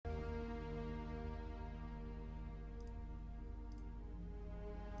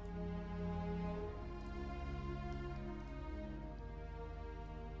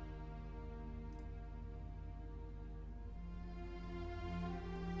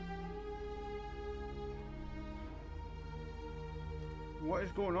What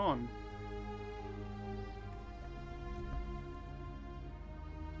is going on?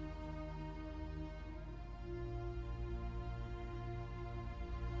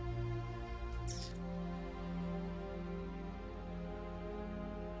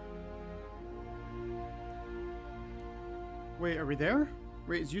 Wait, are we there?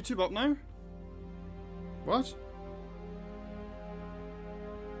 Wait, is YouTube up now? What?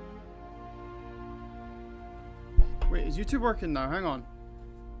 Wait, is YouTube working now? Hang on.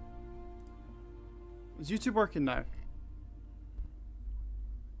 Is YouTube working now?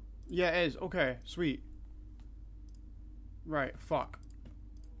 Yeah, it is. Okay, sweet. Right, fuck.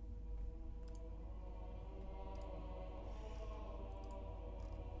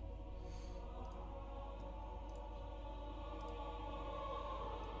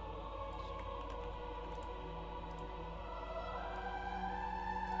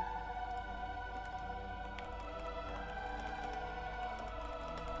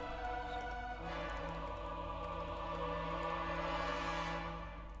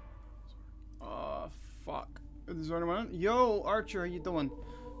 Fuck. Is there anyone on? Yo, Archer, how you doing?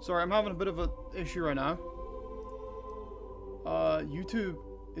 Sorry, I'm having a bit of a issue right now. YouTube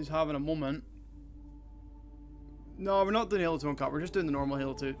is having a moment. No, we're not doing Halo 2 Uncut. We're just doing the normal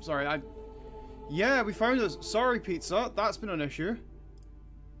Halo 2. Sorry, yeah, we found this. Sorry, Pizza. That's been an issue.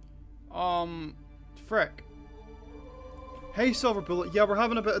 Frick. Hey, Silver Bullet. Yeah, we're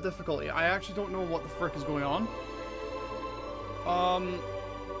having a bit of difficulty. I actually don't know what the frick is going on.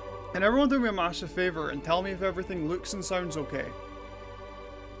 And everyone do me a massive favor and tell me if everything looks and sounds okay.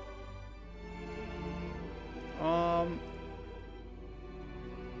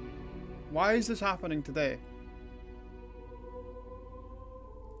 Why is this happening today?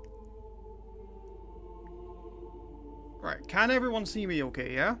 Right, can everyone see me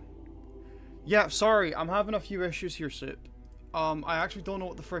okay, yeah? Yeah, sorry, I'm having a few issues here, Soup. I actually don't know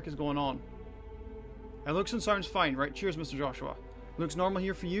what the frick is going on. It looks and sounds fine, right? Cheers, Mr. Joshua. Looks normal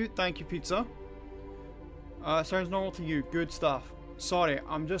here for you. Thank you, Pizza. Sounds normal to you. Good stuff. Sorry,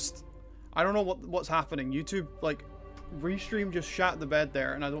 I don't know what's happening. YouTube, like, Restream just shat the bed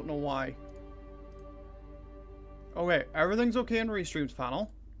there, and I don't know why. Okay, everything's okay on Restream's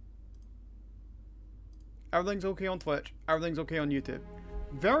panel. Everything's okay on Twitch. Everything's okay on YouTube.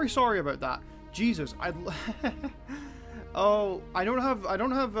 Very sorry about that. Jesus, oh, I don't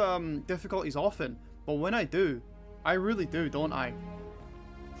have difficulties often, but when I do, I really do, don't I?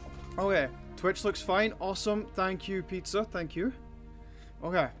 Okay, Twitch looks fine. Awesome. Thank you, Pizza. Thank you.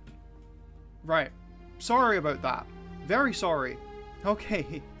 Okay. Right. Sorry about that. Very sorry.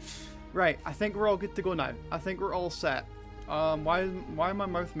 Okay. Right, I think we're all good to go now. I think we're all set. Why my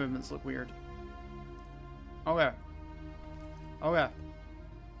mouth movements look weird? Okay. Okay.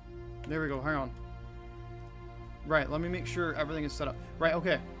 There we go. Hang on. Right, let me make sure everything is set up. Right,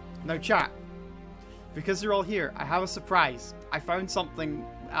 okay. Now, chat. Because you're all here, I have a surprise. I found something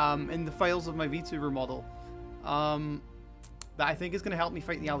in the files of my VTuber model that I think is going to help me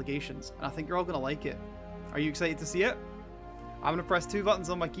fight the allegations. And I think you're all going to like it. Are you excited to see it? I'm going to press 2 buttons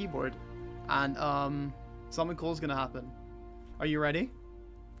on my keyboard. And something cool is going to happen. Are you ready?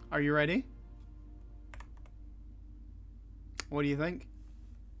 Are you ready? What do you think?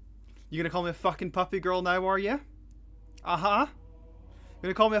 You going to call me a fucking puppy girl now, are you? Uh-huh. You're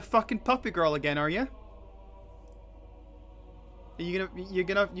going to call me a fucking puppy girl again, are you? You're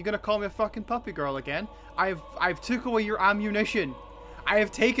gonna call me a fucking puppy girl again? I've took away your ammunition. I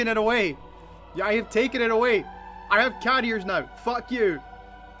have taken it away. Yeah, I have taken it away. I have cat ears now. Fuck you.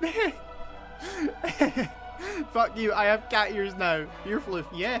 Fuck you. I have cat ears now. You're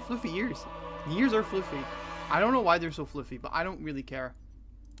fluffy. Yeah, fluffy ears. The ears are fluffy. I don't know why they're so fluffy, but I don't really care.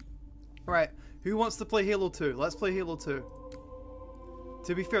 Right. Who wants to play Halo 2? Let's play Halo 2.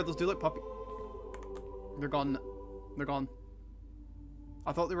 To be fair, those do look puppy. They're gone. They're gone.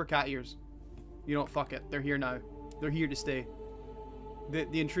 I thought they were cat ears. You know what? Fuck it. They're here now. They're here to stay.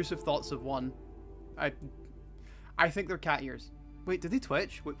 The intrusive thoughts of one. I think they're cat ears. Wait, did they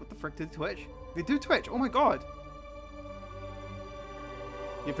twitch? Wait, what the frick did they twitch? They do twitch. Oh my god.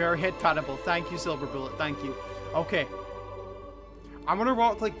 You're very head patable. Thank you, Silver Bullet. Thank you. Okay. I'm gonna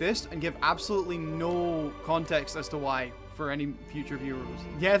walk like this and give absolutely no context as to why for any future viewers.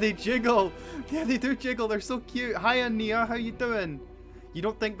 Yeah, they jiggle. Yeah, they do jiggle. They're so cute. Hi, Ania. How you doing? You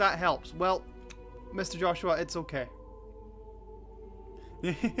don't think that helps? Well, Mr. Joshua, it's okay.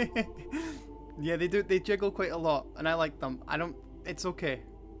 Yeah, they do. They jiggle quite a lot, and I like them. It's okay.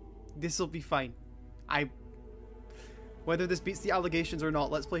 This'll be fine. Whether this beats the allegations or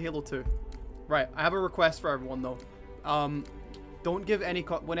not, let's play Halo 2. Right, I have a request for everyone though. Don't give any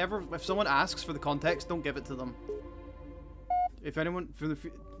if someone asks for the context, don't give it to them. If anyone,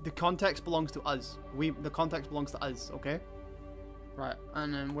 the context belongs to us. The context belongs to us, okay? Right,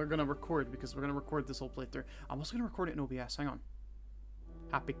 and then we're gonna record, because we're gonna record this whole playthrough. I'm also gonna record it in OBS, hang on.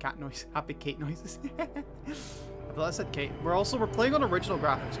 Happy cat noise, happy Kate noises. I thought I said Kate. We're playing on original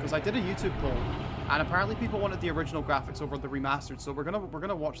graphics, because I did a YouTube poll, and apparently people wanted the original graphics over the remastered, so we're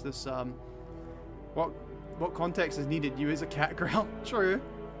gonna watch this, what context is needed? You as a cat girl? True.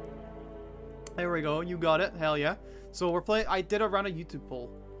 There we go, you got it, hell yeah. So we're playing, I did run a YouTube poll.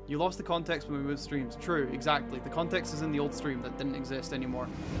 You lost the context when we moved streams. True, exactly. The context is in the old stream that didn't exist anymore.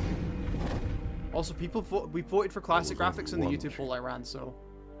 Also, we voted for classic graphics in the YouTube poll I ran, so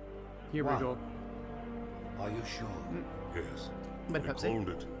here we go. Are you sure? Yes. Bit They of Pepsi. called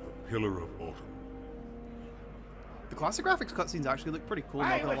it the Pillar of Autumn. The classic graphics cutscenes actually look pretty cool,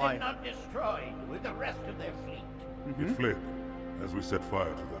 Why not was gonna lie. it not destroyed with the rest of their fleet? It fled as we set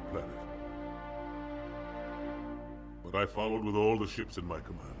fire to that planet. But I followed with all the ships in my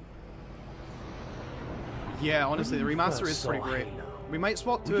command. Yeah, honestly, the remaster is pretty great. We might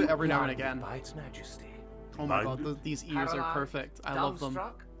swap to it every now and again. By its majesty. Oh my Blinded? god, these ears are Paralyzed, perfect. I love them.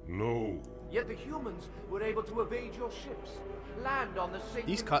 dumbstruck? No. Yet the humans were able to evade your ships, land on the sacred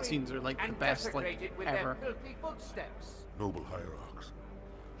These cutscenes are like the and best, like, desecrate it with ever. their filthy footsteps. Noble hierarchs.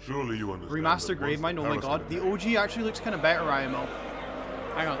 Surely you understand. Remaster that grave once mine, oh my god. The Parasite- OG actually looks kind of better, IMO.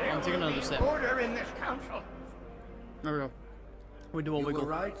 Hang on, I'm taking another sip. Order in this council. There we go. We do what You we were go.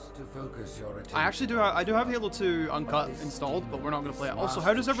 right to focus your attention. I actually do. I do have Halo 2 Uncut installed, but we're not going to play it. Also,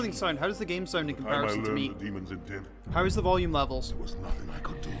 how does everything sound? How does the game sound in Time I comparison to learned me? the demon's intent, How is the volume levels? there was nothing I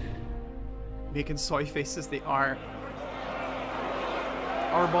could do. Making soy faces, they are.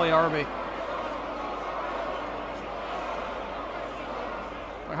 Our boy Arby.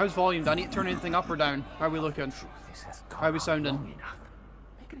 How's volume? Do I need to turn anything up or down? How are we looking? This has How are we gone on sounding? long enough.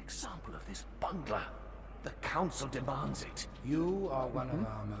 Make an example of this bungler. The council demands it. You are one of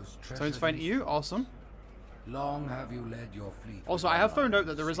our most treasured. Sounds fine to you? Awesome. Long have you led your fleet. Also, I have found out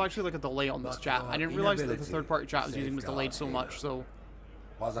that there is actually like a delay on this But chat. your I didn't realize that the inability third-party chat I was to using was delayed so safeguard much, so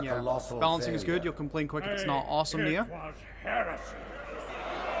was a yeah. colossal Balancing is good, failure. you'll complain quick if it's not. Awesome, Nia. It was heresy.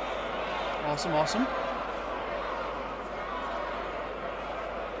 Awesome, awesome.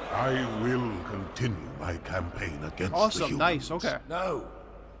 I will continue my campaign against the Awesome, humans. nice, okay. No,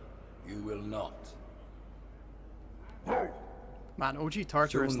 you will not. Man, OG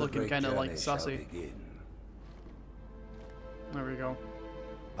Tartar is Soon the looking great kind of like journey shall sussy. begin. There we go.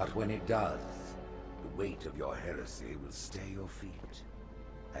 But when it does, the weight of your heresy will stay your feet,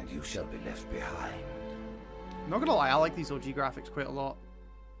 and you shall be left behind. Not gonna lie, I like these OG graphics quite a lot.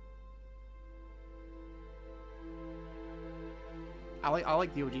 I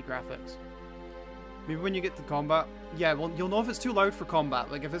like the OG graphics. Maybe when you get to combat, yeah, well, you'll know if it's too loud for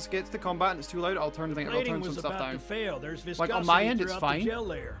combat. Like if it gets to combat and it's too loud, I'll turn Plating some was stuff about down. to fail. There's Like, on my viscosity end, it's throughout fine. the gel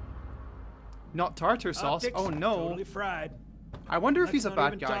layer. Not tartar sauce. Optics, Oh no! Totally fried. I wonder if Let's he's a not bad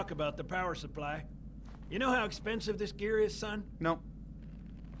even guy. talk about the power supply. You know how expensive this gear is, son? No.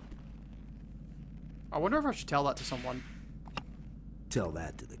 I wonder if I should tell that to someone. Tell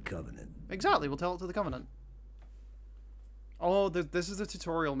that to the Covenant. Exactly, we'll tell it to the Covenant. Oh, this is the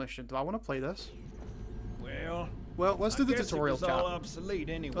tutorial mission. Do I want to play this? Well, Let's I do the guess tutorial it was all chat. obsolete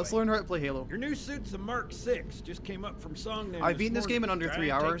anyway. Let's learn how to play Halo. Your new suit's the Mark 6. Just came up from Songname. I've beaten this game in under 3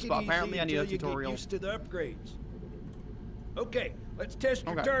 hours, but apparently I need a tutorial. Get used to the upgrades. Okay, let's test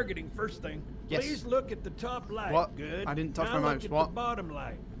your Okay. targeting first thing. Yes. Please look at the top light. What? Good. I didn't touch now my look mouse. at What? the bottom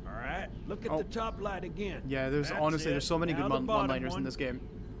light. All right. Look at Oh. the top light again. Yeah, there's That's honestly it. there's so many Now good the bottom one-liners in one. this game.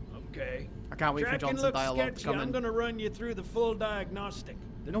 Okay. I can't wait for Tracking Johnson looks dialogue to sketchy. come I'm in. going to run you through the full diagnostic.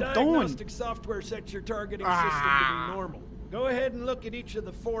 The No, diagnostic software sets your targeting system to be normal. Go ahead and look at each of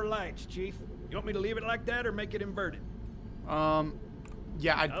the 4 lights, Chief. You want me to leave it like that or make it inverted?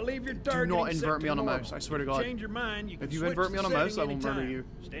 Yeah, I'll leave your do targeting not set invert to me on a normal. mouse. I swear to If you God. change your mind, you can If you switch invert me the on a mouse, I setting will murder anytime. you.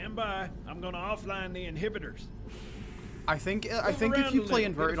 Stand by. I'm going to offline the inhibitors. I think Move if around you a play little,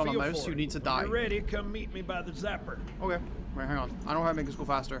 inverted get on a feel mouse, for you it. need to When die. you're ready, come meet me by the zapper. Okay, wait, hang on. I know how to make this go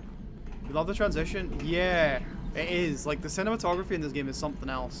faster. You love the transition? Yeah, it is. Like the cinematography in this game is something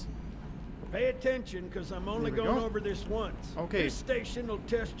else. Pay attention, because I'm only Here we going go. over this once. Okay. This station will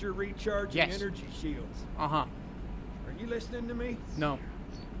test your recharging Yes. energy shields. Uh-huh. Are you listening to me? No.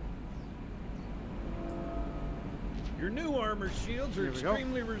 Your new armor shields are Here we go.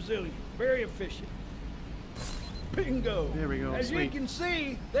 extremely resilient, very efficient. Bingo! There we go, As you sweet. can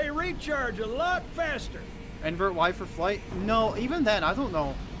see, they recharge a lot faster. Invert Y for flight? No, even then, I don't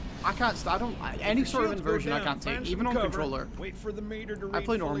know. I can't. Any sort of Shields go inversion I down, can't take, find even some on cover, controller. Wait for the meter to I read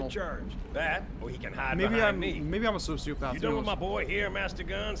play fully normal. charged. That, or he can hide Maybe behind me. I'm a sociopath. You who done with knows? my boy here, Master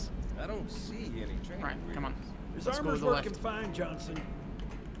Guns? I don't see any training. Right, come on. His Let's go to armor's the working left. fine, Johnson.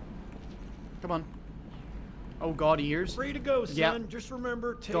 Come on. Oh God, ears. Free to go, son. Yeah. Just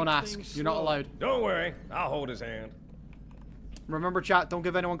remember, take Don't ask. things You're not slow. allowed. Don't worry, I'll hold his hand. Remember, chat. Don't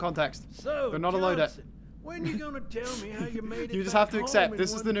give anyone context. So, They're not allowed it. Johnson, when you gonna tell me how you made it? You just back have to home accept. in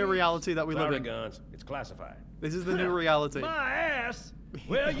This is one the new piece? reality that we live Sorry, in. Guns. It's classified. This is the new reality. My ass.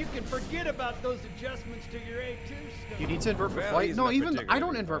 Well, you can forget about those adjustments to your A2 stuff. You need to invert for Well, flight. he's No, not even I particularly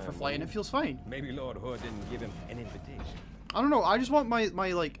don't invert for fine. flight, and it feels fine. Maybe Lord Hood didn't give him an invitation. I don't know. I just want my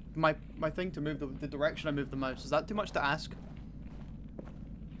thing to move the direction I move the mouse. Is that too much to ask?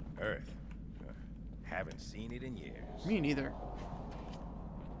 Earth. Haven't seen it in years. Me neither.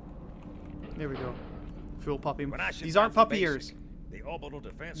 There we go. Full puppy. When I should These know aren't from puppy ears. basic, The orbital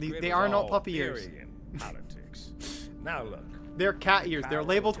defense They- grid they was are not all puppy ears. theory and politics. Now look. They're cat ears. They're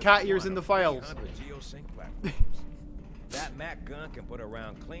labeled cat ears in the files. 300 geosync platforms. That Mac gun can put a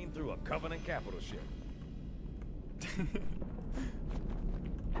round clean through a Covenant capital ship.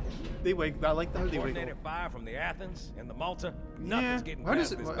 They wig. I like how they wiggle. Coordinated fire from the Athens and the Malta. Nothing's getting How does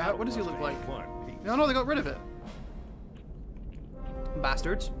past it- this what battle does he run look in like? one piece. No, they got rid of it.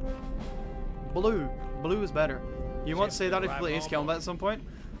 Bastards. Blue. Blue is better. You want to say that if you play Ace Combat at some point?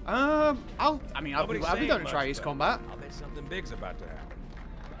 I'll be Nobody's down to saying try much, Ace though. Combat. I'll bet something big's about to happen.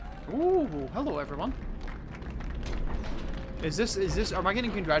 Ooh, hello everyone. Is this, am I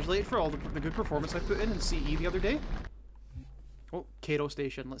getting congratulated for all the good performance I put in CE the other day? Oh, Cairo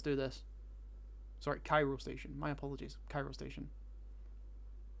Station, let's do this. Sorry, Cairo Station, my apologies. Cairo Station.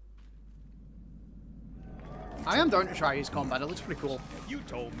 I am down to try Ace Combat, it looks pretty cool. You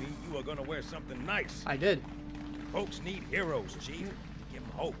told me you were gonna wear something nice. I did. Folks need heroes, Chief. Give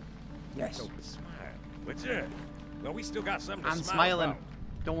them hope. Yes. So smile. But yeah, well, we still got something to I'm smile smiling. about.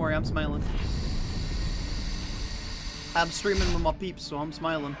 Don't worry, I'm smiling. I'm streaming with my peeps, so I'm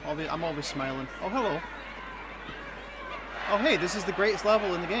smiling. I'm always smiling. Oh, hello. Oh, hey, this is the greatest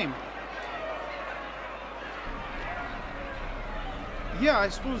level in the game. Yeah, I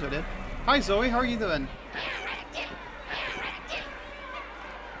suppose I did. Hi, Zoe. How are you doing?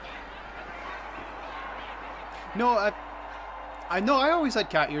 No, I know. I always had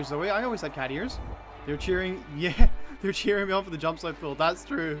cat ears, Zoe. I always had cat ears. They're cheering. Yeah, they're cheering me on for the jump slide pool. That's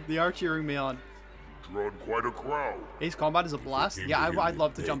true. They are cheering me on. Drawn quite a crowd. Ace Combat is a blast. came Yeah, to hear I'd me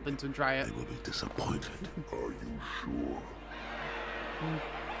love to beg, jump into and try it. They will be disappointed. Are you sure?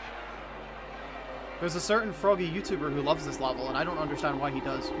 There's a certain froggy YouTuber who loves this level, and I don't understand why he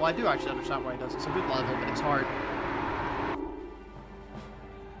does. Well, I do actually understand why he does. It's a good level, but it's hard.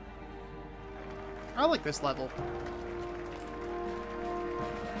 I like this level.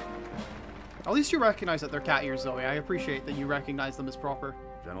 At least you recognize that they're cat ears, Zoe. I appreciate that you recognize them as proper.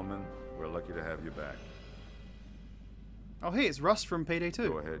 Gentlemen, we're lucky to have you back. Oh, hey, it's Rust from Payday 2.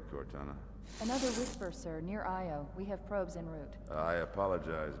 Go ahead, Cortana. Another whisper, sir, near Io. We have probes en route. I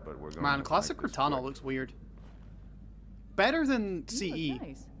apologize, but we're going Man, to classic make this Cortana quick. looks weird. Better than You CE. look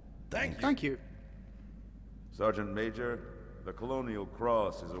nice. Thank you. Sergeant Major, the Colonial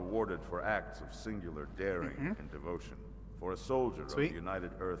Cross is awarded for acts of singular daring and devotion. For a soldier Sweet. of the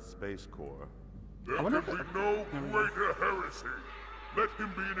United Earth Space Corps. There I wonder can if be no greater heresy. Let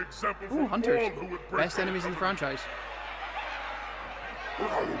him be an example Ooh, for Hunters. all who would break Best enemies in the franchise.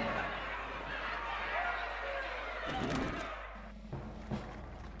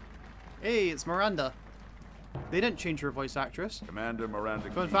 Hey, it's Miranda. They didn't change her voice actress. Commander Miranda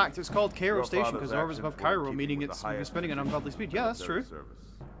Fun Keyes, fact, it's called Cairo your Station father's because it hovers actions above were in Cairo, keeping meaning with it's the highest spinning at an ungodly speed. Yeah, that's military true. service.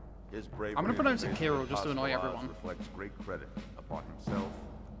 His bravery I'm gonna pronounce it in the Cairo face of just to annoy hostile odds everyone. reflects great credit upon himself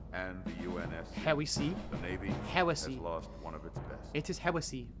and the UNSC. Hewisi. The Navy Hewisi. has lost one of its best. It is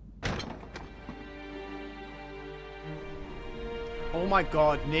Hewisi. Oh my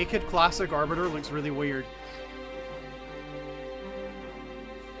god, naked classic Arbiter looks really weird.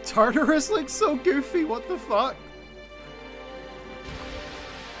 Tartarus looks so goofy, what the fuck?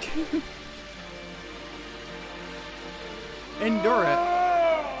 Endure it.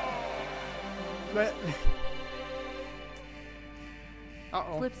 But...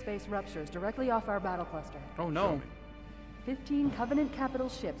 Uh-oh. Flip space ruptures directly off our battle cluster. Oh no. 15 Covenant capital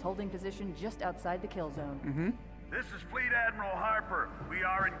ships holding position just outside the kill zone. This is Fleet Admiral Harper. We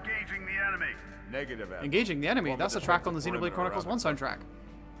are engaging the enemy. Negative, Admiral. Engaging the enemy, Form that's a defensive track on the Xenoblade perimeter Chronicles 1 around the soundtrack.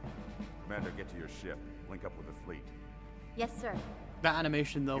 Commander, get to your ship. Link up with the fleet. Yes, sir. That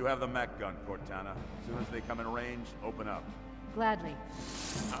animation though. You have the mech gun, Cortana. As soon as they come in range, open up. Gladly.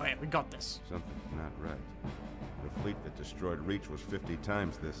 Alright, we got this. Something's not right. The fleet that destroyed Reach was 50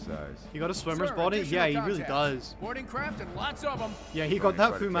 times this size. He got a swimmer's Sir, body? additional Yeah, he really contacts. does. Boarding craft and lots of them. Yeah, he got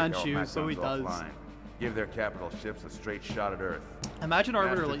that Fu Manchu, so he does. Give their capital ships a straight shot at Earth. Imagine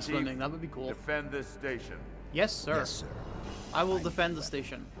Arbiter Master like Chief, swimming, that would be cool. Defend this station. Yes, sir. Yes, sir. I will defend the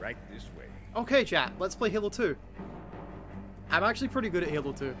station. Right this way. Okay, chat, let's play Halo 2. I'm actually pretty good at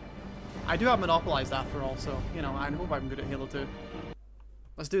Halo 2. I do have monopolized after all, so, you know, I hope I'm good at Halo 2.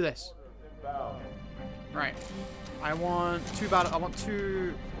 Let's do this. Right. I want two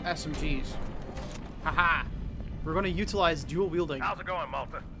SMGs. Haha. We're going to utilize dual wielding. How's it going,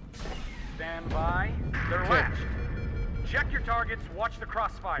 Malta? Stand by. They're Okay. latched. Check your targets. Watch the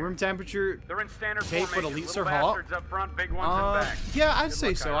crossfire. Room temperature. They're in standard Take, but formation. elites Little are hot. bastards up front, big ones in back. Yeah, I'd Good say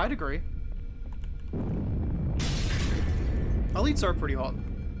luck, so. Kylo. I'd agree. Elites are pretty hot.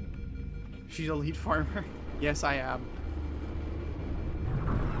 She's a lead farmer. Yes, I am.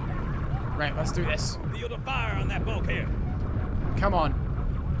 Right, let's do this. Field of fire on that bulkhead. Come on.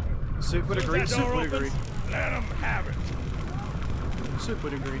 Soup would agree. Soup would agree. Let them have it. Soup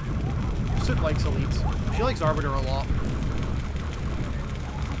would agree. Soup likes elites. She likes Arbiter a lot.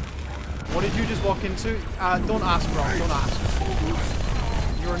 What did you just walk into? Don't ask, bro. Don't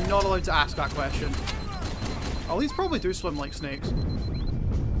ask. You're not allowed to ask that question. Elites probably do swim like snakes.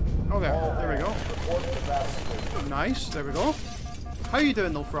 Okay, there we go. Nice, there we go. How you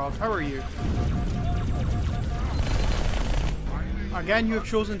doing though, Frog? How are you? Again, you have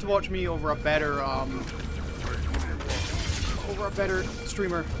chosen to watch me over a better,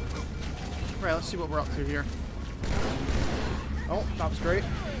 streamer. Right, let's see what we're up to here. Oh, that was great.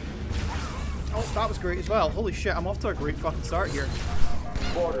 Oh, that was great as well. Holy shit, I'm off to a great fucking start here.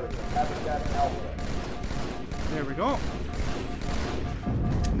 There we go.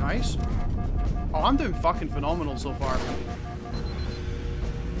 Nice. Oh, I'm doing fucking phenomenal so far.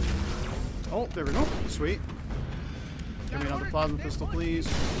 Oh, there we go. Sweet. Give me another plasma pistol, please.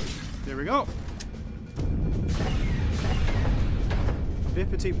 There we go.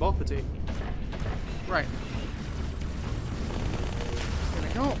 Bippity boppity. Right. There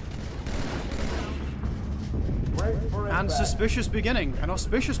we go. And suspicious beginning. An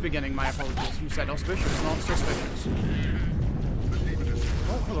auspicious beginning, my apologies. You said auspicious, not suspicious.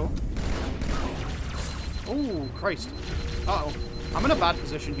 Oh, hello. Oh, Christ. Uh-oh. I'm in a bad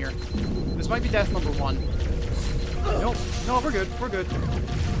position here. This might be death number 1. Nope. No, we're good. We're good.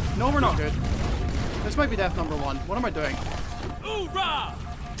 No, we're not good. This might be death number 1. What am I doing? Hoorah!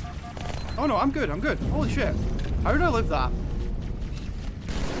 Oh no, I'm good. I'm good. Holy shit. How did I live that?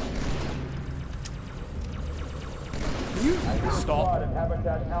 Can you stop?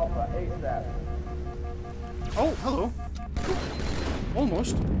 Oh, hello.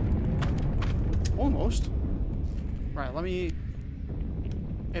 Almost. Almost. Right, let me...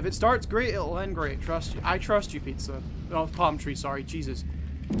 If it starts great, it'll end great. Trust you. I trust you, Pizza. Oh, Palm Tree, sorry. Jesus.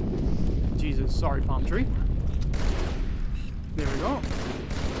 Jesus, sorry, Palm Tree. There we go.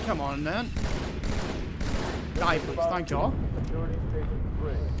 Come on, then. Die, please. Thank y'all.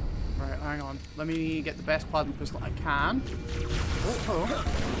 Right, hang on. Let me get the best plasma pistol I can. Oh,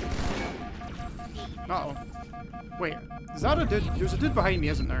 hello. Uh-oh. Wait, is that a dude? There's a dude behind me,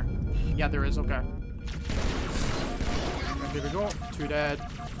 isn't there? Yeah, there is. Okay. Right, there we go. 2 dead.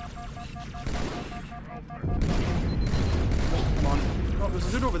 Come on. Oh, there's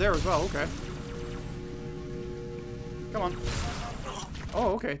a dude over there as well. Okay. Come on.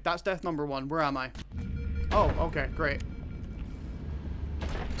 Oh, okay. That's death number 1. Where am I? Oh, okay. Great.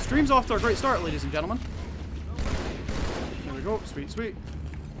 Stream's off to a great start, ladies and gentlemen. There we go. Sweet, sweet.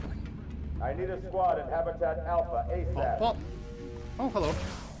 I need a squad in Habitat Alpha ASAP. Pop, pop. Oh, hello.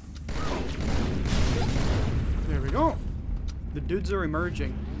 There we go. The dudes are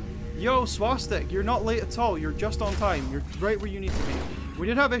emerging. Yo, Swastik, you're not late at all. You're just on time. You're right where you need to be. We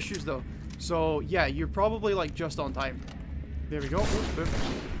did have issues, though. So, yeah, you're probably, like, just on time. There we go. Oops, boom.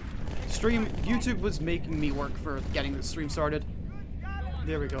 Stream, YouTube was making me work for getting the stream started.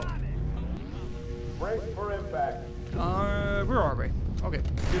 There we go. Brace for impact. Where are we? Okay,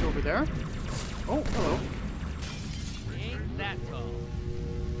 dude over there. Oh, hello. Ain't that tall.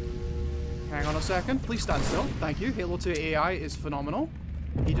 Hang on a second. Please stand still. Thank you. Halo 2 AI is phenomenal.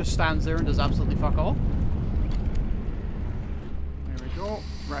 He just stands there and does absolutely fuck all. There we go.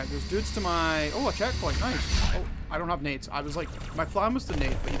 Right, there's dudes to my... Oh, a checkpoint. Nice. Oh, I don't have nades. I was like... My plan was to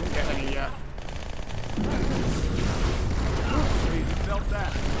nade, but you didn't get any yet. Oh, sweet. Felt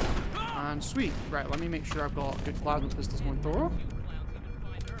that. And sweet. Right, let me make sure I've got good plasma pistols going through.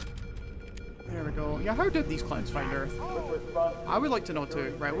 There we go. Yeah, how did these clowns find Earth? I would like to know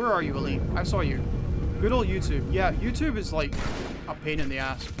too. Right, where are you, Elite? I saw you. Good old YouTube. Yeah, YouTube is like a pain in the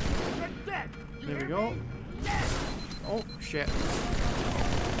ass. There we go. Oh, shit.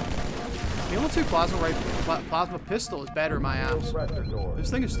 Halo 2 plasma pistol is better in my ass. This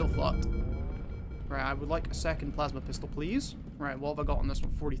thing is still fucked. Right, I would like a second plasma pistol, please. Right, what have I got on this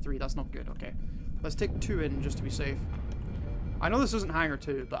one? 43, that's not good, okay. Let's take 2 in just to be safe. I know this isn't Hangar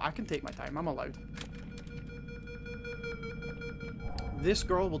 2, but I can take my time, I'm allowed. This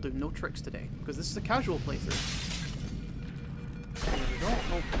girl will do no tricks today, because this is a casual playthrough. There we go.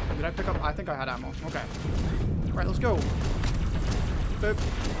 Oh, did I pick up? I think I had ammo. Okay. Right, let's go. Boop.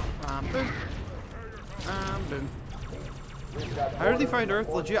 Boom. Boom. How did they find Earth?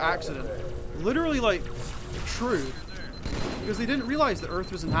 Legit accident. Literally, like, true. Because they didn't realize that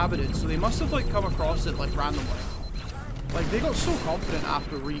Earth was inhabited, so they must have, like, come across it, like, randomly. Like, they got so confident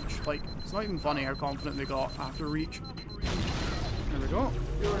after Reach. Like, it's not even funny how confident they got after Reach. There we go.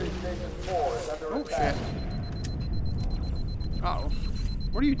 Oh, shit. Uh-oh.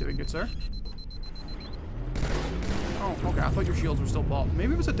 What are you doing, good sir? Oh, okay, I thought your shields were still popped.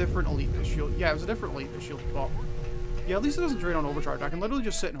 Maybe it was a different elite shield. Yeah, it was a different elite shield popped. Yeah, at least it doesn't drain on overcharge. I can literally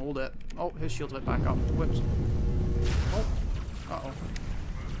just sit and hold it. Oh, his shield's went back up. Whoops. Oh. Uh-oh.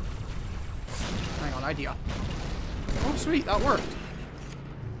 Hang on, idea. Oh, sweet, that worked.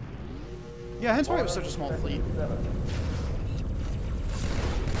 Yeah, hence why it was such a small fleet.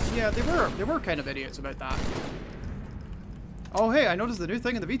 Yeah, they were kind of idiots about that. Oh, hey, I noticed the new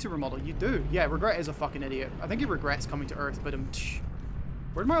thing in the VTuber model. You do. Yeah, Regret is a fucking idiot. I think he regrets coming to Earth, but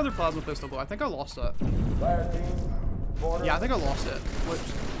where'd my other plasma pistol go? I think I lost it. Yeah, I think I lost it.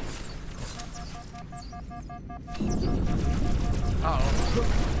 Whoops. Uh-oh.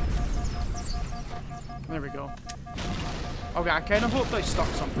 There we go. Okay, I kind of hoped I stuck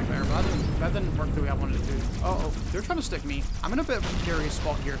something there, but that didn't work the way I wanted it to. Uh-oh, they're trying to stick me. I'm in a bit of a precarious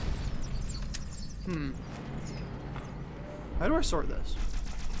spot here. How do I sort this?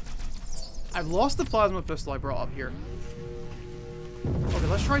 I've lost the plasma pistol I brought up here. Okay,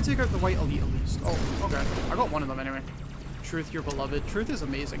 let's try and take out the white elite at least. Oh, okay. I got one of them anyway. Truth, you're beloved. Truth is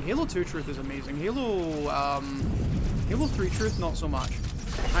amazing. Halo 2 Truth is amazing. Halo 3 Truth, not so much.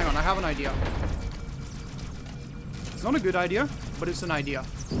 Hang on, I have an idea. It's not a good idea, but it's an idea.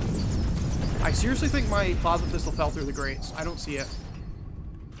 I seriously think my plasma pistol fell through the grates. I don't see it.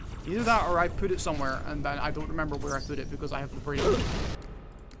 Either that or I put it somewhere and then I don't remember where I put it because I have the brain.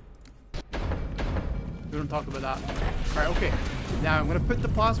 We don't talk about that. Alright, okay. Now I'm going to put the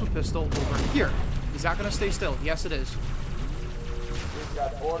plasma pistol over here. Is that going to stay still? Yes, it is. We've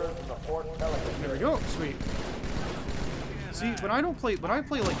got orders from the Fort Pelican. There we go. Sweet. See, when I play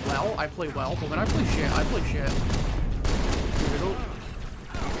like well, I play well, but when I play shit, I play shit. Here we go.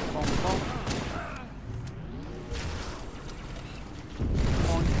 Bonk, bonk.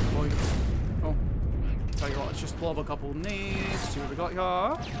 Oh, tell you what, let's just blow up a couple nades. See what we got here.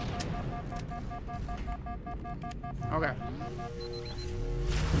 Okay.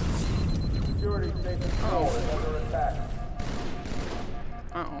 Security station is under attack.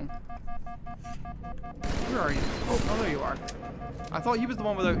 Uh-oh. Where are you? Oh, there you are. I thought he was the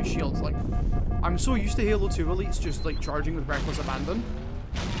one without his shields. Like, I'm so used to Halo 2 elites just like charging with reckless abandon.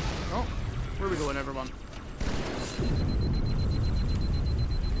 Oh, where are we going, everyone?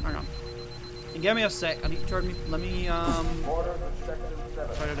 Hang on. And give me a sec. I need to charge me. Let me try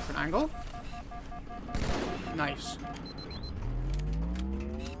a different angle. Nice.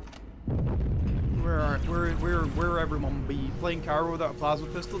 Where everyone be playing Caro without a plasma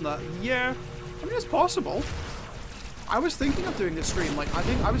pistol? Yeah, I mean it's possible. I was thinking of doing this stream. Like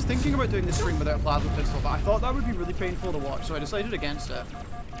I was thinking about doing this stream without a plasma pistol, but I thought that would be really painful to watch, so I decided against it.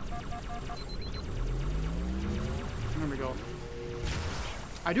 There we go.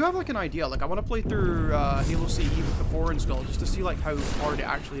 I do have like an idea. Like I want to play through Halo CE with the foreign skull just to see like how hard it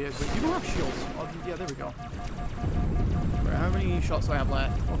actually is. But you don't have shields. Oh, yeah, there we go. Right, how many shots do I have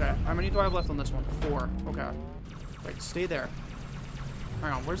left? Okay, how many do I have left on this one? 4. Okay. Right, stay there.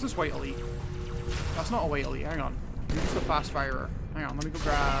 Hang on, where's this white elite? That's not a white elite. Hang on. You're just a fast firer. Hang on, let me go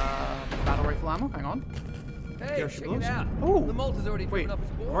grab battle rifle ammo. Hang on. Hey, check it out. Oh, the Malta's already wait, up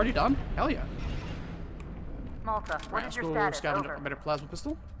its board. we're already done? Hell yeah. Malta, what is your status? Over. A better plasma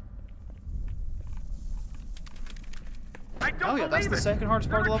pistol. I don't Hell yeah, that's the second hardest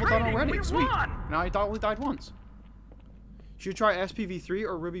part of the level done already. We Sweet. won! Now I only died once. Should you try SPV3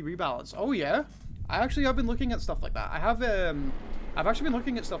 or Ruby Rebalance? Oh yeah. I actually have been looking at stuff like that. I've actually been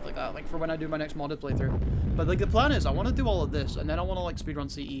looking at stuff like that, like for when I do my next modded playthrough. But like the plan is, I want to do all of this, and then I want to like speedrun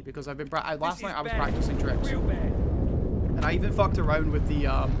CE because I've been last night I was practicing tricks, and I even fucked around with the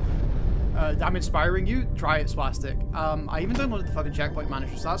I'm inspiring you. Try it, Spastic. I even downloaded the fucking checkpoint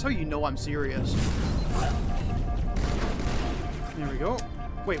manager, so that's how you know I'm serious. There we go.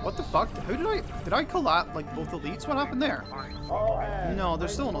 Wait, what the fuck? How did I collapse like both elites? What happened there? No,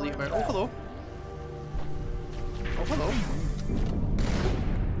 there's still an elite about. Oh, hello. Oh, hello.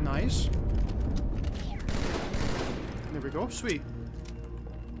 Nice. There we go. Sweet.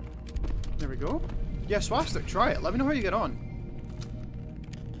 There we go. Yeah, Swastik, try it. Let me know how you get on.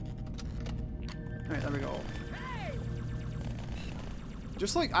 Alright, there we go.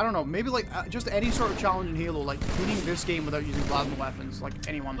 Just like, I don't know, maybe like just any sort of challenge in Halo, like beating this game without using plasma weapons, like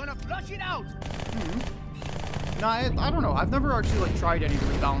anyone. Gonna flush it out. Nah, I don't know. I've never actually like tried any of the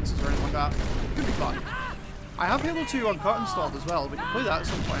rebalances or anything like that. It could be fun. I have Halo 2 Uncut installed as well. We can play that at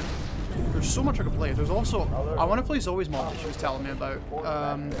some point. There's so much I can play. There's also, I want to play Zoe's mod that she was telling me about.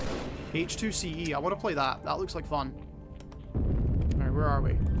 H2CE. I want to play that. That looks like fun. Alright, where are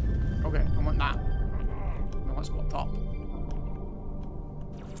we? Okay, I want that. Now let's go up top.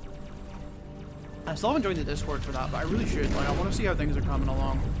 I still haven't joined the Discord for that, but I really should. Like, I want to see how things are coming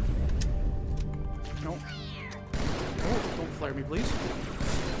along. Nope. Oh, don't flare me, please.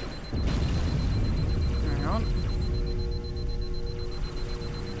 Hang on.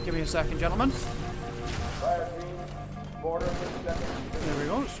 Give me a second, gentlemen. There we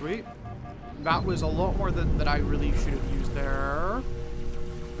go, sweet. That was a lot more than I really should have used there.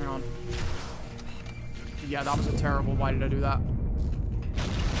 Hang on. Yeah, that was a terrible. Why did I do that?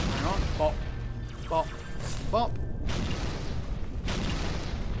 Hang on. Bop. Bop. Bop.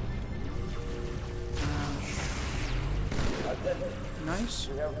 Nice.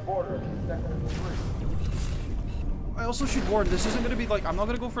 I also should warn, this isn't going to be like, I'm not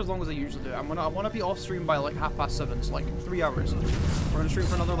going to go for as long as I usually do. I want to be off stream by like 7:30, so like 3 hours. We're going to stream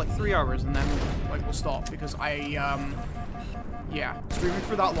for another like 3 hours and then we'll stop because yeah, streaming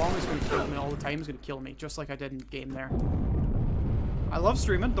for that long is going to kill me all the time. Is going to kill me, just like I did in game there. I love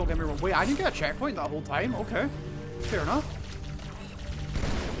streaming, don't get me wrong. Wait, I didn't get a checkpoint that whole time? Okay. Fair enough.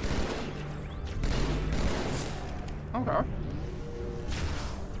 Okay.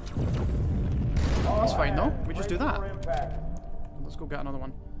 That's fine though. We just do that. Let's go get another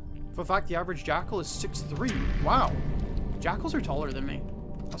one. For fact, the average Jackal is 6'3". Wow. Jackals are taller than me.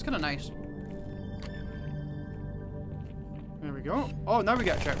 That's kind of nice. There we go. Oh, now we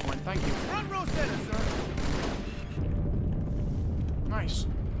get a checkpoint. Thank you. Front row center, sir. Nice.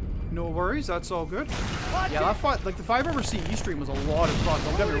 No worries, that's all good. Yeah, that fight, like the 5-hour CE stream was a lot of fun.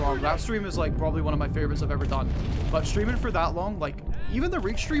 Don't get me wrong, that stream is like probably one of my favorites I've ever done. But streaming for that long, like even the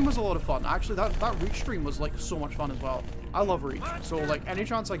Reach stream was a lot of fun. Actually, that Reach stream was like so much fun as well. I love Reach, so like any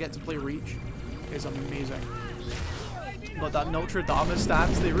chance I get to play Reach is amazing. But that Notre Dame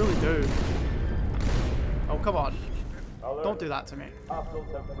stance, they really do. Oh come on, don't do that to me.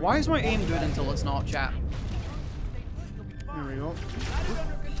 Why is my aim good until it's not, chat? There we go.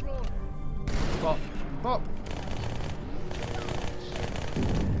 Bop. Bop.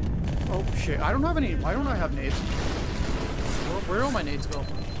 Oh shit, I don't have any. Why don't I have nades? Where all my nades go?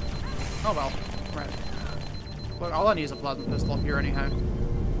 Oh well. Right. Look, all I need is a plasma pistol up here anyhow.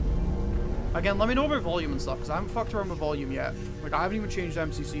 Again, let me know about volume and stuff, because I haven't fucked around with volume yet. Like, I haven't even changed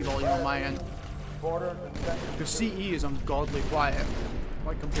MCC volume on my end. Because CE is ungodly quiet,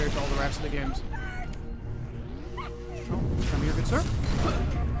 like compared to all the rest of the games. Oh, come here, good sir.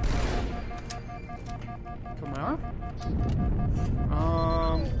 Come on.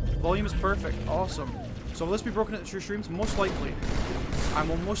 Volume is perfect. Awesome. So will this be broken into 2 streams? Most likely. I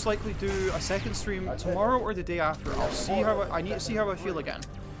will most likely do a second stream tomorrow or the day after. I'll see how I need to see how I feel again,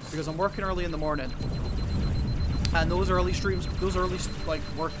 because I'm working early in the morning, and those early streams, those early like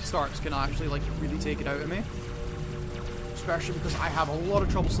work starts can actually like really take it out of me, especially because I have a lot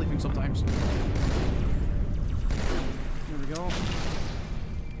of trouble sleeping sometimes. Here we go.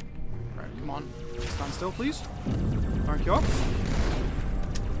 Right, come on, stand still, please. Thank you.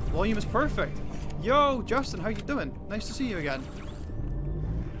 Volume is perfect. Yo, Justin, how you doing? Nice to see you again.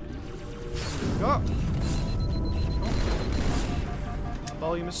 Go.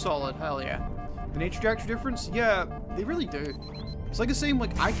 Volume is solid, hell yeah. The nature trajectory difference? Yeah, they really do. It's like the same,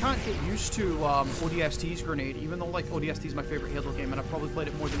 like, I can't get used to ODST's Grenade, even though, like, ODST is my favorite Halo game, and I've probably played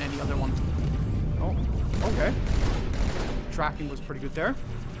it more than any other one. Oh, okay. Tracking was pretty good there.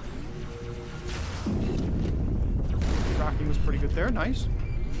 Tracking was pretty good there, nice.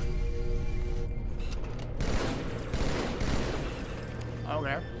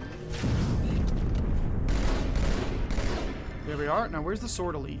 Okay. There we are. Now, where's the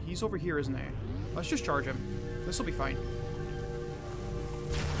sword elite? He's over here, isn't he? Let's just charge him. This will be fine.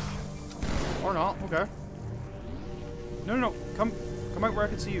 Or not. Okay. No, no, no. Come out where I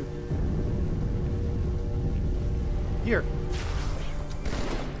can see you. Here.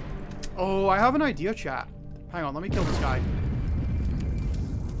 Oh, I have an idea, chat. Hang on, let me kill this guy.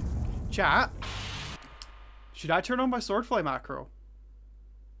 Chat. Should I turn on my swordfly macro?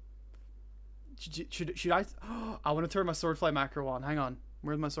 Should I? I want to turn my swordfly macro on. Hang on.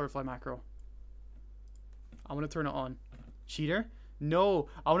 Where's my swordfly macro? I want to turn it on. Cheater? No.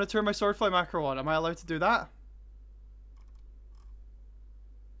 I want to turn my swordfly macro on. Am I allowed to do that?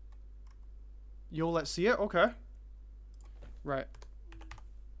 Yo, let's see it. Okay. Right.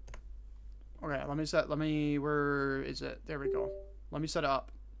 Okay, where is it? There we go. Let me set it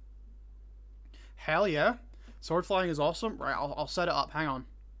up. Hell yeah. Sword flying is awesome. Right, I'll set it up. Hang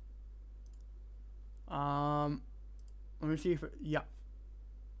on. Let me see if it, yeah.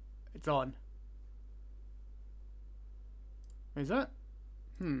 It's on. Is it?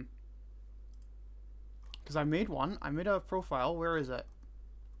 Because I made one. I made a profile. Where is it?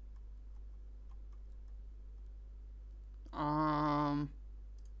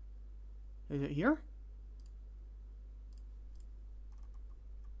 Is it here?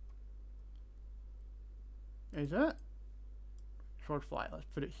 Is it? Short fly. Let's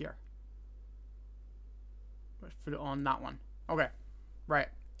put it here. Let's put it on that one. Okay. Right.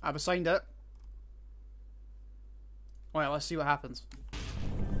 I've assigned it. Alright, let's see what happens.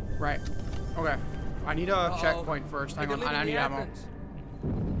 Right. Okay. I need a checkpoint first. Hang on. I need ammo.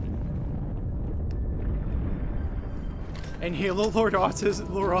 In Halo Lore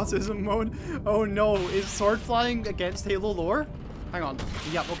Autism mode? Oh no, is sword flying against Halo Lore? Hang on.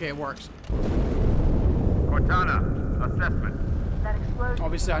 Yep, okay, it works. Cortana, assessment. That explosion.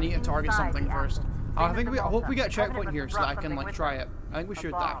 Obviously, I need to target something first. I hope we get a checkpoint here so that I can like try it. I think we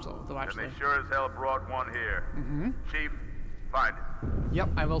should though actually. And they sure as hell brought one here. Chief, find it. Yep,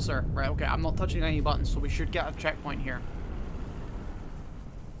 I will, sir. Right, okay, I'm not touching any buttons, so we should get a checkpoint here.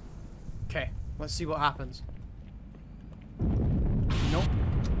 Okay, let's see what happens. Nope.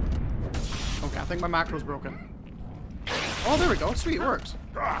 Okay, I think my macro's broken. Oh, there we go. Sweet, it works.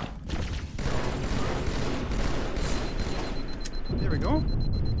 There we go.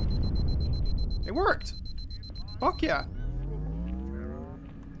 It worked. Fuck yeah.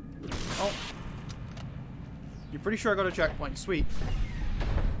 Oh. You're pretty sure I got a checkpoint. Sweet.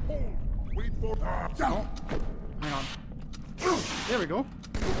 Oh. Hang on. There we go.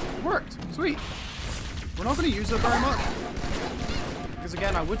 It worked. Sweet. We're not going to use it very much. Because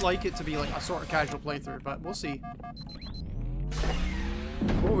again, I would like it to be like a sort of casual playthrough, but we'll see.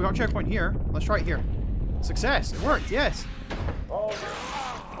 Oh, we got a checkpoint here. Let's try it here. Success! It worked, yes!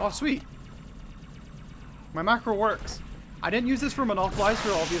 Oh, sweet. My macro works. I didn't use this for monopolize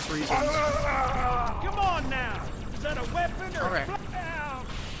for obvious reasons. Come on now! Is that a weapon or okay.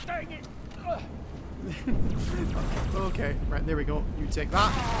 Dang it! Okay, right, there we go. You take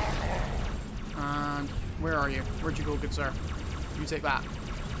that. And where are you? Where'd you go, good sir? You take that.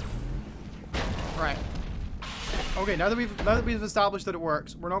 Right. Okay, now that we've established that it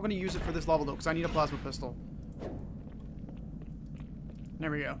works, we're not going to use it for this level though, because I need a plasma pistol.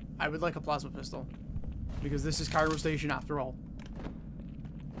 There we go. I would like a plasma pistol. Because this is Cairo Station after all.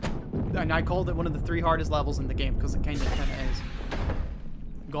 And I called it one of the 3 hardest levels in the game, because it kinda is.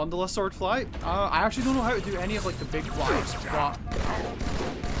 Gondola sword fly? I actually don't know how to do any of like the big flies, but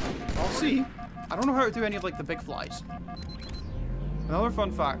I'll see. I don't know how to do any of like the big flies. Another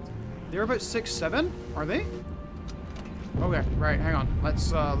fun fact. They're about 6'7", are they? Okay, right, hang on.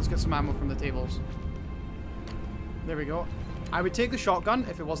 Let's get some ammo from the tables. There we go. I would take the shotgun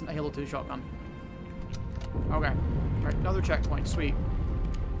if it wasn't a Halo 2 shotgun. Okay. Right, another checkpoint. Sweet.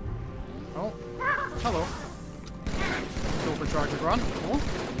 Oh. Hello. Supercharger run. Oh.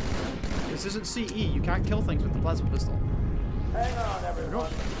 This isn't CE. You can't kill things with the plasma pistol. Hang on,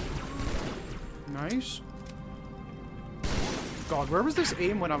 everyone. Nice. God, where was this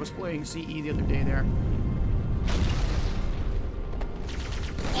aim when I was playing CE the other day there?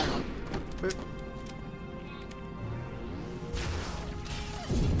 Boop.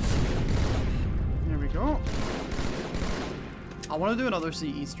 There we go. I want to do another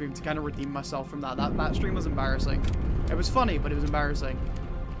CE stream to kind of redeem myself from that. That stream was embarrassing. It was funny, but it was embarrassing.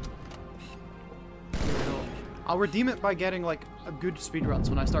 There we go. I'll redeem it by getting like a good speedruns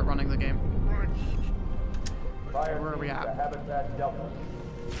when I start running the game. Where are we at?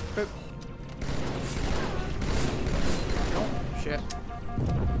 Boop. Oh, shit.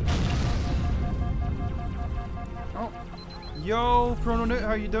 Oh. Yo, Prononute,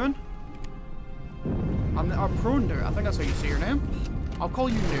 how you doing? I'm Prononute, I think that's how you say your name. I'll call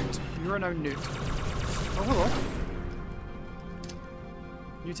you Newt. You're now Newt. Oh, hello.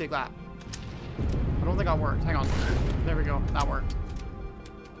 You take that. I don't think that worked. Hang on. There we go. That worked.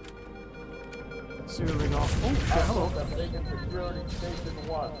 Let's see what we got. Oh, shit, hello.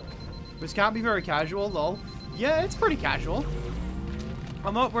 This can't be very casual, lol. Yeah, it's pretty casual.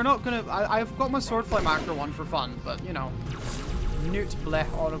 We're not gonna. I've got my Swordfly macro one for fun, but you know. Newt bleh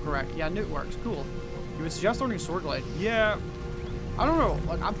autocorrect. Yeah, Newt works. Cool. You would suggest learning Sword Glide? Yeah. I don't know.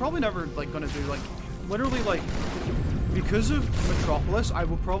 Like, I'm probably never like gonna do like, literally like, because of Metropolis, I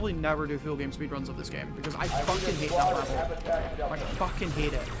will probably never do full game speedruns of this game because I fucking hate that level. Like, I fucking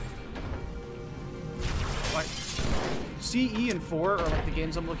hate it. Like, CE and 4 are like the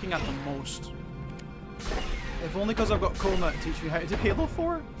games I'm looking at the most. If only because I've got Coma to teach me how to do Halo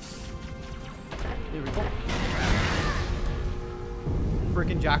 4. There we go.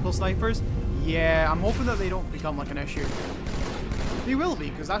 Freaking Jackal Snipers. Yeah, I'm hoping that they don't become like an issue. They will be,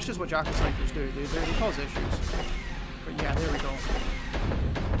 because that's just what Jackal Snipers do. They cause issues. But yeah, there we go.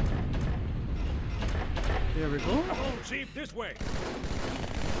 There we go. Come on, Chief, this way.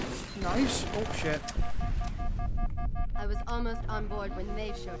 Nice. Oh shit. I was almost on board when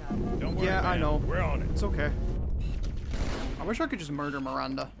they showed up. Don't worry, yeah, man. I know. We're on it. It's okay. I wish I could just murder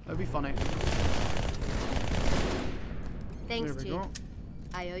Miranda. That'd be funny. Thanks, there we Chief. go.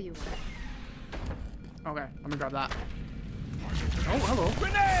 I owe you one. Okay, let me grab that. Oh, hello.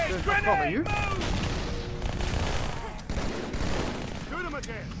 Grenade! There's probably you. Shoot him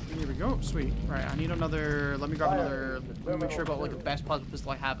again. Here we go. Sweet. Right, I need another. Let me grab another. Let me make sure about like the best plasma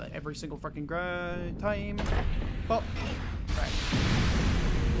pistol I have at every single freaking time. Pop. Right.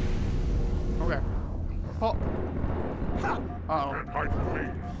 Okay. Pop. Uh-oh.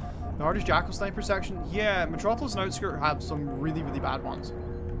 The hardest Jackal Sniper section? Yeah, Metropolis and Outskirt have some really, really bad ones.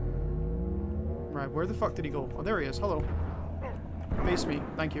 Right, where the fuck did he go? Oh, there he is. Hello. Face me.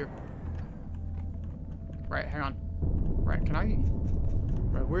 Thank you. Right, hang on. Right, can I...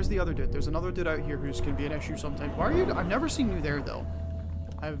 Right, where's the other dude? There's another dude out here who's can be an issue sometimes. Why are you... I've never seen you there, though.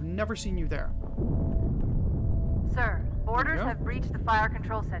 I've never seen you there. Sir, Borders have breached the fire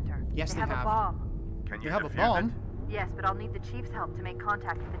control center. Yes, they have. They have a bomb. Can you They have a defuse bomb? it? Yes, but I'll need the Chief's help to make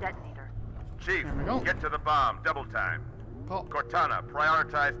contact with the detonator. Chief, There we go. get to the bomb. Double time. Pop. Cortana,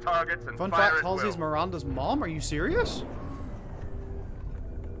 prioritize targets and Fun fire fact, at Halsey's will. Miranda's mom? Are you serious?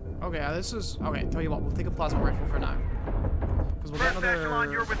 Okay, this is... Okay, tell you what, we'll take a plasma rifle for now. Because we'll get First echelon,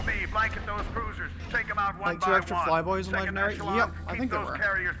 another... you're with me. Blanket those cruisers. Take them out one Like by 2 extra one. flyboys and Second legendary? echelon, Yep, I keep think there those were.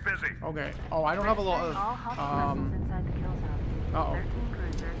 carriers busy. Okay. Oh, I don't have a lot of... All hostile vessels inside the kill zone. Uh-oh. 13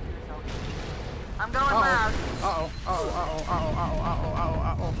 cruisers, 2 assault ships. I'm going Uh-oh. loud. Uh-oh. Uh-oh. Uh-oh. Uh-oh. Uh-oh.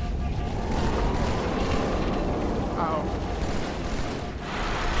 Uh-oh. Uh-oh.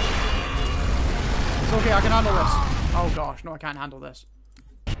 It's okay, I can handle this. Oh gosh, no, I can't handle this.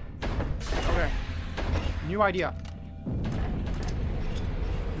 Okay. New idea.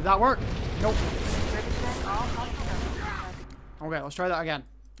 Did that work? Nope. Okay, let's try that again.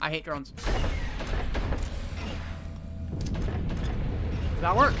 I hate drones. Did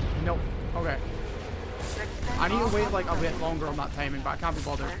that work? Nope. Okay. I need to wait like a bit longer on that timing, but I can't be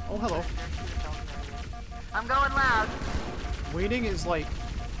bothered. Oh, hello. I'm going loud. Waiting is like...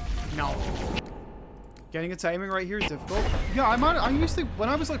 No. Getting a timing right here is difficult. Yeah, I used to... When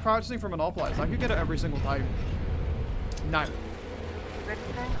I was like practicing for Monopolize, I could get it every single time. No.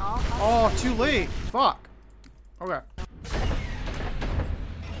 Oh, too late. Fuck. Okay.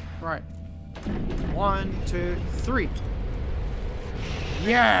 Right. 1, 2, 3.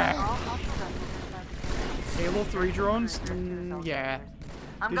 Yeah! Halo 3 drones? Yeah.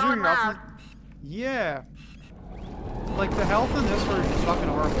 I'm Did you going hear nothing? loud. Yeah. Like, the health in this version is fucking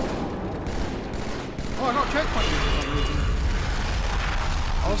horrible. Oh, I got checkpoint here for some reason.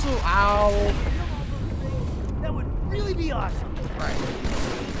 Also, ow. That would really be awesome. Right.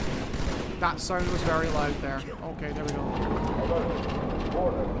 That sound was very loud there. Okay, there we go.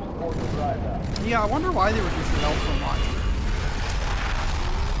 Yeah, I wonder why they reduced your health so much.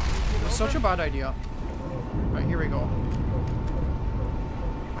 It was such a bad idea. Right, here we go.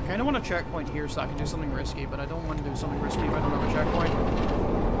 I kind of want a checkpoint here so I can do something risky, but I don't want to do something risky if I don't have a checkpoint.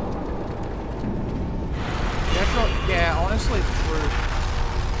 Yeah, honestly, it's true.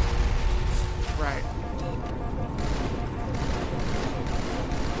 Right.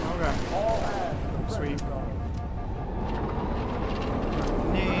 Okay. Sweet.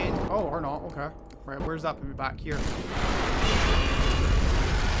 Need... Oh, or not. Okay. Right, where's that? Put me back here.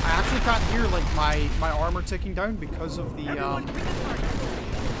 I actually can't hear, like, my armor ticking down because of the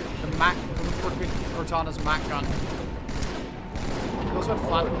Mac... Cortana's Mac gun. Those went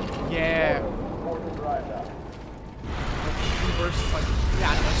flat. Yeah. Like,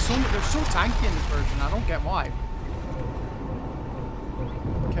 yeah, they're so tanky in this version. I don't get why.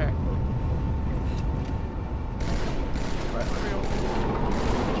 Okay. Right, there we go.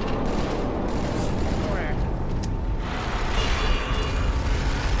 Okay.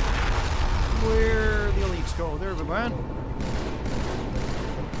 Where the elites go? There we go.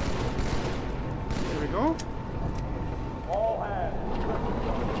 go. All hands.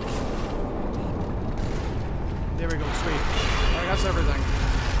 There we go, sweet. Alright, that's everything.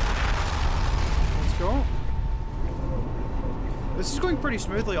 Let's go. This is going pretty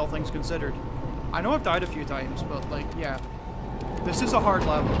smoothly, all things considered. I know I've died a few times, but like, yeah. This is a hard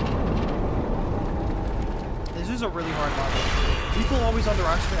level. This is a really hard level. People always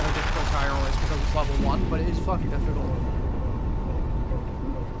underestimate how difficult Cairo is because it's level 1, but it is fucking difficult.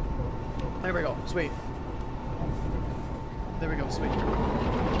 There we go, sweet. There we go, sweet.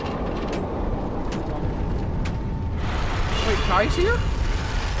 Wait, Kai's here?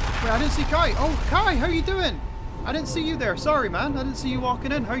 Wait, I didn't see Kai. Oh, Kai, how you doing? I didn't see you there. Sorry, man. I didn't see you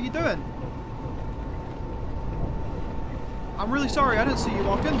walking in. How you doing? I'm really sorry. I didn't see you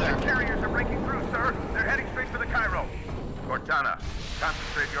walk in there. The carriers are breaking through, sir. They're heading straight for the Cairo. Cortana,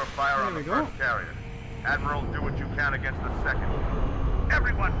 concentrate your fire on the first carrier. Admiral, do what you can against the second.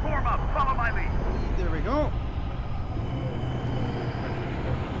 Everyone, form up. Follow my lead. There we go.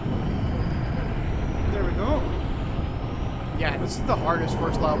 There we go. Yeah, this is the hardest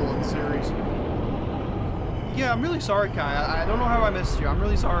first level in the series. Yeah, I'm really sorry, Kai. I don't know how I missed you. I'm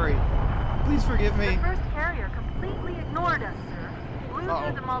really sorry. Please forgive me. The first carrier completely ignored us, sir. Flew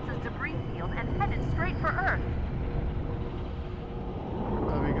through the Malta's debris field and headed straight for Earth.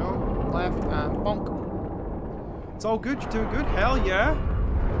 There we go. Left and bonk. It's all good. You're doing good. Hell yeah.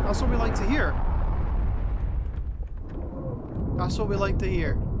 That's what we like to hear. That's what we like to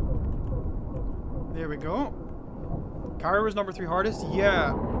hear. There we go. Cairo was number 3 hardest?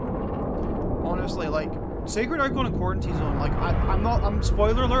 Yeah. Honestly, like, Sacred Icon and Quarantine Zone, like, I'm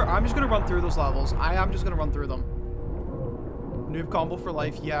spoiler alert, I'm just gonna run through those levels. I am just gonna run through them. Noob combo for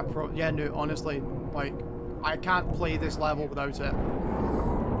life, yeah, no, honestly, like, I can't play this level without it.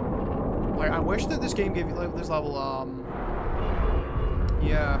 Like, I wish that this game gave you, like, this level,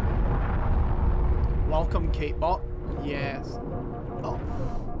 yeah. Welcome, Katebot. Yes. Oh.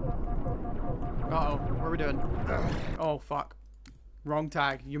 Uh-oh, what are we doing? Oh, fuck. Wrong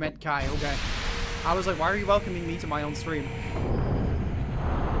tag. You meant Kai, okay. I was like, why are you welcoming me to my own stream?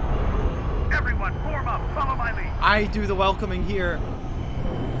 Everyone, form up. Follow my lead. I do the welcoming here.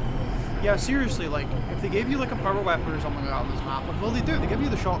 Yeah, seriously, like, if they gave you, like, a power weapon or something like that on this map, like, well, they do. They give you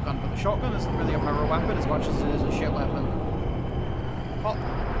the shotgun, but the shotgun isn't really a power weapon as much as it is a shit weapon. Oh.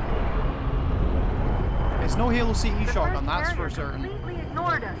 It's no Halo CE shotgun, that's for certain. Completely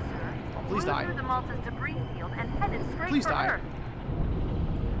ignored us, sir. Oh, please die. Flew through the Malta's debris field and headed straight Please for die. Earth.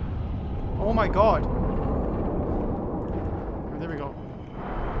 Oh my god. Oh, there we go.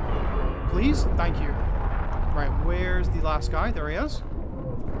 Please? Thank you. Right, where's the last guy? There he is.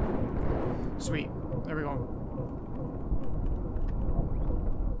 Sweet. There we go.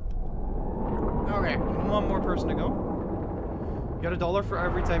 Okay, one more person to go. You got $1 for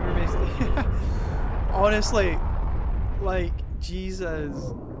every time you're basically... Honestly, like,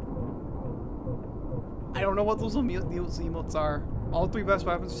 Jesus. I don't know what those emotes are. All 3 best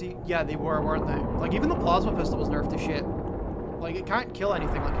weapons, see? Yeah, they were, weren't they? Like, even the plasma pistol was nerfed to shit. Like, it can't kill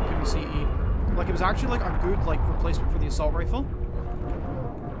anything like it could be CE. Like, it was actually, like, a good, like, replacement for the assault rifle.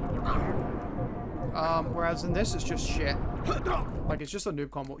 Whereas in this, it's just shit. Like, it's just a noob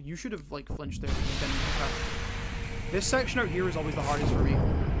combo. You should have, like, flinched there. This section out here is always the hardest for me.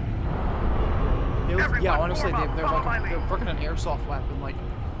 Yeah, honestly, they're fucking an airsoft weapon. Like,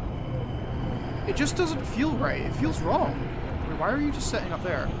 it just doesn't feel right. It feels wrong. Wait, why are you just sitting up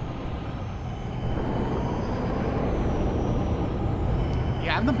there?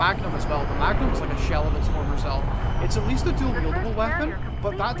 Yeah, and the Magnum as well. The Magnum is like a shell of its former self. It's at least a dual wieldable weapon,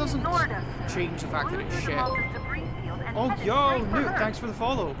 but that doesn't change the fact that it's shit. Oh, yo, Newt, thanks for the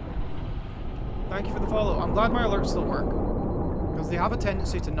follow. Thank you for the follow. I'm glad my alerts still work. Because they have a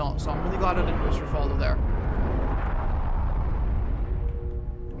tendency to not, so I'm really glad I didn't miss your follow there.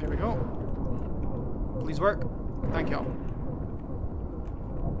 There we go. Please work. Thank y'all.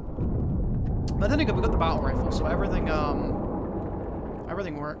 But then again, we got the battle rifle, so everything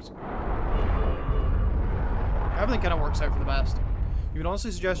worked. Everything kind of works out for the best. You would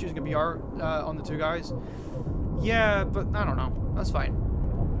honestly suggest using a BR on the 2 guys. Yeah, but I don't know. That's fine.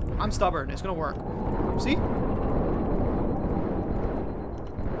 I'm stubborn. It's gonna work. See?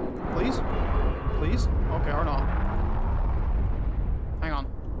 Please? Please? Okay, or not. Hang on.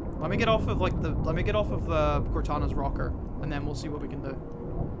 Let me get off of like Cortana's rocker, and then we'll see what we can do.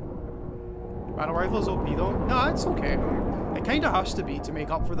 Battle rifle's OP though. No, it's okay. It kind of has to be to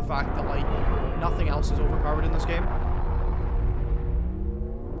make up for the fact that like nothing else is overpowered in this game.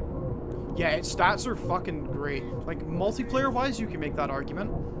 Yeah, its stats are fucking great. Like multiplayer wise, you can make that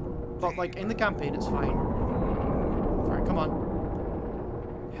argument, but like in the campaign, it's fine. All right, come on.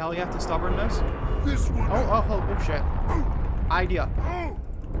 Hell yeah to stubbornness. This one. Oh shit. Idea.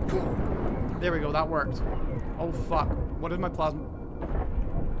 There we go, that worked. Oh fuck. What is my plasma?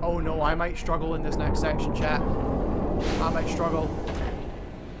 Oh no, I might struggle in this next section, chat. I might struggle.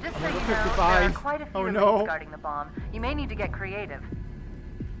 Just I'm so you level know, there 55. are quite a few Oh remains no. guarding the bomb. You may need to get creative.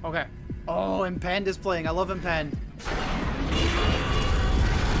 Okay. Oh, Impend is playing. I love Impend.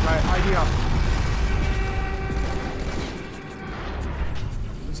 Right, idea.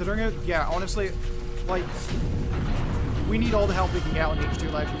 Considering it, yeah, honestly, like, we need all the help we can get on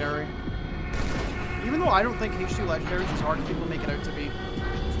H2 Legendary. Even though I don't think H2 Legendary is as hard as people make it out to be.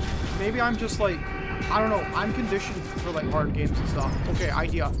 Maybe I'm just like, I don't know, I'm conditioned for like hard games and stuff. Okay,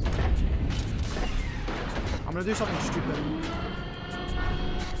 idea. I'm gonna do something stupid.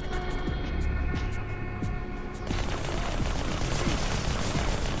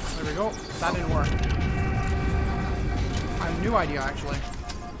 There we go. That didn't work. I have a new idea, actually.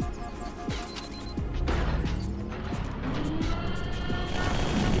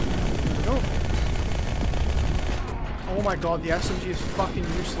 There we go. Oh my god, the SMG is fucking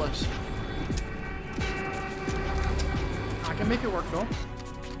useless. I can make it work, though.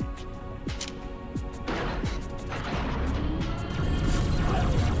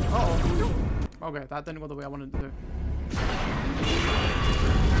 Uh-oh. Okay, that didn't go the way I wanted it to.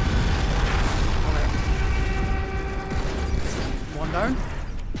 Okay. One down.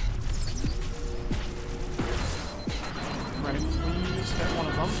 Right, please hit one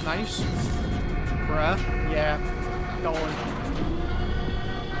of them. Nice. Bruh. Yeah. Going.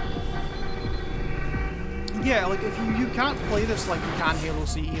 Yeah, like, if you can't play this like you can Halo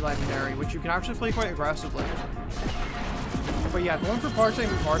CE Legendary, which you can actually play quite aggressively. But yeah, going for part-time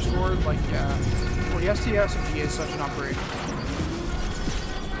and part-score, like, yeah. ODST SMG is such an upgrade.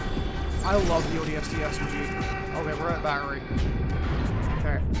 I love the ODST SMG. Okay, we're at battery.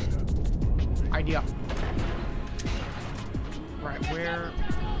 Okay. Idea. Right, where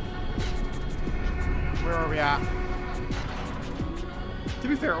are we at? To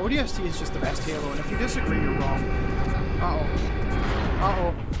be fair, ODST is just the best Halo, and if you disagree, you're wrong. Uh-oh.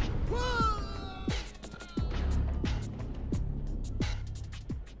 Uh-oh.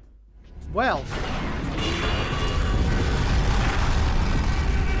 Well.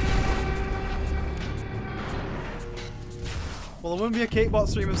 Well, it wouldn't be a Cakebot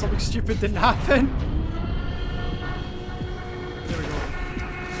stream if something stupid didn't happen. There we go.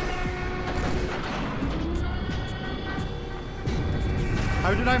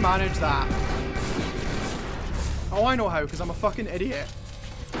 How did I manage that? Oh, I know how, because I'm a fucking idiot.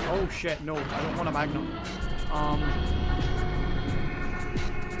 Oh shit, no, I don't want a Magnum.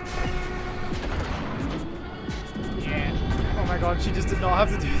 Yeah. Oh my god, she just did not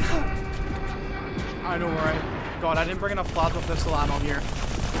have to do that. I know, right? God, I didn't bring enough plasma pistol ammo here.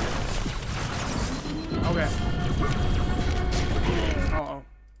 Okay. Uh-oh.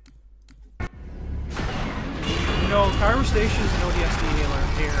 No, Cairo Station is an ODST healer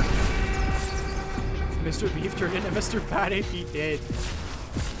here. Mr. Beef turned into Mr. Patty. He did.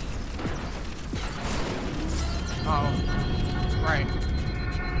 Uh-oh. Right.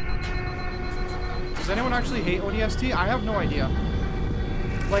 Does anyone actually hate ODST? I have no idea.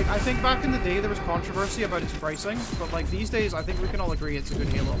 Like, I think back in the day there was controversy about its pricing, but like these days I think we can all agree it's a good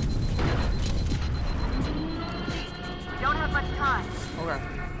Halo. We don't have much time. Okay.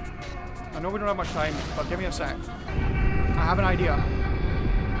 I know we don't have much time, but give me a sec. I have an idea.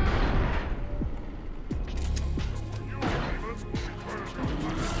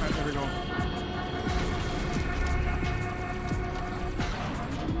 Alright, there we go.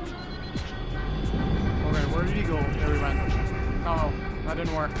 Okay, where did he go? There we went. Uh-oh. That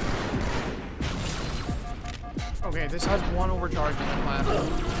didn't work. Okay, this has one overcharge in it left.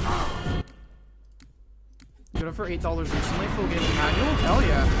 Got it for $8 recently, full game and manual? Hell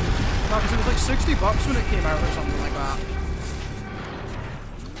yeah. No, because it was like $60 when it came out or something like that.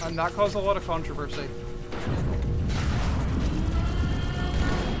 And that caused a lot of controversy.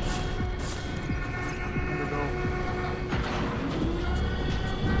 There we go.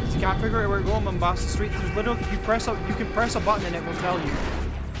 If you can't figure out where to go on Mombasa Street, there's literally, you can press a button and it will tell you.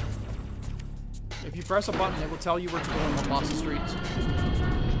 If you press a button, it will tell you where to go on Mombasa Street.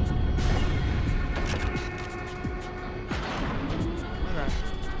 Okay.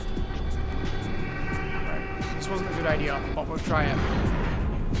 Right. This wasn't a good idea, but we'll try it.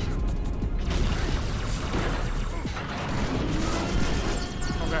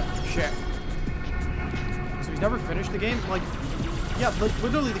 Okay, shit. So he's never finished the game? Like, yeah,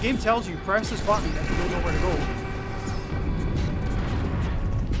 literally the game tells you, press this button if you don't know where to go.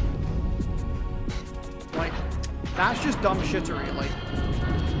 Like, that's just dumb shittery, like.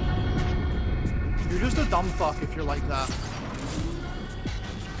 dumb fuck if you're like that.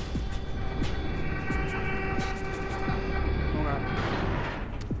 Okay.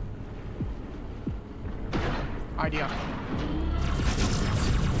 Idea.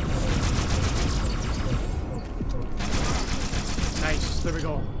 Nice. There we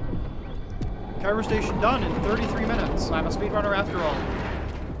go. Cairo Station done in 33 minutes. I'm a speedrunner after all.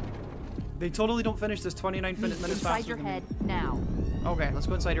 They totally don't finish this 29 minutes faster. Inside your head now. Okay, let's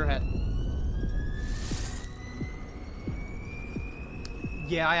go inside your head.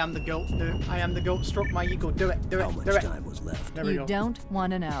 Yeah, I am the goat. I am the goat. Stroke my ego. Do it. Do it. How do much it. time was left? There we go. You don't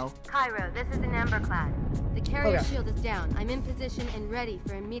want to know. Cairo, this is an Emberclad. The carrier Okay. shield is down. I'm in position and ready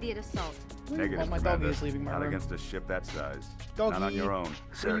for immediate assault. Negative, my Commander. doggy is leaving my Not room. against a ship that size. Doggy. Not on your own.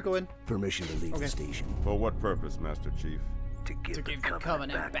 Where you going? Permission to leave Okay. the station. For what purpose, Master Chief? To give To the give the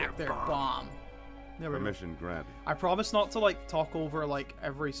Covenant back their bomb. There we go. Permission granted. I promise not to like talk over like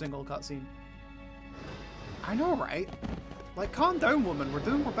every single cutscene. I know, right? Like, calm down, woman. We're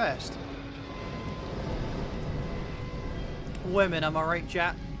doing our best. Women, am I right,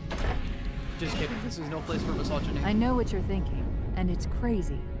 chat? Just kidding. This is no place for misogyny. I know what you're thinking, and it's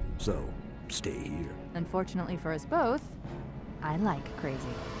crazy. So, stay here. Unfortunately for us both, I like crazy.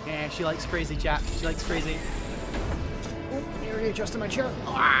 Yeah, she likes crazy, chat. She likes crazy. Oh, nearly adjusted my chair.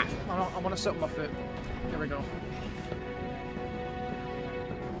 Ah! I want to sit on my foot. There we go.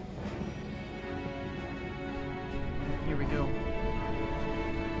 Here we go.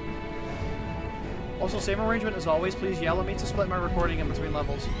 Also, same arrangement as always. Please yell at me to split my recording in between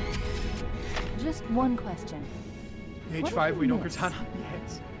levels. Just one question. Page What 5, if we know miss? Cortana.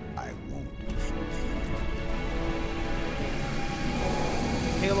 Yes. I won't.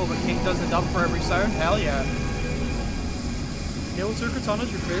 Halo, but King does the dub for every sound? Hell yeah. Halo 2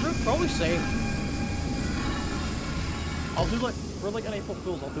 Cortana's your favorite? Probably same. I'll do like, for like an April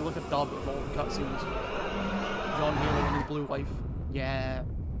Fool's, I'll do like a dub of all the cutscenes. John Halo and his blue life. Yeah.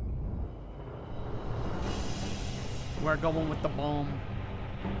 We're going with the bomb.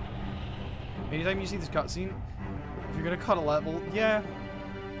 Anytime you see this cutscene, if you're gonna cut a level, yeah,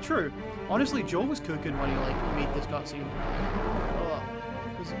 true. Honestly, Joe was cooking when he like made this cutscene.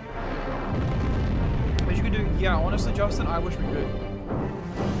 As you could do, yeah. Honestly, Justin, I wish we could.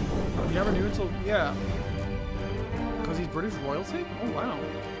 You never knew until, yeah. Because he's British royalty? Oh wow.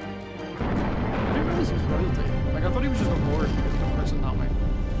 I didn't realize he was royalty. Like I thought he was just a lord because he's christened that way.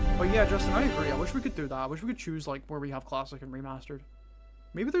 But yeah, Justin, I agree. I wish we could do that. I wish we could choose like where we have classic and remastered.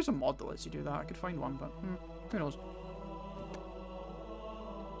 Maybe there's a mod that lets you do that. I could find one, but who knows?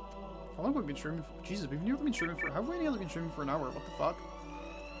 How long have we been streaming for? Jesus, we've nearly been streaming for. Have we nearly been streaming for an hour? What the fuck?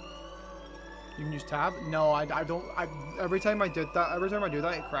 You can use tab? No, I don't. Every time I do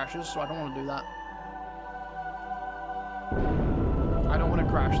that, it crashes. So I don't want to do that. I don't want to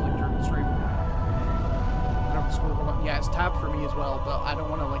crash like during the stream. I don't have to scroll up. Yeah, it's tab for me as well, but I don't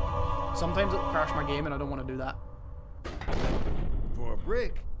want to like. Sometimes it'll crash my game, and I don't want to do that. For a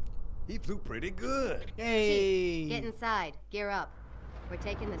brick, he flew pretty good. Yay! Chief, get inside. Gear up. We're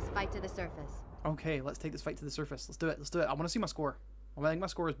taking this fight to the surface. Okay, let's take this fight to the surface. Let's do it. Let's do it. I want to see my score. I think my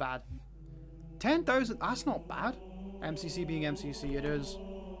score is bad. 10,000. That's not bad. MCC being MCC, it is.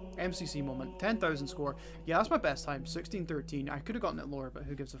 MCC moment. 10,000 score. Yeah, that's my best time. 16:13. I could have gotten it lower, but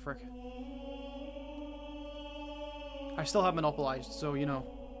who gives a frick? I still have monopolized, so you know,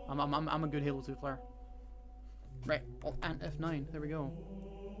 I'm a good Halo 2 player. Right. Alt and F9. There we go.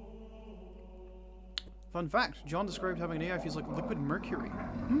 Fun fact: John described having an AI feels like liquid mercury.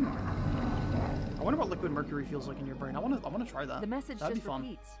 I wonder what liquid mercury feels like in your brain. I want to try that. The message That'd just be fun.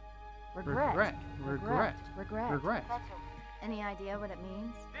 repeats. Regret. Regret. Regret. Any idea what it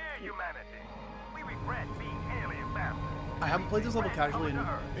means? Dear humanity, we regret being alien bastards. I haven't played this level casually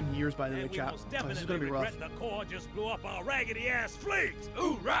in years, by the way, chat. Oh, this is gonna be rough. The Corps just blew up our raggedy-ass fleet.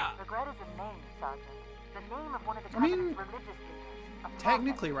 Hoorah! Regret is a name, Sergeant. The name of one of the I mean, Covenant's religious figures.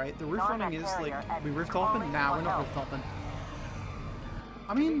 technically, right? The roof running is like we roof topping. Nah, we're not roof topping.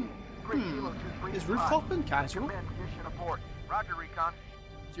 I mean, is roof topping casual? Condition abort. Roger, Recon.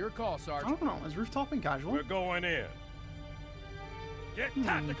 It's your call, I Sergeant. don't know. Is roof topping casual? We're going in. Get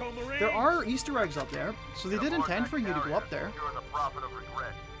tactical, Marines. There are Easter eggs up there, so they did intend for you to go up there. You're the prophet of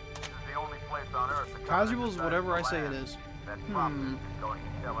regret. This is the only place on Earth the Casual is whatever I say it is. That prophet is going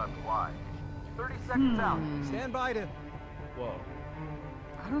to tell us why. 30 seconds out. Stand by to. Whoa.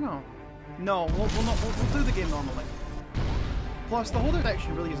 I don't know. No, we'll do the game normally. Plus, the whole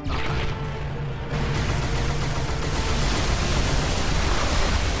detection really isn't that bad.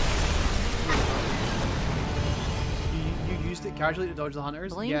 You used it casually to dodge the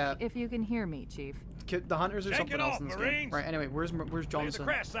hunters? Blink Yeah. if you can hear me, Chief. The hunters are something else in this game. Right, anyway, where's Johnson?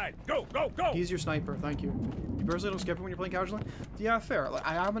 The crash site. Go, go, go! He's your sniper, thank you. You personally don't skip it when you're playing casually? Yeah, fair. Like,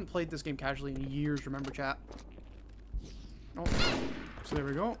 I haven't played this game casually in years, remember, chat? Oh, so there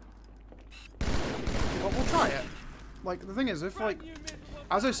we go. Well, we'll try it. Like, the thing is, if, like,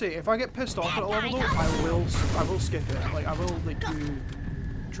 as I say, if I get pissed off at a level, though, I will skip it. Like, I will, like, do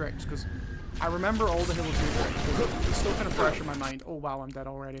tricks, because I remember all the Halo 2 tricks. It's still kind of fresh in my mind. Oh, wow, I'm dead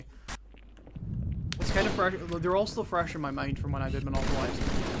already. It's kind of fresh. They're all still fresh in my mind from when I did Monopolize.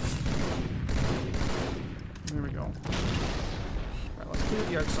 There we go. Right, let's clear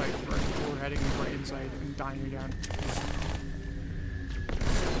the outside first before we're heading right inside and dying again.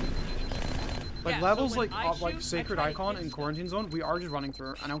 Like, yeah, levels so like Sacred Icon and Quarantine Zone, we are just running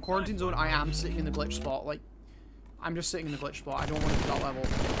through. And on Quarantine Zone, I am sitting in the glitch spot. Like, I'm just sitting in the glitch spot. I don't want to do that level.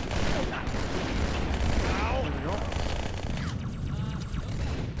 There we go.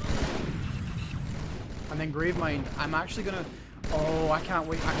 And then Gravemind, I'm actually gonna... Oh, I can't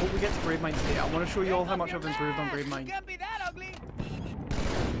wait. I hope we get to Gravemind today. I want to show you all how much I've improved on Gravemind.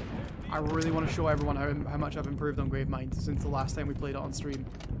 I really want to show everyone how much I've improved on Gravemind since the last time we played it on stream.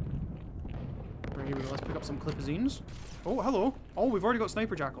 Right, here we go. Let's pick up some clipazines. Oh, hello. Oh, we've already got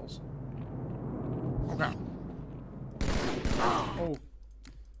sniper jackals. Okay. Oh.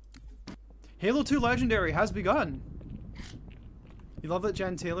 Halo 2 Legendary has begun. You love that,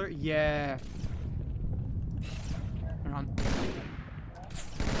 Jen Taylor? Yeah. Hang on.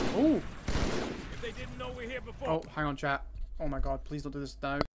 Oh. If they didn't know we're here before. Oh, hang on, chat. Oh my god, please don't do this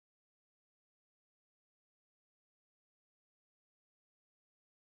now.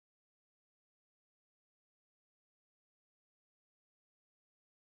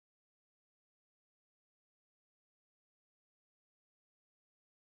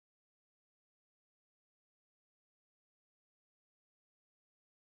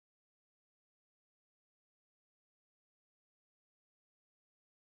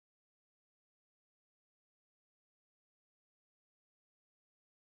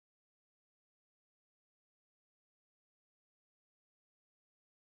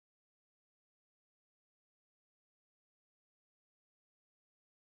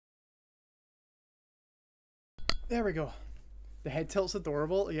 There we go. The head tilt's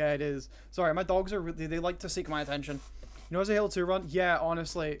adorable. Yeah, it is. Sorry, my dogs are really, they like to seek my attention. You know, as a Halo 2 run, yeah,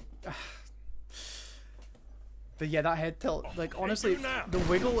 honestly. But yeah, that head tilt, like, honestly, the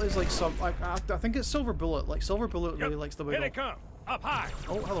wiggle is like some, like, I think it's Silver Bullet. Like, Silver Bullet really likes the wiggle. Here they come. Up high.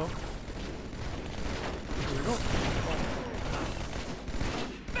 Oh, hello. Here we go.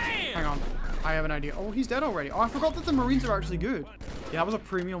 Bam! Hang on. I have an idea. Oh, he's dead already. Oh, I forgot that the Marines are actually good. Yeah, that was a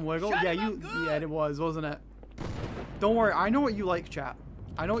premium wiggle. Yeah, yeah, it was, wasn't it? Don't worry, I know what you like, chat.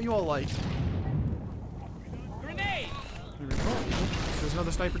 I know what you all like. Grenade! There we go. There's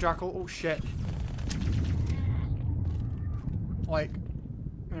another sniper jackal. Oh shit. Like,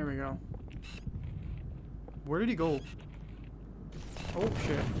 there we go. Where did he go? Oh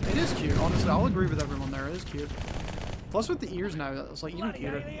shit. It is cute, honestly. I'll agree with everyone there. It is cute. Plus with the ears now, it's like even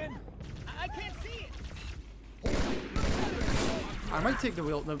cuter. I can't see it. I might take the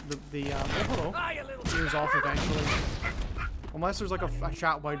wheel, hello, ears off eventually. Unless there's like a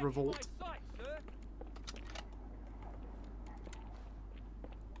chat-wide revolt.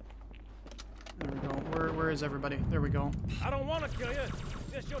 There we go. Where is everybody? There we go. I don't want to kill you.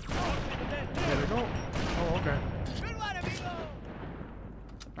 Just your talk. There we go. Oh, okay.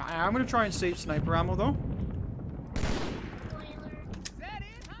 I'm gonna try and save sniper ammo though.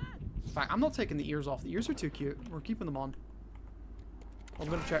 In fact, I'm not taking the ears off. The ears are too cute. We're keeping them on. I'm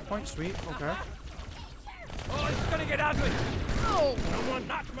gonna checkpoint. Sweet. Okay. Oh, it's gonna get ugly. No! Someone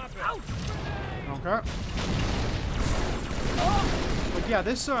knocked my belt. Okay. But yeah,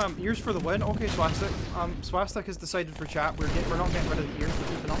 this ears for the win. Okay, Swastik. Swastik has decided for chat. We're not getting rid of the ears. We're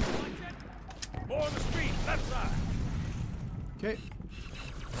keeping them. More on the street, left side. Okay.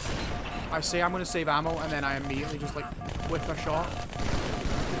 I say I'm gonna save ammo, and then I immediately just like whip a shot.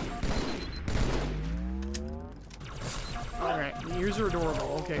 Alright, the ears are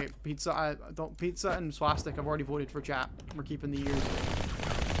adorable. Okay, Pizza Pizza and Swastik, I've already voted for chat. We're keeping the ears.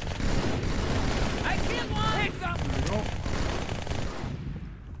 I can't lie! There we go.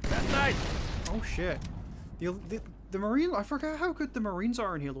 That's nice. Oh shit. The Marine, I forgot how good the Marines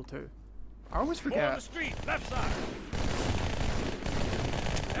are in Halo 2. I always forget. More on the street, left side.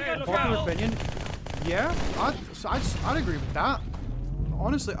 Hey, look Popular out. opinion. Yeah, I'd agree with that.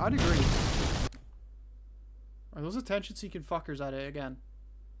 Honestly, I'd agree. Are those attention-seeking fuckers at it again?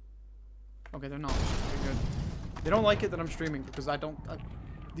 Okay, they're not. Okay, good. They don't like it that I'm streaming because I don't...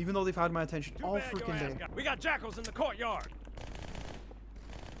 even though they've had my attention all freaking day. We got jackals in the courtyard.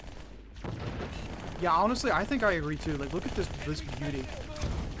 Yeah, honestly, I think I agree too. Like, look at this beauty.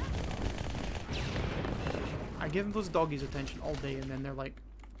 I give those doggies attention all day, and then they're like,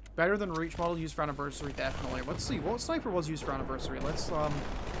 better than Reach model used for Anniversary, definitely. Let's see, what sniper was used for Anniversary? Let's,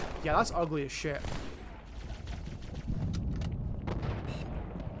 yeah, that's ugly as shit.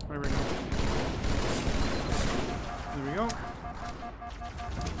 There we go. There we go.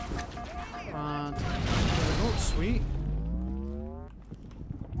 And there we go, sweet.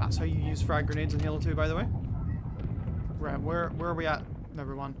 That's how you use frag grenades in Halo 2, by the way. Right, where are we at,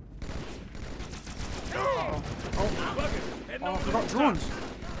 everyone? Uh-oh. Oh, I forgot drones.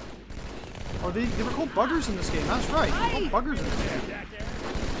 Oh, they were called buggers in this game. That's right. They were called buggers in this game.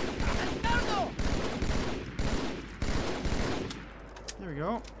 There we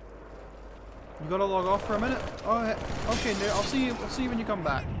go. You gotta log off for a minute. Oh, okay. I'll see you. I'll see you when you come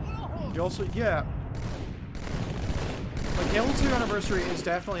back. You also, yeah. Like Halo 2 Anniversary is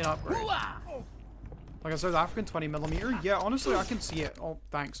definitely an upgrade. Like a South African 20mm. Yeah, honestly, I can see it. Oh,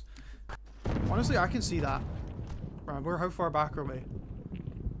 thanks. Honestly, I can see that. Right, how far back are we?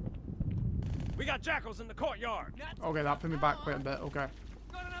 We got jackals in the courtyard. Okay, that put me back quite a bit. Okay.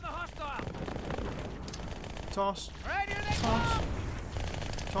 Got another hostile. Toss. Right here they Toss.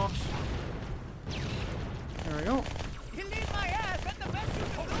 Toss. There we go. You leave my ass. That's the best you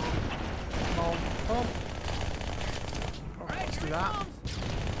can do. Oh, let's do that.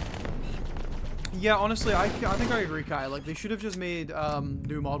 Yeah, honestly, I think I agree, Kai. Like, they should have just made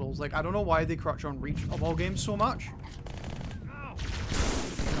new models. Like, I don't know why they crutch on Reach of all games so much.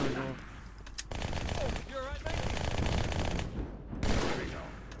 There we go.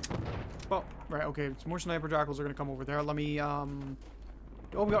 Well, right, okay. Some more sniper jackals are gonna come over there. Let me oh,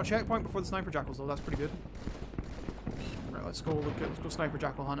 we got a checkpoint before the sniper jackals though. That's pretty good. Right, let's go sniper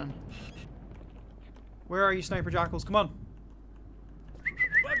jackal hunting. Where are you, sniper jackals? Come on.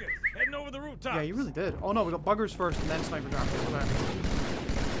 Buggers, heading over the rooftop. Yeah, you really did. Oh no, we got buggers first and then sniper jackals. Okay.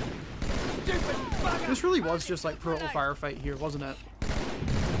 This really was just like Proto Firefight here, wasn't it?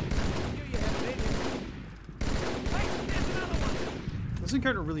 This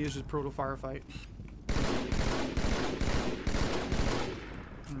encounter really is just Proto Firefight.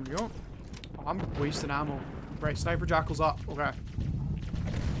 There we go. Oh, I'm wasting ammo. Right, sniper jackal's up. Okay.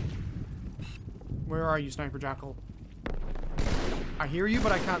 Where are you, sniper jackal? I hear you,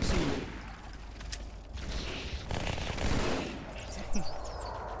 but I can't see you.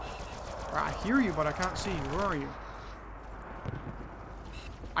 Right, I hear you, but I can't see you. Where are you?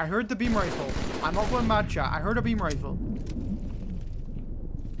 I heard the beam rifle. I'm not going mad, chat. I heard a beam rifle.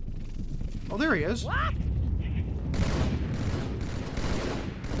 Oh, there he is. What?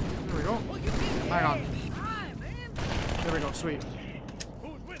 There we go. Hang on. There we go. Sweet.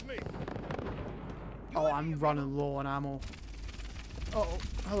 Who's with me? Oh, I'm running low on ammo. Uh oh,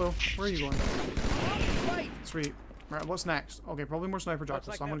 hello. Where are you going? Sweet. Right, what's next? Okay, probably more sniper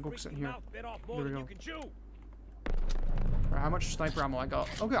jackals, so I'm gonna go sit in here. There we go. Right, how much sniper ammo I got?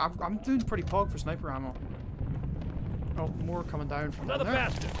 Okay, I'm doing pretty pog for sniper ammo. Oh, more coming down from another there.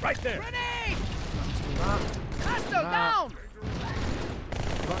 bastard, right there. Grenade! Let's do that. Casto down! I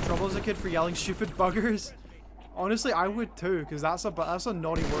got in trouble as a kid for yelling stupid buggers. Honestly, I would too, because that's a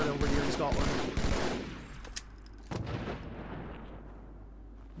naughty word over here in Scotland.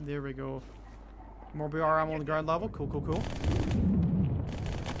 There we go. More BR ammo on the ground level. Cool, cool, cool.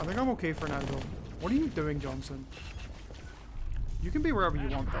 I think I'm okay for now, though. What are you doing, Johnson? You can be wherever you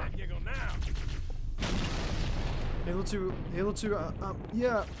want, though. Halo 2,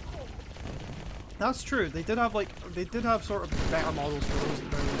 yeah. That's true. They did have sort of better models for those.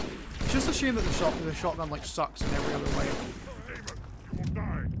 It's just a shame that the shotgun like sucks in every other way.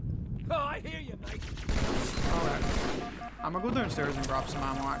 Oh, I hear you, mate. Alright. I'm gonna go downstairs and grab some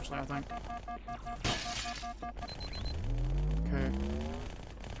ammo, actually, I think. Okay.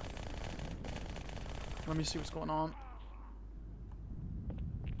 Let me see what's going on.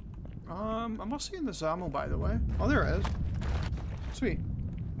 I'm not seeing this ammo, by the way. Oh, there it is. Sweet.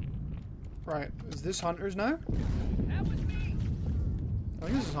 Right, is this hunters now? That was me. I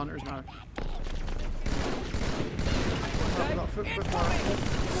think this is hunters now. Oh, got foot more.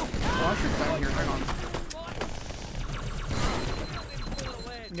 Oh, I should down here. Hang on.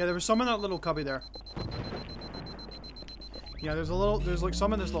 Yeah, there was some in that little cubby there. Yeah, there's like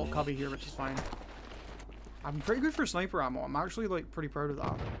some in this little cubby here, which is fine. I'm pretty good for sniper ammo. I'm actually like pretty proud of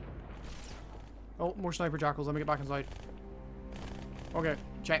that. Oh, more sniper jackals. Let me get back inside. Okay,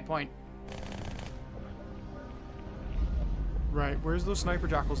 checkpoint. Right, where's those sniper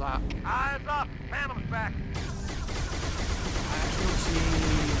jackals at? Eyes up! Phantom's back! I actually don't see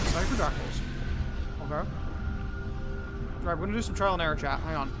sniper jackals. Okay. Right, we're gonna do some trial and error, chat.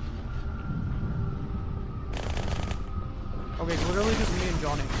 Hang on. Okay, it's literally just me and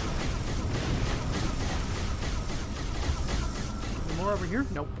Johnny. Any more over here?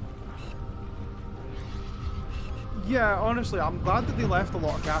 Nope. Yeah, honestly, I'm glad that they left a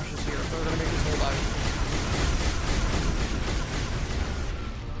lot of caches here if they're going to make us hold out.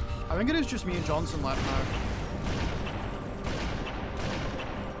 I think it is just me and Johnson left now.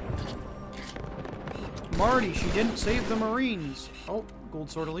 Marty, she didn't save the Marines. Oh, Gold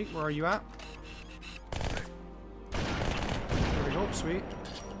Sword Elite, where are you at? There we go, sweet.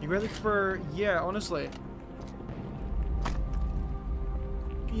 You ready for... Yeah, honestly.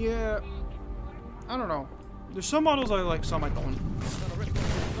 Yeah. I don't know. There's some models I like, some I don't.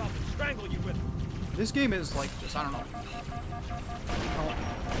 This game is like just, I don't know.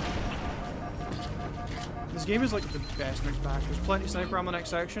 This game is like the best mixed bag. There's plenty of sniper on the next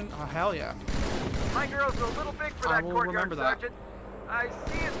section. Oh, hell yeah. My girl's a little big for that courtyard, Sergeant. I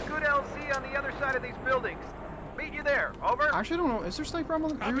see it's good LC on the other side of these buildings. Meet you there. Over. Actually, I don't know. Is there sniper ammo?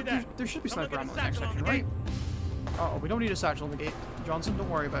 There should be sniper ammo in the next section, right? Uh oh, we don't need a satchel on the gate. Johnson, don't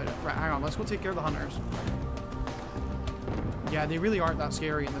worry about it. Right, hang on. Let's go take care of the hunters. Yeah, they really aren't that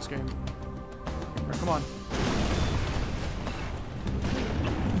scary in this game. Right, come on.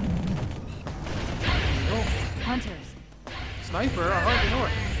 Oh. Hunters. Sniper? I hardly know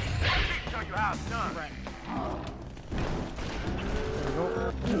it. Show you how it's done. Right. There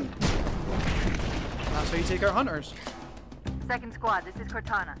we go. That's how you take out hunters. Second squad, this is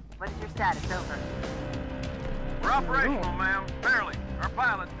Cortana. What is your status? Over. We're operational, ma'am. Barely. Our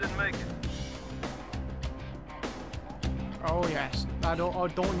pilots didn't make it. Oh yes.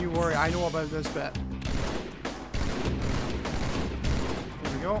 Don't you worry. I know about this bit.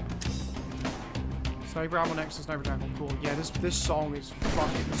 There we go. Sniper ammo next to sniper tackle. Cool. Yeah, this song is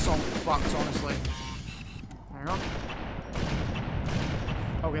fucking. This song fucks, honestly. Hang on.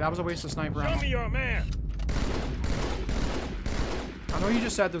 Okay, that was a waste of sniper ammo. Show me your man. I know you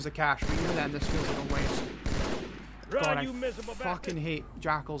just said there was a cache, but even then, this feels like a waste. Run, God, you miserable fucking hate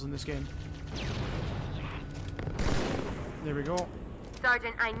jackals in this game. There we go.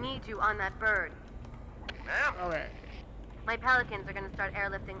 Sergeant, I need you on that bird. Ma'am? Okay. My Pelicans are going to start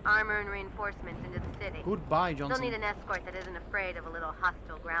airlifting armor and reinforcements into the city. Goodbye, Johnson. They'll need an escort that isn't afraid of a little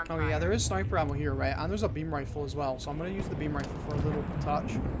hostile ground Oh fire. yeah, there is sniper ammo here, right? And there's a beam rifle as well, so I'm gonna use the beam rifle for a little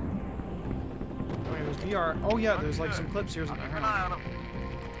touch. Okay, there's BR. Oh yeah, there's like some clips here. Hang on.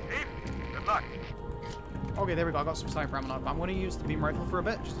 Good luck. Okay, there we go. I got some sniper ammo now, but I'm gonna use the beam rifle for a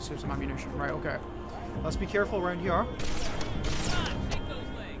bit just to save some ammunition. Right, okay. Let's be careful around here.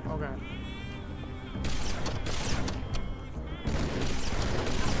 Okay.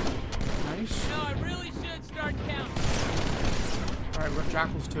 Nice. No, I really should start counting. Alright, we've got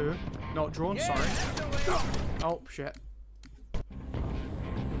jackals too. No, drones, sorry. Oh, shit.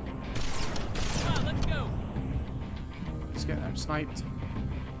 Come on, let's go. Let's get them sniped.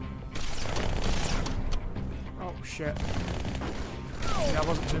 Oh, shit. Yeah, I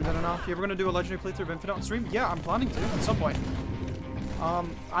wasn't zoomed in enough. You ever gonna do a legendary playthrough of Infinite on stream? Yeah, I'm planning to at some point.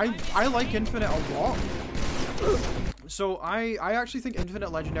 I like Infinite a lot. So I actually think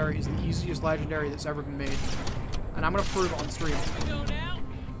Infinite Legendary is the easiest legendary that's ever been made. And I'm gonna prove it on stream.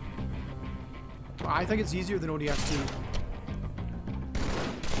 I think it's easier than ODST.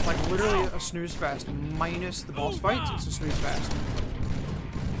 Like literally a snooze fest minus the boss fights, it's a snooze fest.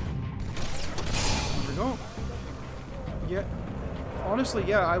 There we go. Yeah. Honestly,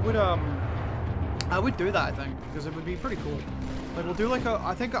 yeah, I would do that, I think, because it would be pretty cool. Like we'll do like a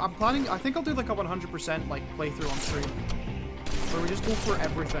I think I'll do like a 100% like playthrough on stream. Where we just go for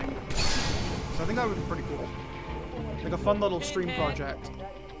everything. So I think that would be pretty cool. Like a fun little stream project.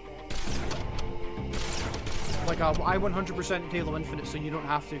 Like a I 100% Halo Infinite so you don't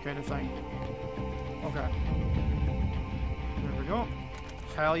have to kind of thing. Okay. There we go.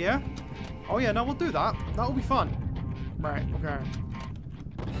 Hell yeah. Oh yeah, no, we'll do that. That'll be fun. Right, okay.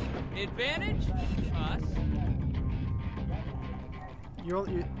 Advantage? Us.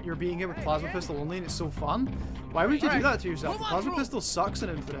 You're being hit with plasma pistol only and it's so fun? Why would you do that to yourself? The plasma pistol sucks in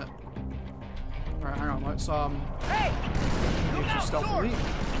Infinite. Alright, hang on, let's Hey! get some stuff elite.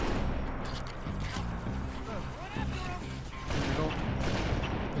 There we go.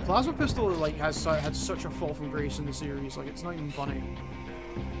 The plasma pistol like had such a fall from grace in the series, like it's not even funny.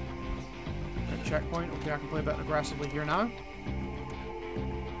 Right, checkpoint, okay, I can play a bit aggressively here now.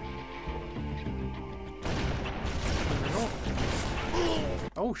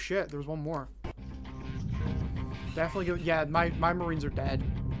 Oh shit, there was one more. Definitely go. Yeah, my Marines are dead.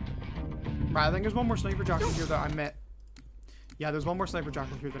 Right, I think there's one more sniper jackal here that I met. Yeah, there's one more sniper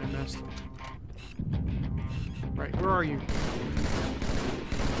jackal here that I missed. Right, where are you?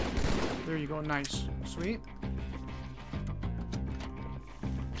 There you go, nice. Sweet.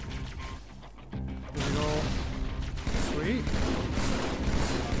 There we go. Sweet.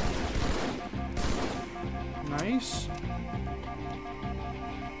 Nice.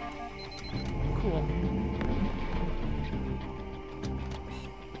 Cool.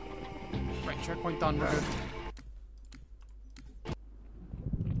 Right, checkpoint done. We're good.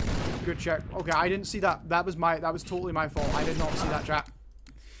 Good check. Okay, I didn't see that. That was totally my fault. I did not see that, chat.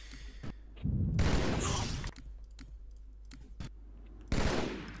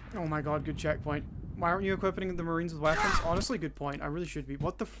 Oh my god, good checkpoint. Why aren't you equipping the Marines with weapons? Honestly, good point. I really should be.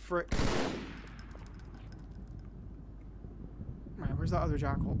 What the frick? Right, where's that other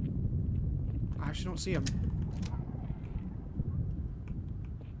jackal? I actually don't see him.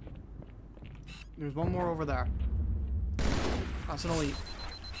 There's one more over there. That's an elite.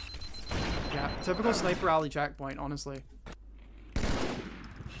 Yeah, typical Sniper Alley checkpoint, honestly.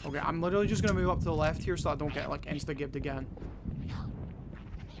 Okay, I'm literally just gonna move up to the left here so I don't get, like, insta-gibbed again.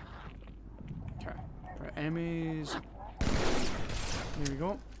 Okay. Right, enemies. There we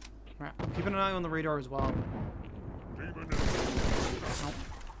go. Right, I'm keeping an eye on the radar as well. Oh.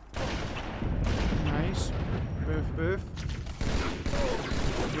 Nice. Boof, boof.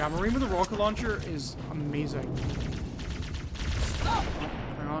 Yeah, Marine with a rocket launcher is amazing. Oh,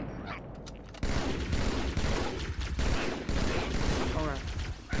 hang on.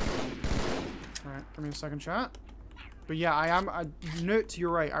 Alright, give me a second, chat. But yeah, I am Knut,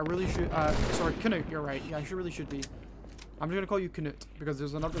 you're right. I really should sorry, Knut, you're right. Yeah, I really should be. I'm just gonna call you Knut because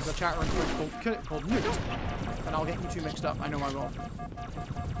there's a chat room called Knut. And I'll get you two mixed up. I know I will.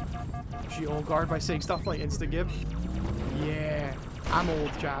 She old guard by saying stuff like insta-gib. Yeah. I'm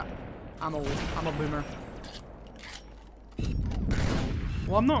old, chat. I'm old. I'm a boomer.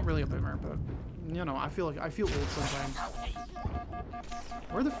 Well, I'm not really a boomer, but you know, I feel old sometimes.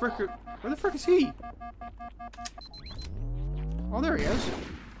 Where the frick is he? Oh, there he is.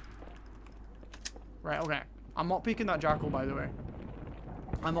 Right, okay. I'm not peeking that jackal, by the way.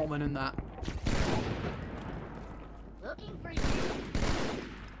 I'm not winning that.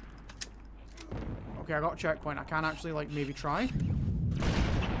 Okay, I got a checkpoint. I can actually, like, maybe try. There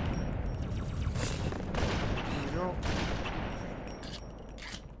we go.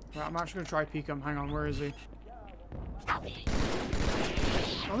 Right, I'm actually gonna try peek him. Hang on, where is he?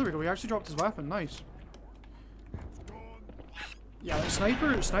 Oh, there we go. He actually dropped his weapon. Nice. Yeah, like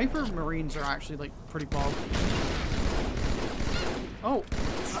sniper Marines are actually, like, pretty bog. Oh.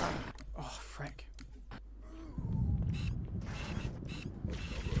 Oh, frick.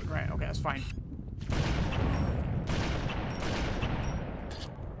 Right, okay, that's fine.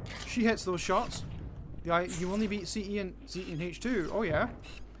 She hits those shots. You only beat CE and H2. Oh, yeah.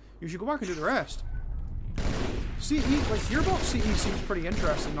 You should go back and do the rest. CE, like, Gearbox CE seems pretty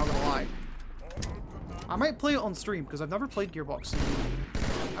interesting, not gonna lie. I might play it on stream, because I've never played Gearbox CE.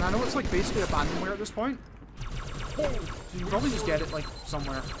 And I know it's, like, basically abandonware at this point. So you can probably just get it, like,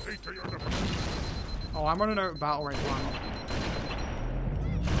 somewhere. Oh, I'm running out of battle rifle ammo.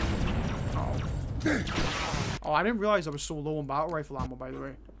 Uh-oh. Oh, I didn't realize I was so low on battle rifle ammo, by the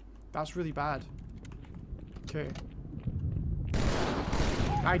way. That's really bad. Okay.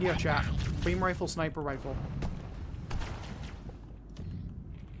 Idea, chat. Beam rifle, sniper rifle.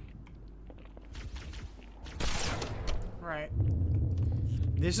 Right.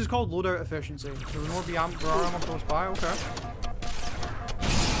 This is called loadout efficiency. There will be ammo close by. Okay.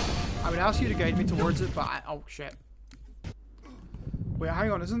 I would ask you to guide me towards it, but oh shit. Wait,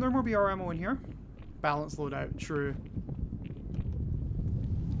 hang on. Isn't there more BR ammo in here? Balance loadout. True.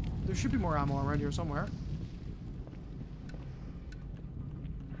 There should be more ammo around here somewhere.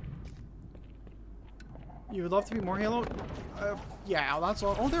 You would love to be more Halo? Yeah, that's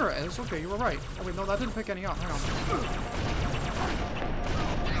all. Oh, there it is. Okay, you were right. Oh, wait, no, that didn't pick any up. Hang on.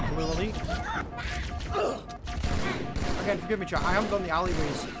 Blue elite. Again, forgive me, chat. I haven't done the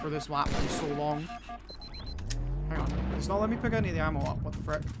alleyways for this lap in so long. Hang on. It's not letting me pick any of the ammo up. What the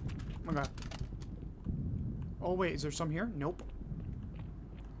frick? Okay. Oh, wait. Is there some here? Nope.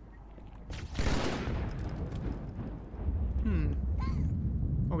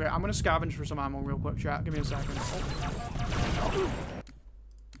 Okay, I'm gonna scavenge for some ammo real quick, chat. Give me a second. Oh.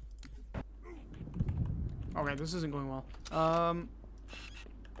 Okay, this isn't going well. Alright,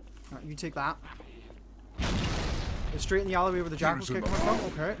 you take that. It's straight in the alleyway where the jackal's kicking from.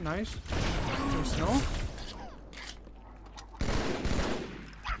 Okay, nice. Nice to know.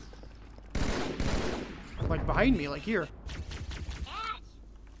 Like behind me, like here.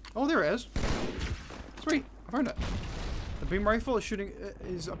 Oh, there it is. Sweet, I found it. The beam rifle is shooting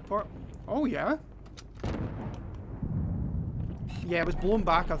is apart. Oh yeah. Yeah, it was blown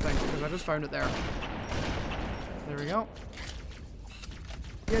back, I think, because I just found it there. There we go.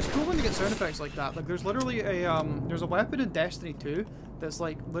 Yeah, it's cool when you get sound effects like that. Like, there's literally a, there's a weapon in Destiny 2 that's,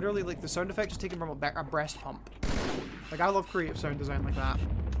 like, literally, like, the sound effect is taken from a breast pump. Like, I love creative sound design like that.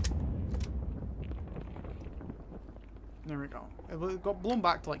 There we go. It got blown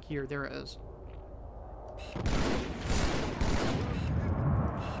back to, like, here. There it is.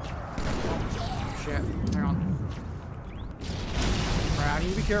 Oh, shit. Hang on. Right, I need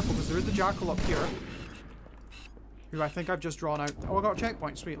to be careful, because there is the jackal up here. Who I think I've just drawn out. Oh, I got a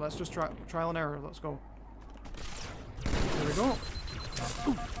checkpoint. Sweet. Let's just trial and error. Let's go. There we go.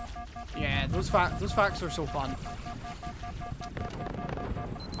 Ooh. Yeah, those facts are so fun.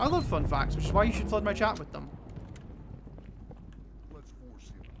 I love fun facts, which is why you should flood my chat with them.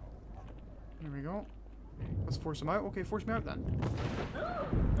 There we go. Let's force him out. Okay, force me out then.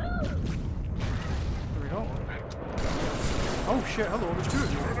 There we go. Oh shit, hello, there's 2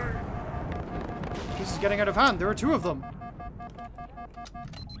 of you. This is getting out of hand. There are 2 of them.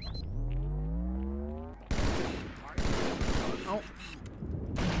 Oh.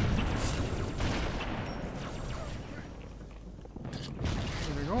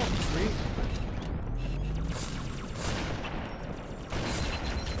 There we go. Sweet.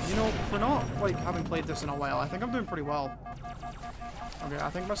 You know, for not, like, having played this in a while, I think I'm doing pretty well. Okay,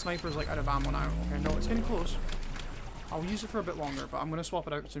 I think my sniper's, like, out of ammo now. Okay, no, it's getting close. I'll use it for a bit longer, but I'm going to swap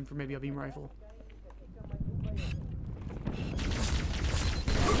it out soon for maybe a beam rifle.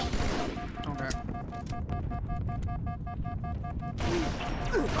 Okay.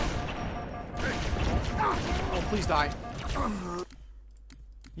 Oh, please die.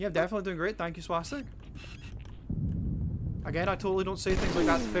 Yeah, definitely doing great. Thank you, Swastik. Again, I totally don't say things like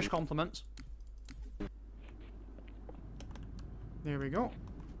that to fish compliments. There we go.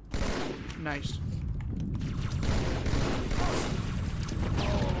 Nice.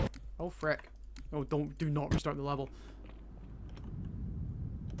 Oh, frick. Oh, do not restart the level.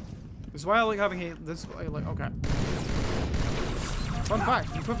 This is why I like having this, like, okay. Fun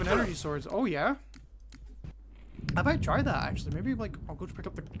fact, you equip an energy swords. Oh, yeah? I might try that, actually. Maybe, like, I'll go pick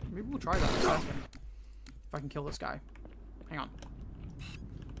up the, maybe we'll try that in a second. If I can kill this guy. Hang on.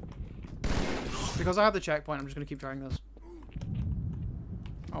 Because I have the checkpoint, I'm just gonna keep trying this.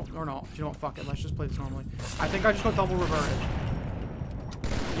 Oh, or not. Do you know what? Fuck it. Let's just play this normally. I think I just got double reverted.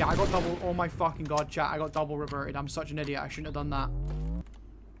 Yeah, I got double. Oh my fucking god, chat. I got double reverted. I'm such an idiot. I shouldn't have done that.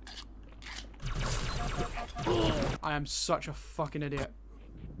 I am such a fucking idiot.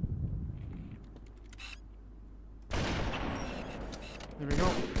 There we go.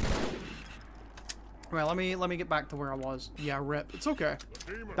 Right, let me get back to where I was. Yeah, rip. It's okay.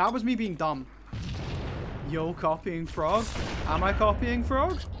 That was me being dumb. Yo, copying Frog? Am I copying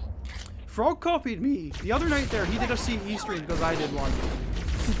Frog? Frog copied me. The other night there, he did a CE stream because I did one.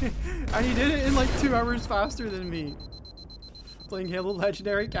 And he did it in like 2 hours faster than me. Playing Halo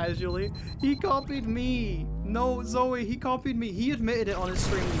Legendary casually. He copied me. No, Zoe, he copied me. He admitted it on his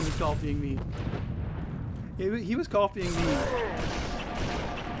stream he was copying me. He was copying me.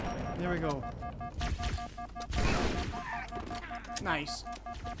 There we go. Nice.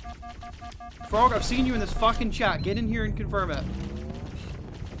 Frog, I've seen you in this fucking chat. Get in here and confirm it.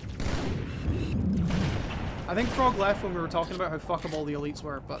 I think Frog left when we were talking about how fuckable the elites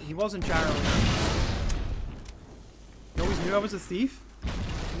were, but he was in chat earlier. You always knew I was a thief?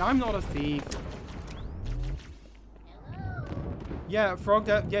 No, I'm not a thief. Yeah, Frog,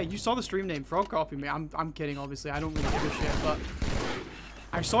 yeah, you saw the stream name. Frog copied me. I'm kidding, obviously. I don't really give a shit, but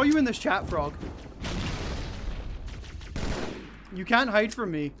I saw you in this chat, Frog. You can't hide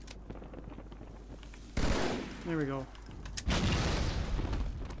from me. There we go.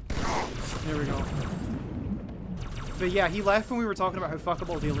 There we go. But yeah, he left when we were talking about how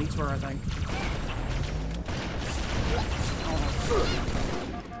fuckable the elites were, I think.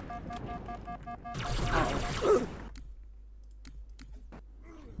 Oh.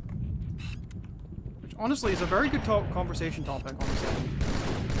 Which honestly is a very good conversation topic, honestly.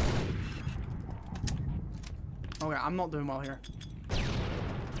 Okay, I'm not doing well here.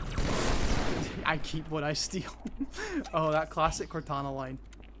 I keep what I steal. Oh, that classic Cortana line.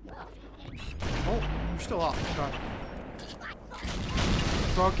 Oh, you're still up. Okay.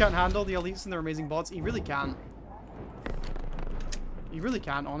 Frog can't handle the elites and their amazing bots. He really can. He really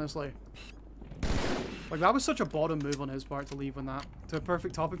can, honestly. Like, that was such a bottom move on his part to leave on that. To a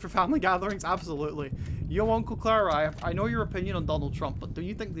perfect topic for family gatherings? Absolutely. Yo, Uncle Clara, I know your opinion on Donald Trump, but do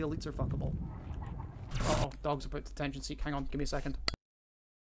you think the elites are fuckable? Uh-oh, dog's about to detention seek. Hang on, give me a second.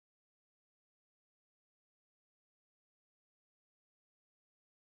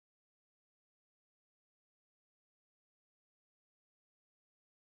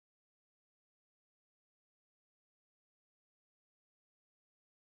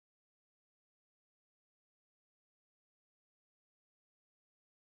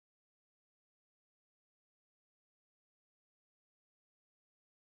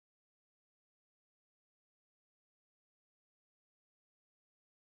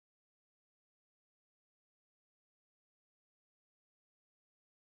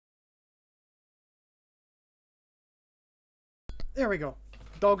 There we go.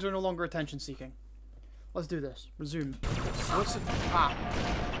 Dogs are no longer attention seeking. Let's do this. Resume. What's it? Ah.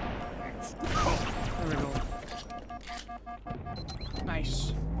 There we go.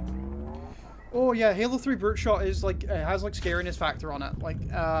 Nice. Oh yeah, Halo 3 Brute Shot is like, it has like scariness factor on it. Like,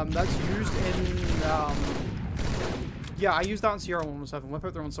 that's used in, yeah, I used that in Sierra 117. Whip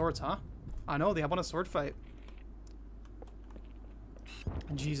out their own swords, huh? I know, they have on a sword fight.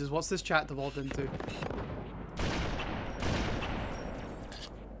 Jesus, what's this chat devolved into?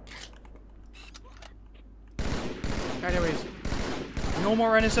 Anyways, no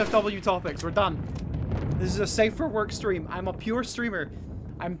more NSFW topics. We're done. This is a safe for work stream. I'm a pure streamer.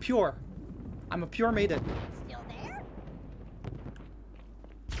 I'm pure. I'm a pure maiden. Still there?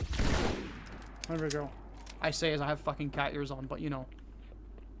 There we go. I say as I have fucking cat ears on, but you know.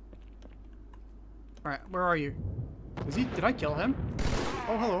 Alright, where are you? Is he? Did I kill him?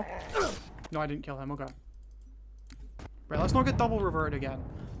 Oh, hello. No, I didn't kill him. Okay. Right, let's not get double reverted again.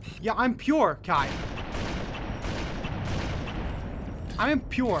 Yeah, I'm pure, Kai. I am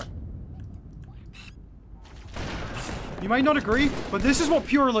pure. You might not agree, but this is what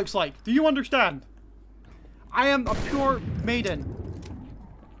pure looks like. Do you understand? I am a pure maiden.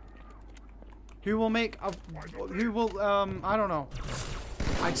 Who will make a... Who will, I don't know.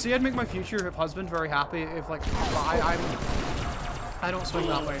 I'd say I'd make my future husband very happy if, like, I don't swing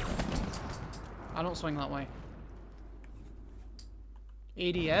that way. I don't swing that way.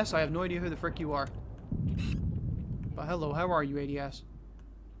 ADS? I have no idea who the frick you are. But hello, how are you, ADS?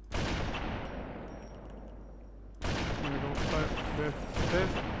 There we go. Biff, biff.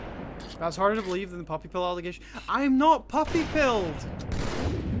 That's harder to believe than the puppy pill allegation. I'm not puppy pilled!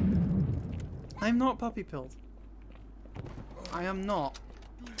 I'm not puppy pilled. I am not.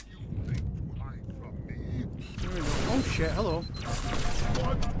 There we go. Oh shit, hello.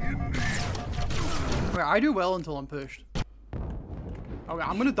 Wait, I do well until I'm pushed. Okay,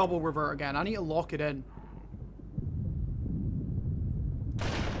 I'm gonna double revert again. I need to lock it in.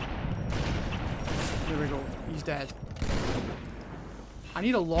 There we go. He's dead. I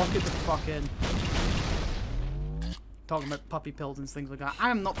need to lock it the fuck in. Talking about puppy pills and things like that. I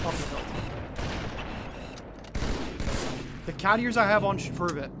am not puppy pilled. The cat ears I have on should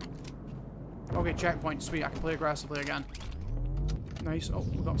prove it. Okay, checkpoint. Sweet. I can play aggressively again. Nice. Oh,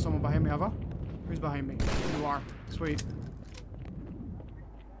 we got someone behind me, have I? Who's behind me? You are. Sweet.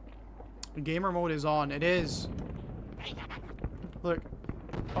 The gamer mode is on. It is. Look.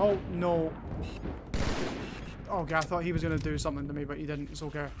 Oh, no. Okay, I thought he was going to do something to me, but he didn't. It's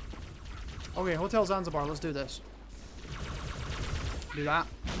okay. Okay, Hotel Zanzibar. Let's do this. Do that.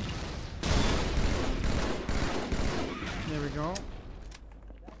 There we go.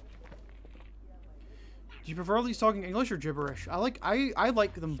 Do you prefer at least talking English or gibberish? I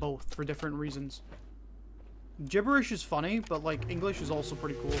like them both for different reasons. Gibberish is funny, but like English is also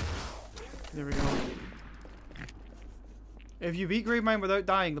pretty cool. There we go. If you beat Gravemind without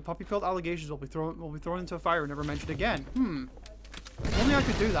dying, the puppy pilled allegations will be thrown into a fire and never mentioned again. If only I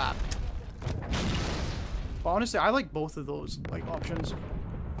could do that. But honestly, I like both of those like options.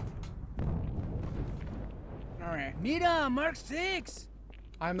 Alright. Mira, Mark 6!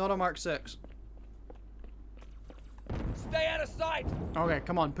 I am not a Mark 6. Stay out of sight! Okay,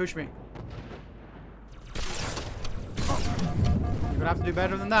 come on, push me. You're gonna have to do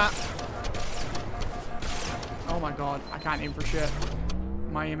better than that. Oh my god, I can't aim for shit.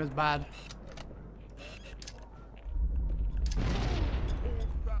 My aim is bad.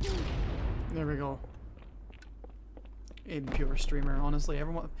 There we go. Impure streamer, honestly.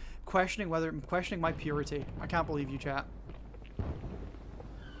 Everyone questioning my purity. I can't believe you, chat.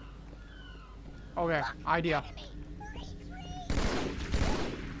 Okay, idea.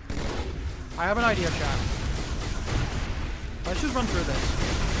 I have an idea, chat. Let's just run through this.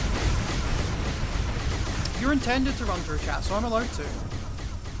 You're intended to run through, chat, so I'm allowed to.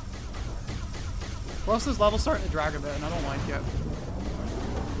 Plus, this level's starting to drag a bit, and I don't like it.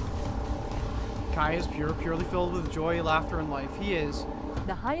 Kai is purely filled with joy, laughter, and life. He is.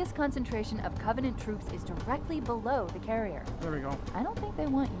 The highest concentration of Covenant troops is directly below the carrier. There we go. I don't think they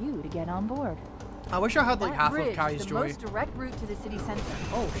want you to get on board. I wish I had like half of Kai's joy. The most direct route to the city center.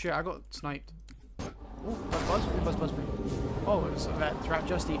 Oh shit! I got sniped. Oh, buzz me. Oh, it was that Threat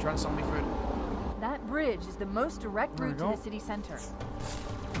Just Eat trying to sell me food. That bridge is the most direct route to the city center.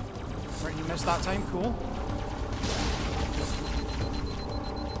 Right, you missed that time. Cool.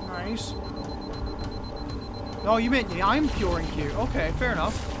 Nice. No, you meant I'm pure and cute. Okay, fair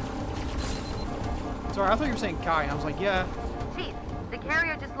enough. Sorry, I thought you were saying Kai. I was like, yeah. Chief, the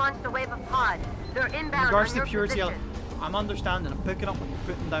carrier just launched a wave of pods. They're inbound in regards on to your purity, position. I'm understanding. I'm picking up what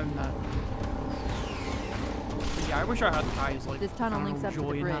you're putting down now. Yeah, I wish I had guys like This tunnel links up to the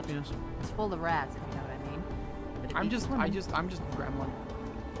joy and bridge. happiness. It's full of rats, if you know what I mean. But it I'm beats just a gremlin.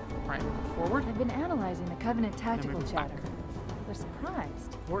 Right, forward. I've been analyzing the Covenant tactical chatter. They're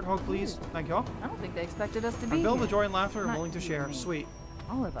surprised. Warthog, please. Thank you all. I don't think they expected us to be I'm filled here. with joy and laughter and Not willing to you share. and me. Sweet.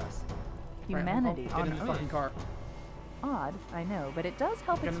 All of us. Right, Humanity get on in the Earth. fucking car. Odd, I know, but it does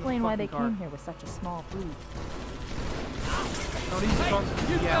help Get in the explain why they fucking car. came here with such a small fleet. No, these are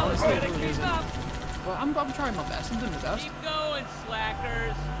yeah, honestly, it's really amazing. Well, I'm trying my best. I'm doing my best. Keep going,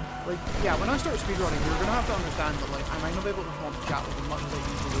 slackers. Like, yeah, when I start speedrunning, you're gonna have to understand that, like, I might not be able to respond to chat as much as I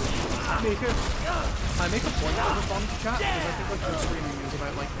usually do. I make a point of responding to chat because I think, like, good streaming is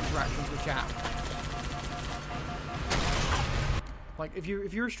about, like, interactions with chat. Like, if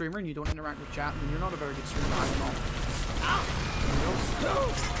you're a streamer and you don't interact with chat, then you're not a very good streamer. I don't know.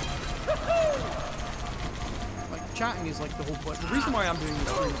 Like, chatting is, like, the whole point. The reason why I'm doing this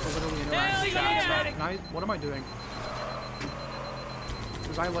stream is to literally interact with chat. And what am I doing?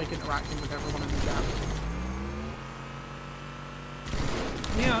 Because I like interacting with everyone in the chat.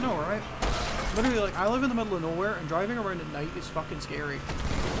 Yeah, I know, right? Literally, like, I live in the middle of nowhere, and driving around at night is fucking scary.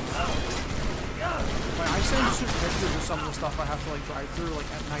 Like, I send certain pictures of some of the stuff I have to, like, drive through, like,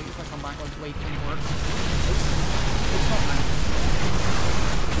 at night if I come back, like, late from work. It's not nice.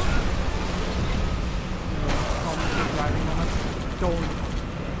 Driving on it. Don't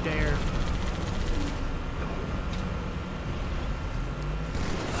dare.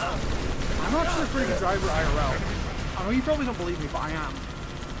 I'm actually a pretty good driver IRL. I know you probably don't believe me, but I am.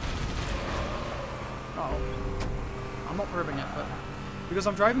 Uh-oh. I'm not proving it, but... Because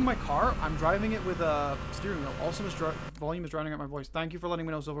I'm driving my car, I'm driving it with a steering wheel. Also, volume is drowning out my voice. Thank you for letting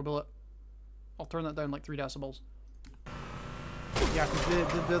me know, Silver Bullet. I'll turn that down like 3 decibels. Yeah,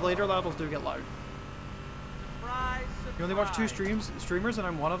 because the later levels do get loud. You only watch 2 streamers and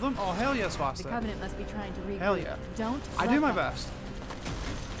I'm one of them? Oh, hell yes, Swasta. The Covenant must be trying to regroup. Hell yeah. Don't I do my best.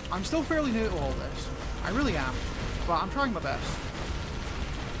 I'm still fairly new to all this. I really am. But I'm trying my best.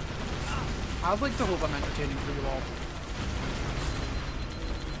 I'd like to hope I'm entertaining for you all.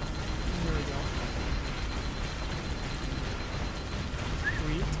 Here we go.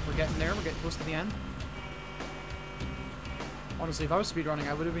 Sweet. We're getting there. We're getting close to the end. Honestly, if I was speedrunning,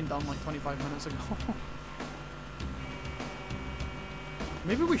 I would have been done like 25 minutes ago.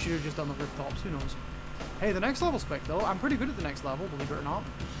 Maybe we should have just done the rooftops. Who knows? Hey, the next level's quick though. I'm pretty good at the next level, believe it or not.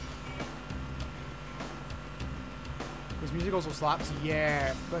 This music also slaps.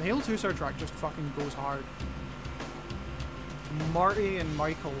 Yeah. But Halo 2 soundtrack just fucking goes hard. Marty and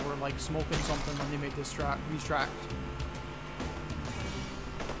Michael were like smoking something when they made these tracks.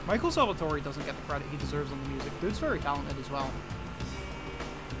 Michael Salvatore doesn't get the credit he deserves on the music. Dude's very talented as well.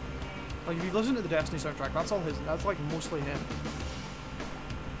 Like if you listen to the Destiny soundtrack, that's all his. That's like mostly him.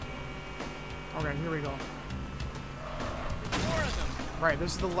 Okay, here we go. Right,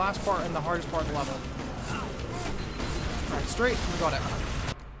 this is the last part and the hardest part of the level. Right, straight. We got it.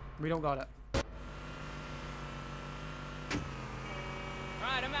 We don't got it.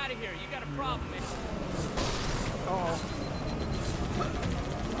 Alright, I'm out of here. You got a problem, man. Uh-oh.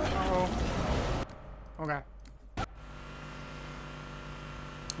 Uh-oh. Okay.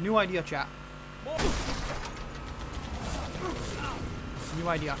 New idea, chat. New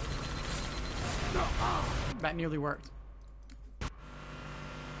idea. That nearly worked.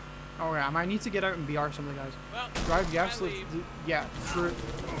 Okay, I might need to get out and BR some of the guys. Well, drive, yes, yeah, true.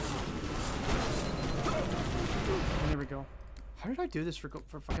 And there we go. How did I do this for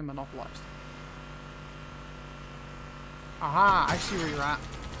fucking monopolized? Aha, I see where you're at.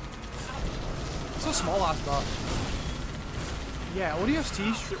 It's a small ass bus. Yeah,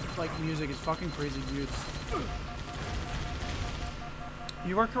 ODST like music is fucking crazy, dude.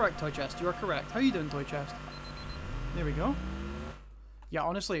 You are correct, Toy Chest. You are correct. How you doing, Toy Chest? There we go. Yeah,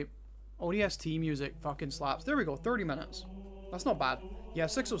 honestly, ODST music fucking slaps. There we go, 30 minutes. That's not bad. Yeah,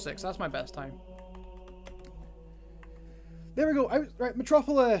 6:06. That's my best time. There we go. Right,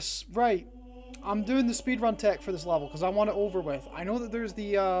 Metropolis. Right. I'm doing the speedrun tech for this level because I want it over with. I know that there's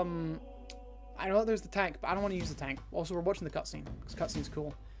the tank, but I don't want to use the tank. Also, we're watching the cutscene because cutscene's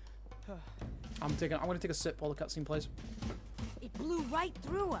cool. I'm gonna take a sip while the cutscene plays. It blew right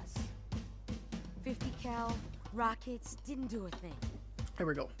through us. 50 cal rockets didn't do a thing. Here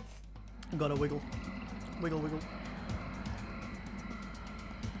we go. Gotta wiggle. Wiggle, wiggle.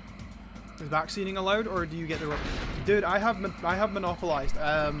 Is backseating allowed, or do you get the... Dude, I have monopolized.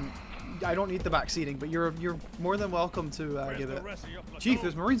 I don't need the backseating, but you're more than welcome to give it. Chief,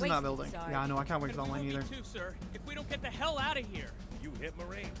 there's Marines in that building. Sorry. Yeah, I know. I can't wait for that line either. Too, sir. If we don't get the hell out of here. You hit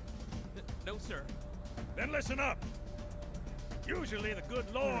Marine? No, sir. Then listen up. Usually the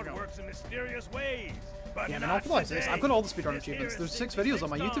good Lord works in mysterious ways. Yeah, monopolize this. I've got all the speedrun achievements. There's 6 videos on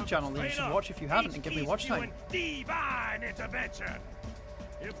my YouTube channel that you should watch if you haven't and give me watch time.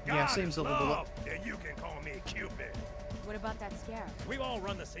 Yeah, same silver bullet. You can call me Cupid. What about that scarab? We've all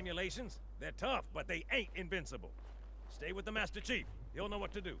run the simulations. They're tough, but they ain't invincible. Stay with the Master Chief. He'll know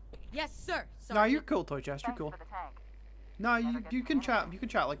what to do. Yes, sir. Nah, you're cool, Toy Chest. You're cool. Nah, you can chat. You can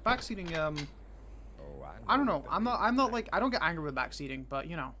chat. Like backseating. I don't know. I'm not like I don't get angry with backseating, but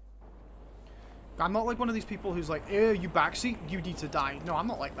you know. I'm not like one of these people who's like, "Eh, you backseat, you need to die." No, I'm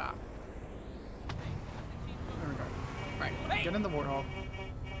not like that. There we go. Right, get in the warthog.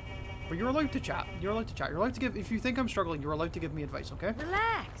 But you're allowed to chat. You're allowed to chat. You're allowed to give. If you think I'm struggling, you're allowed to give me advice. Okay?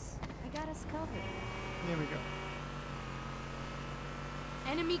 Relax. I got us covered. There we go.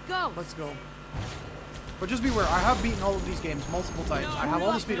 Enemy ghost. Let's go. But just beware, I have beaten all of these games multiple times. I have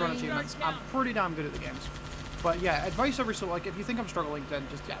all the speedrun achievements. I'm pretty damn good at the games. But yeah, advice every so like if you think I'm struggling, then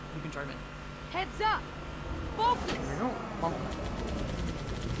just yeah, you can chime in. Heads up. Focus. There we go. Bump.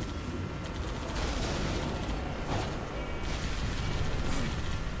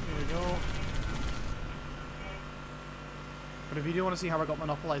 There we go. But if you do want to see how I got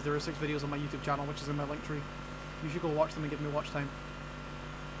monopolized, there are 6 videos on my YouTube channel, which is in my link tree. You should go watch them and give me watch time.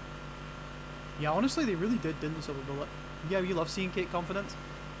 Yeah, honestly, they really didn't they, Silver Bullet? Yeah, you love seeing Kate confidence?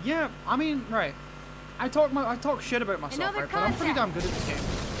 Yeah, I mean, right. I talk shit about myself, right, but I'm pretty damn good at this game.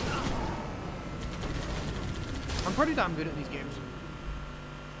 I'm pretty damn good at these games.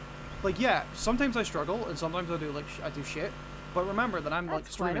 Like, yeah, sometimes I struggle, and sometimes I do, like, I do shit. But remember that I'm, like,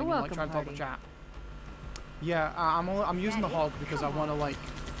 streaming and, like, trying to talk to chat. Yeah, I'm using the hog because I want to, like,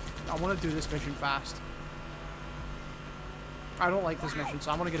 I want to do this mission fast. I don't like this mission,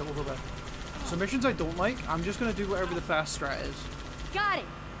 so I want to get it over with. So missions I don't like, I'm just going to do whatever the fast strat is. Got it.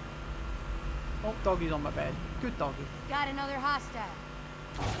 Oh, doggy's on my bed. Good doggy. Got another hostile.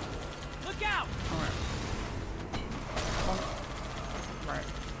 Look out! Alright. Right.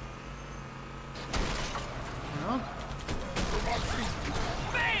 Yeah.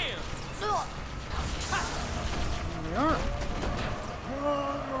 Bam! Here we are.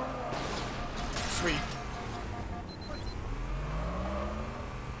 Sweet.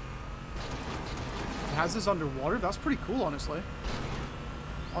 It has this underwater? That's pretty cool, honestly.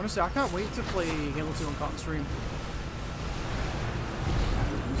 Honestly, I can't wait to play Halo 2 on Cotton Stream.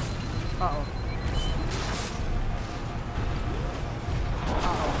 Uh-oh.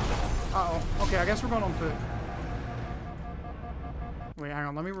 Uh-oh. Uh-oh. Okay, I guess we're going on foot. Wait, hang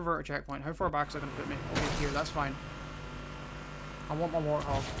on. Let me revert a checkpoint. How far back is that going to put me? Okay, here. That's fine. I want my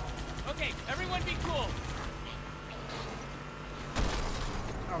warthog. Okay, everyone be cool.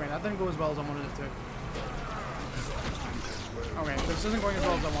 Okay, that didn't go as well as I wanted it to. Okay, this isn't going as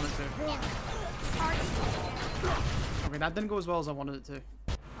well as I wanted it to. Okay, that didn't go as well as I wanted it to.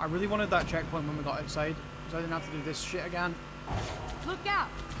 I really wanted that checkpoint when we got outside, so I didn't have to do this shit again. Look out!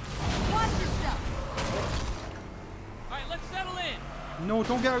 Watch yourself! Alright, let's settle in! No,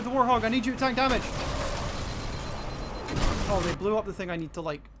 don't get out of the warthog, I need you to tank damage! Oh, they blew up the thing I need to,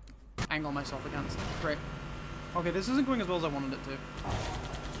 like, angle myself against. Great. Okay, this isn't going as well as I wanted it to.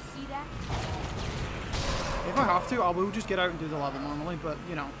 See that? If I have to, I will just get out and do the level normally, but,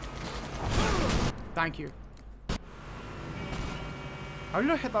 you know. Thank you. How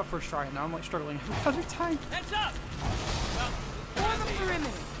did I hit that first try? Now I'm, like, struggling every time. Heads up! For the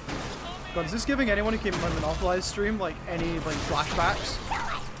perimeter! God, is this giving anyone who came in my Monopolized stream, like, any, like, flashbacks?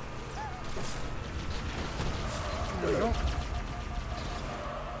 There we go.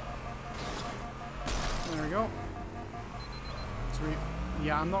 There we go. Sweet.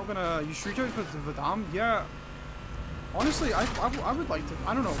 Yeah, I'm not gonna... You street out with the Vadam? Yeah. Honestly, I would like to...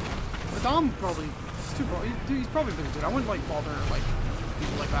 I don't know. Vadam probably... It's too broad. He's probably really good. I wouldn't, like, bother, like,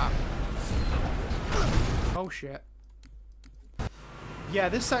 people like that. Oh, shit. Yeah,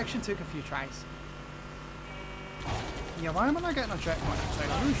 this section took a few tries. Yeah, why am I not getting a checkpoint outside?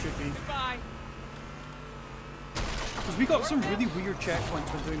 I really should be. Goodbye. Because we got some really weird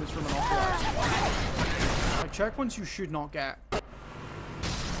checkpoints when doing this from an offline. Like, checkpoints you should not get.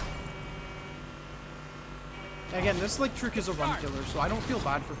 Again, this, like, trick is a run killer, so I don't feel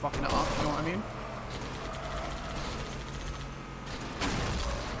bad for fucking it up, you know what I mean?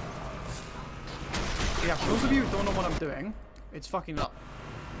 Yeah, for those of you who don't know what I'm doing, it's fucking up.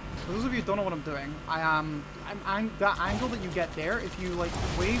 For those of you who don't know what I'm doing, that angle that you get there, if you, like,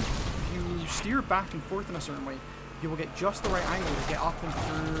 if you steer back and forth in a certain way, you will get just the right angle to get up and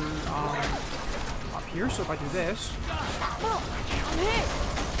through, up here. So if I do this,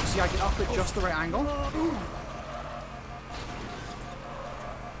 see, I get up at just the right angle.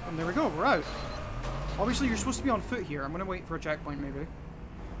 And there we go, we're out. Obviously, you're supposed to be on foot here. I'm gonna wait for a checkpoint, maybe.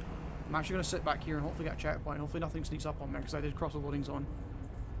 I'm actually going to sit back here and hopefully get a checkpoint. Hopefully nothing sneaks up on me because I did cross the loading zone.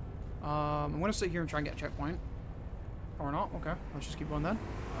 I'm going to sit here and try and get a checkpoint. Or not. Okay, let's just keep going then.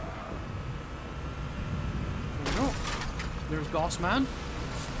 There we go. There's Goss Man.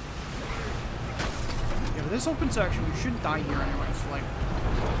 Yeah, but this open section, we shouldn't die here anyway. So, like,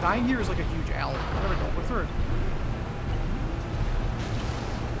 dying here is like a huge L. There we go, we're through.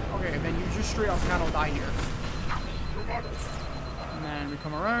 Okay, and then you just straight up cannot die here. And then we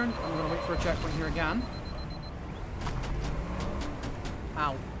come around, and we're gonna wait for a checkpoint here again.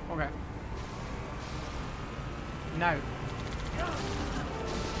 Ow. Okay. Now.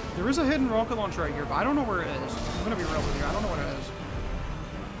 There is a hidden rocket launcher right here, but I don't know where it is. I'm gonna be real with you, I don't know what it is.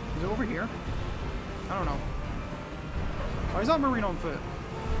 Is it over here? I don't know. Why is that Marine on foot?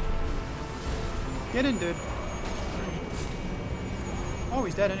 Get in, dude. Oh,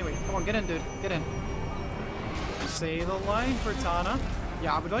 he's dead anyway. Come on, get in, dude. Get in. Say the line, Cortana.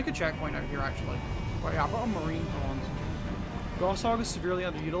 Yeah, I would like a checkpoint out here, actually. But yeah, I've got a Marine for once. Goshawk is severely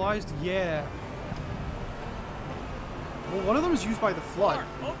underutilized? Yeah. Well, one of them is used by the Flood.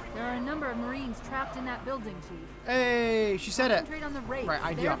 There are a number of Marines trapped in that building, Chief. Hey, she said it. Concentrate on the Wraiths. Right,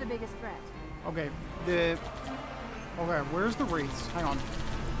 idea. They're the biggest threat. Okay, okay, where's the Wraiths? Hang on.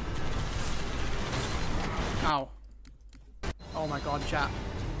 Ow. Oh my god, chat.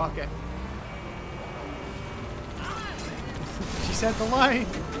 Bucket. She said the line!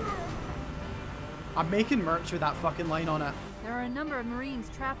 I'm making merch with that fucking line on it. There are a number of Marines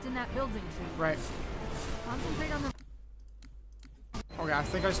trapped in that building, Chief. Right. Concentrate on the... Okay, I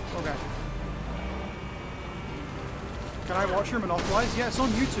think okay. Can I watch your Monopolize? Yeah, it's on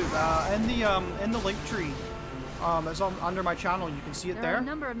YouTube. In the link tree. It's under my channel. You can see it there. There are a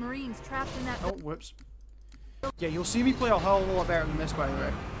number of Marines trapped in that... Oh, whoops. Yeah, you'll see me play a hell of a lot better than this, by the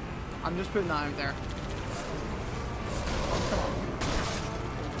way. I'm just putting that out there. Oh, come on.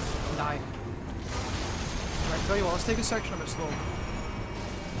 Die. Right, tell you what, let's take a section a bit slow.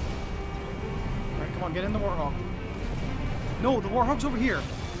 Right, come on, get in the Warthog. No, the Warthog's over here.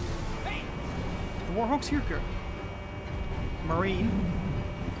 The Warthog's here, Kurt. Marine.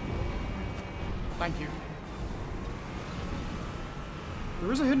 Thank you.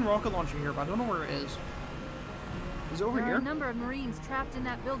 There is a hidden rocket launcher here, but I don't know where it is. Is it over here? There are a number of Marines trapped in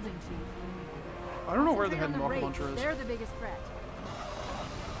that building, Chief. I don't know where the hidden rocket launcher is. They're the biggest threat.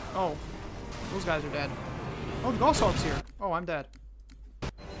 Oh. Those guys are dead. Oh, the Goshawk's here. Oh, I'm dead.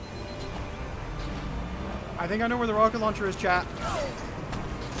 I think I know where the rocket launcher is, chat.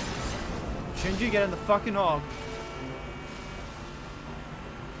 Shinji, get in the fucking hog.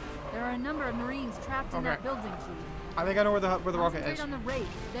 There are a number of Marines trapped in that building, Chief. I think I know where the rocket is. Concentrate on the Wraiths.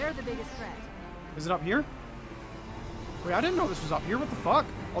 They're the biggest threat. Is it up here? Wait, I didn't know this was up here. What the fuck?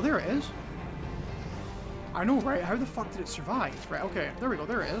 Oh, there it is. I know, right? How the fuck did it survive? Right, okay. There we go.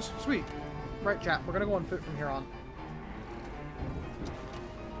 There it is. Sweet. Right, chat. We're gonna go on foot from here on.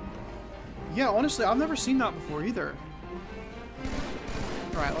 Yeah, honestly, I've never seen that before either.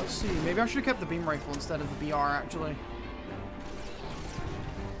 Alright, let's see. Maybe I should have kept the beam rifle instead of the BR, actually.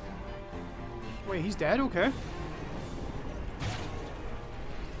 Wait, he's dead? Okay.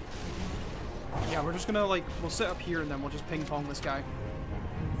 Yeah, we're just gonna, like, we'll sit up here and then we'll just ping-pong this guy.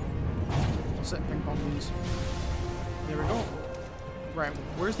 We'll sit and ping-pong these. There we go. Right,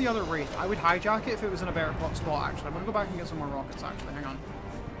 where's the other Wraith? I would hijack it if it was in a better spot, actually. I'm gonna go back and get some more rockets, actually. Hang on.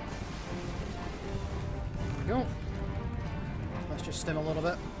 There we go. Let's just stim a little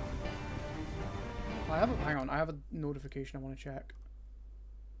bit. Hang on, I have a notification I want to check.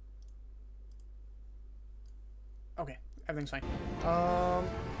 Okay, everything's fine.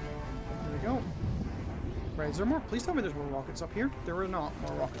 There we go. Right, is there more? Please tell me there's more rockets up here. There are not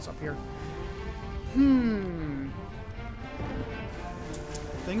more rockets up here.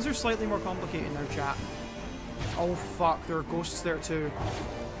 Things are slightly more complicated now, chat. Oh fuck, there are ghosts there too.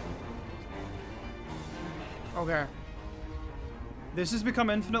 Okay. This has become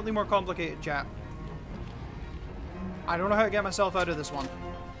infinitely more complicated, chat. I don't know how to get myself out of this one.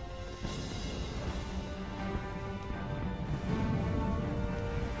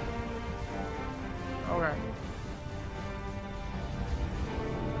 Okay.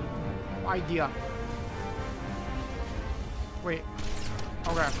 Idea. Wait.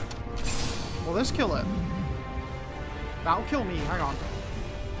 Okay. Will this kill it? That'll kill me. Hang on.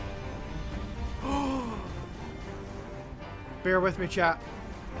 Bear with me, chat.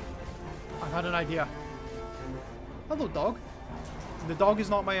 I've had an idea. Hello, dog. The dog is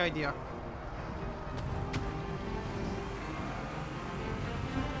not my idea.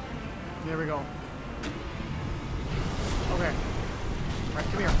 There we go. Okay. Right,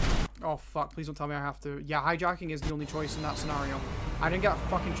 come here. Oh, fuck. Please don't tell me I have to. Yeah, hijacking is the only choice in that scenario. I didn't get a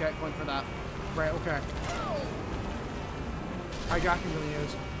fucking checkpoint for that. Right, okay. Hijacking really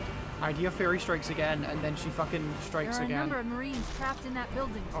is. Idea Fairy strikes again, and then she fucking strikes again. There are a number of Marines trapped in that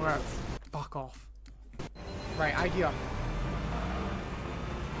building. Okay. Fuck off. Right, Idea.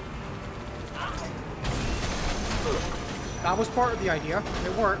 That was part of the idea.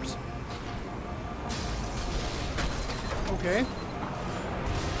 It works. Okay.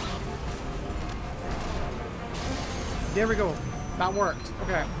 There we go. That worked.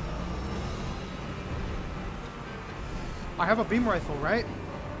 Okay. I have a beam rifle, right?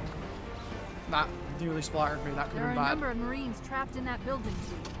 That nearly splattered me. That could have been bad. There are a number of Marines trapped in that building,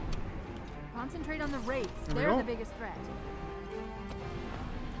 Chief. Concentrate on the Wraiths. They're the biggest threat.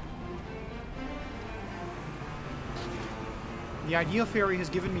 The Idea Fairy has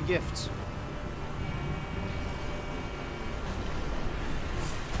given me gifts.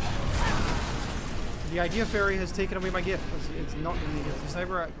 The Idea Fairy has taken away my gift. It's not giving me gifts. It's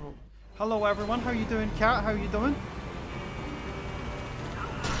never. Oh. Hello, everyone. How you doing, Cat? How you doing?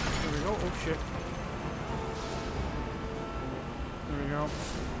 There we go. Oh shit. There we go.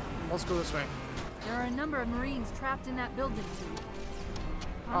 Let's go this way. There are a number of Marines trapped in that building, Chief.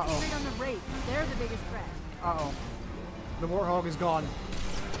 Concentrate on the Wraiths. They're the biggest threat. Uh-oh. The Warthog is gone.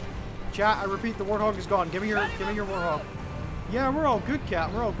 Chat, I repeat, the Warthog is gone. Give me your Warthog. Yeah, we're all good,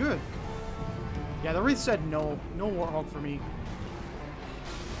 Cat. We're all good. Yeah, the Wraith said no. No Warthog for me.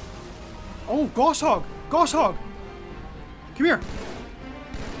 Oh, Goshawk! Goshawk! Come here.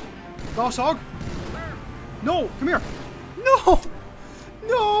 Goshawk! No! Come here! No!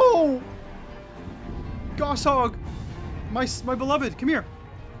 No! Goshawk! My beloved, come here.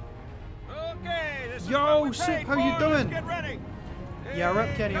 Okay, this Yo, is Sip, how you doing? Get ready. Yeah,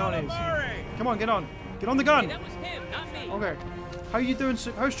 Rep Kenny on it. Come on, get on. Get on the gun. Hey, that was him, not me. Okay. How you doing,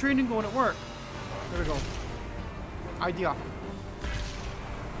 Sip? How's training going at work? There we go. Idea.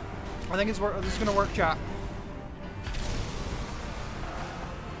 I think this is gonna work, chat.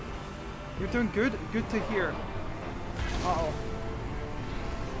 You're doing good? Good to hear. Uh-oh.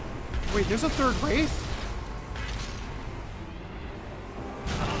 Wait, there's a third Wraith?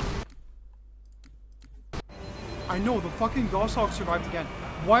 I know, the fucking Goshawk survived again.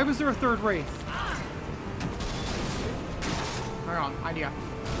 Why was there a third Wraith? Hang on, Idea.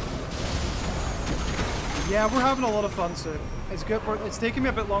 Yeah, we're having a lot of fun, so it's good. It's taking me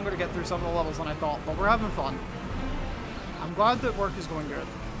a bit longer to get through some of the levels than I thought, but we're having fun. I'm glad that work is going good.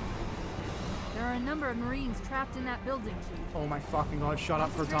 There are a number of Marines trapped in that building, Chief. Oh my fucking god, shut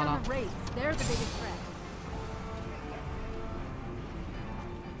up, Cortana. On the Wraiths. They're the biggest threat.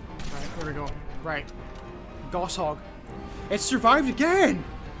 Right, here we go. Right. Goshawk. It survived again!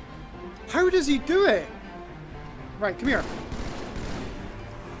 How does he do it? Right, come here.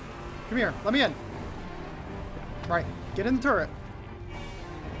 Come here, let me in. Right, get in the turret.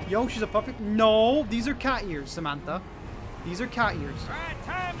 Yo, she's a puppet. No, these are cat ears, Samantha. These are cat ears. Alright,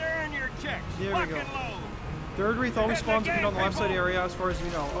 time to earn your checks. There we go. Third Wraith always spawns if you're on the left side area, as far as we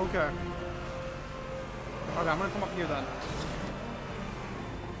know. Okay. Okay, I'm gonna come up here then.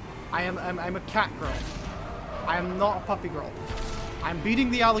 I'm a cat girl. I am not a puppy girl. I'm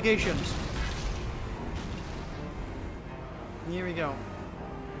beating the allegations. Here we go.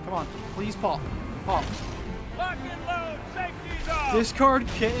 Come on, please pop. Pop. Lock and load, safety's off. Discard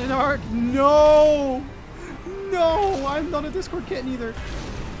kitten art? No! No! I'm not a Discord kitten either.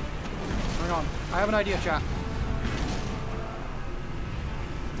 Hang on. I have an idea, chat.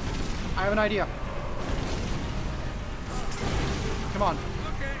 I have an idea. Come on.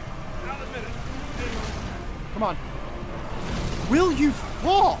 Okay, I'll admit it. Come on. Will you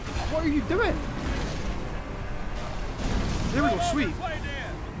pop? What are you doing? There we go, sweet.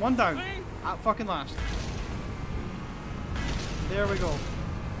 One down. At fucking last. There we go.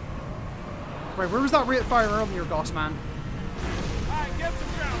 Right, where was that rate of fire earlier, Goss man? Alright, get some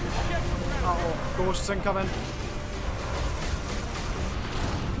ground. Get some ground. Uh-oh. Ghosts incoming.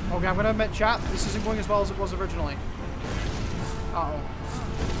 Okay, I'm gonna admit, chat, this isn't going as well as it was originally. Uh-oh.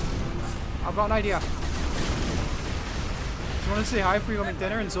 I've got an idea. Do you want to say hi before you go make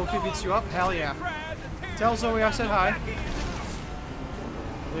dinner and Sophie beats you up? Hell yeah. Tell Zoe I said hi.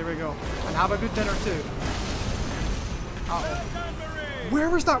 There we go. And have a good dinner too. Uh-oh. Where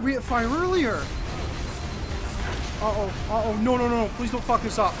was that rate of fire earlier? Uh-oh. Uh-oh. No, no, no. Please don't fuck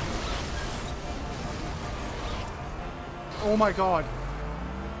this up. Oh my god.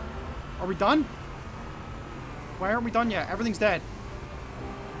 Are we done? Why aren't we done yet? Everything's dead.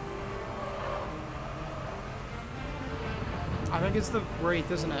 I think it's the Wraith,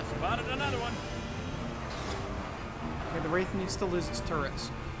 isn't it? Spotted another one. Okay, the Wraith needs to lose its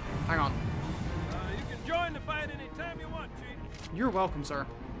turrets. Hang on. You can join the fight anytime you want, Chief. You're welcome, sir.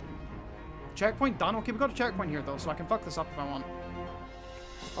 Checkpoint done? Okay, we got a checkpoint here, though, so I can fuck this up if I want.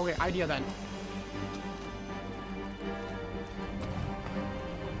 Okay, idea then.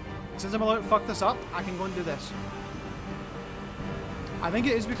 Since I'm allowed to fuck this up, I can go and do this. I think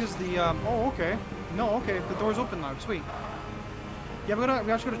it is because the, oh, okay. No, okay, the door's open now. Sweet. Yeah, we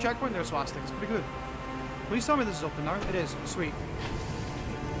actually got a checkpoint there, Swastik. It's pretty good. Please tell me this is open now. It is. Sweet.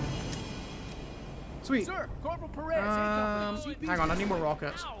 Sweet. Sir, Corporal Perez, hang on, I need more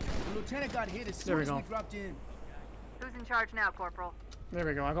rockets. The lieutenant got hit as There we soon as go. we dropped in. Who's in charge now, Corporal? There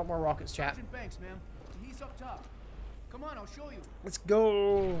we go. I got more rockets, chat. Sergeant Banks, ma'am. He's up top. Come on, I'll show you. Let's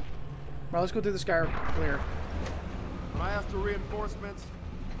go. Well, let's go do the sky clear. When I asked for reinforcements,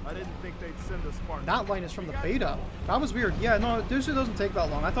 I didn't think they'd send a Spartan. That line is from the beta. That was weird. Yeah, no, this doesn't take that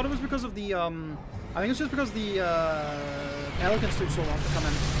long. I thought it was because of the, I think it's just because the, Pelicans took so long to come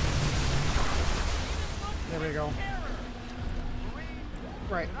in. There we go.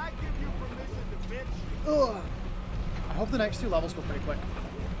 Right. Ugh. I hope the next 2 levels go pretty quick.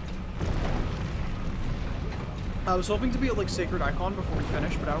 I was hoping to be at, like, Sacred Icon before we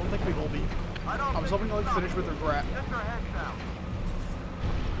finish, but I don't think we will be. I was hoping to, like, finish with regret.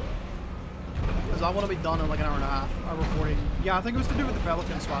 Because I want to be done in, like, an hour and a half. Hour 40. Yeah, I think it was to do with the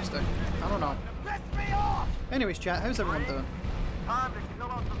Pelican Swastik. I don't know. Anyways, chat, how's everyone doing?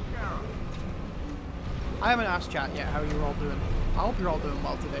 I haven't asked chat yet how you're all doing. I hope you're all doing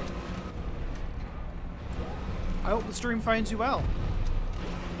well today. I hope the stream finds you well.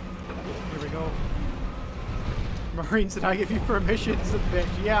 Here we go. Marines, did I give you permission? Said bitch.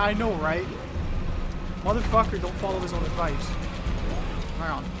 Yeah, I know, right? Motherfucker, don't follow his own advice. Hang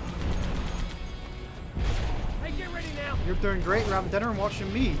on. Hey, get ready now. You're doing great. You're having dinner and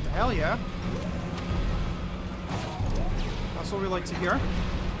watching me. Hell yeah. That's what we like to hear.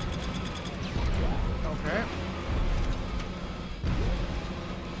 Okay.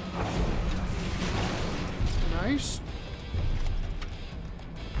 Nice.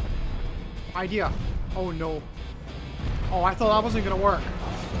 Idea. Oh no. Oh, I thought that wasn't gonna work.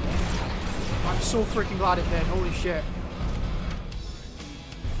 I'm so freaking glad it did. Holy shit.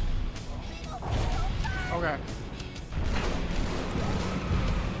 Okay.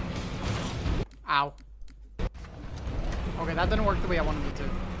 Ow. Okay, that didn't work the way I wanted it to.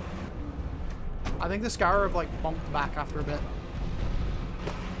 I think the Scarab, like, bumped back after a bit.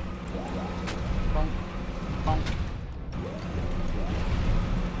 Bonk. Bonk.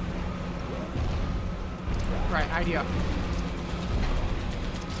 Right, idea.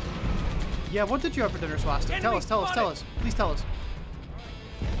 Yeah, what did you have for dinner, Swastik? Tell us, tell us, tell us. Please tell us.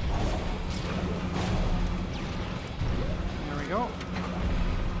 There we go.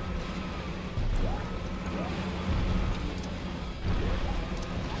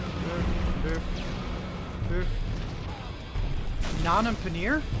 Boof. Boof. Nan and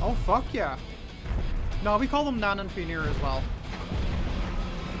Paneer? Oh, fuck yeah. No, we call them Nan and Paneer as well.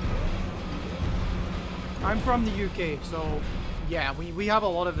 I'm from the UK, so yeah, we have a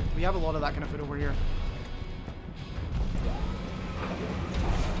lot of it. We have a lot of that kind of food over here.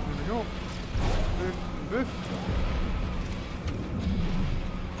 There we go. Boof, boof.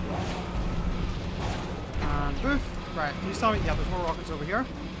 And boof. Right, please tell me. Yeah, there's more rockets over here.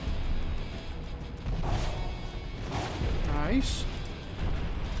 Nice.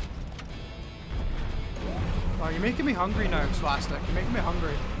 Oh, you're making me hungry now, Swastik. You're making me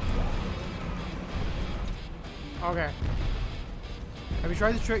hungry. Okay. Have you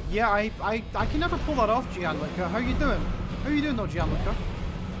tried the trick? Yeah, I can never pull that off, Gianluca. How you doing? How you doing though, Gianluca?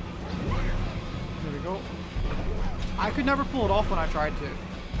 There we go. I could never pull it off when I tried to.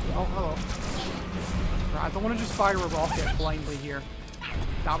 Oh, hello. Right, I don't want to just fire a rocket blindly here.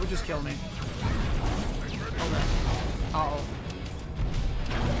 That would just kill me. Okay. Uh-oh.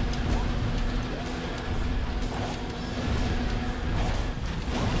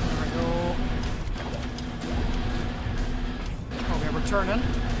 There we go. Okay, we're turning.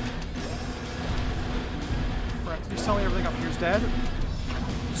 Right, please tell me everything up here's dead.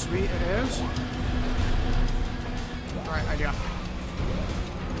 Sweet, it is. Alright, idea.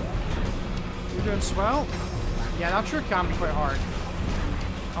 You're doing swell? Yeah, that sure can be quite hard.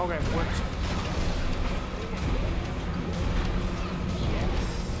 Okay, whoops.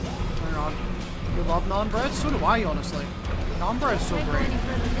 Hang on. You love naan bread? So do I, honestly. Naan bread is so great. We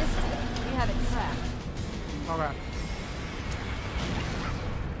have it tracked. Okay.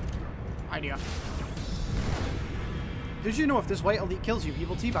 Idea. Did you know if this white elite kills you, he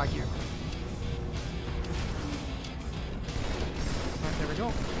will teabag you? Alright, there we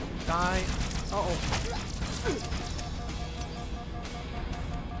go. Die. Uh-oh.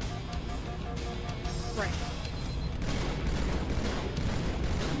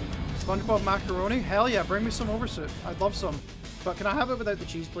 SpongeBob macaroni? Hell yeah, bring me some over soup. I'd love some. But can I have it without the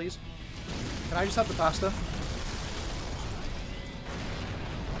cheese, please? Can I just have the pasta?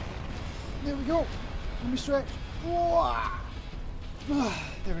 There we go. Let me stretch.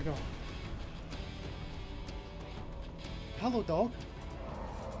 There we go. Hello, dog.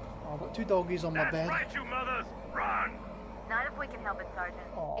 Oh, I've got 2 doggies on my bed. Right, you mothers! Run! Not if we can help it, Sergeant.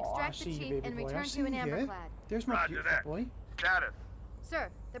 Oh, Extract the chief and return to an amberclad. There's my beautiful boy. Status. Sir,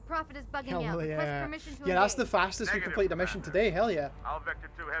 the Prophet is bugging Hell out. yeah. Request permission to Yeah, that's the engage. fastest we completed a mission today. Hell yeah. I'll vector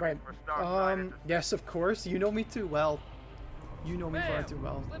 2 heavy Right. for Starside. Yes, of course. You know me too well. You know me far too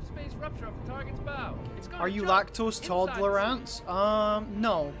well. Slip space rupture off the target's bow. It's gonna Are you jump lactose inside tolerant?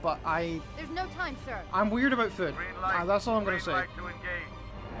 No, but There's no time, sir. I'm weird about food. That's all I'm gonna say.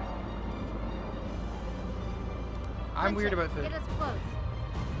 I'm weird about food. Get us close.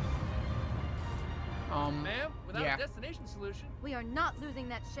 Ma'am, without yeah. a destination solution. We are not losing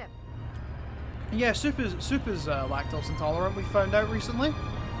that ship. Yeah, Soup is lactose intolerant. We found out recently.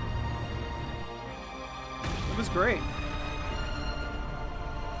 It was great.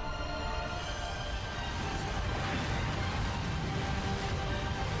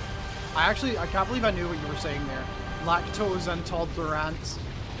 I can't believe I knew what you were saying there. Lactose intolerant.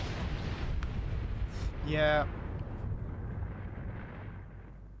 Yeah.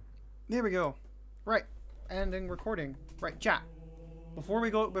 There we go. Right. Ending recording. Right, chat. Before we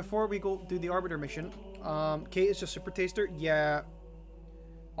go do the Arbiter mission, Kate is just super taster. Yeah.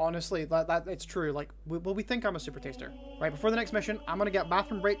 Honestly, that it's true. Like, we think I'm a super taster. Right, before the next mission, I'm gonna get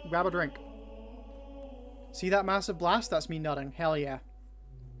bathroom break, grab a drink. See that massive blast? That's me nutting. Hell yeah.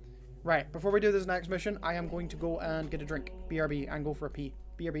 Right, before we do this next mission, I am going to go and get a drink. BRB, and go for a pee.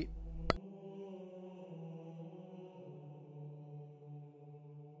 BRB.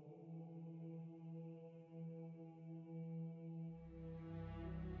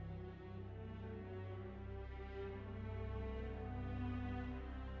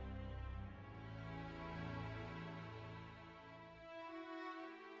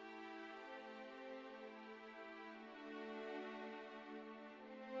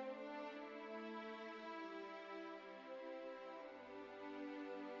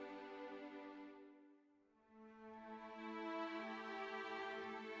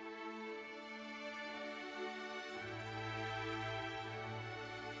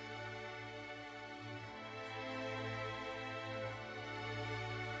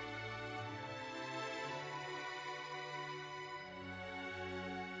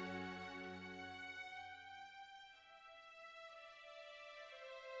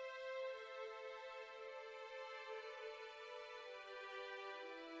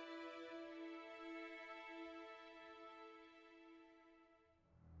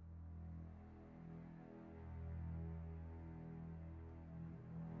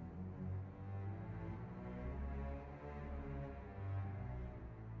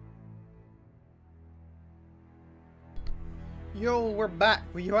 Yo, we're back.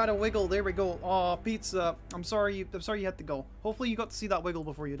 You had a wiggle. There we go. Aw, pizza. I'm sorry you had to go. Hopefully you got to see that wiggle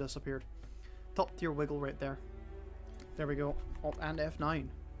before you disappeared. Top tier wiggle right there. There we go. Alt and F9.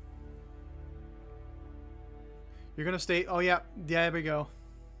 You're gonna stay. Oh yeah. There we go.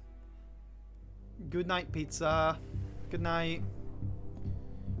 Good night, pizza. Good night.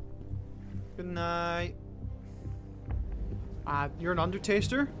 Good night. You're an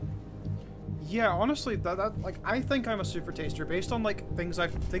undertaster? Yeah, honestly, like, I think I'm a super taster based on like things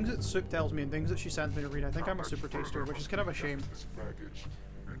that Soup tells me and things that she sends me to read. I think I'm a super taster, which is kind of a shame. This baggage,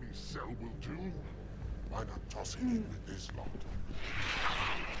 any cell will do. Why not toss it in with this lot?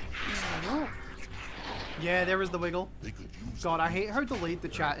 Yeah, there was the wiggle. God, I hate how delayed the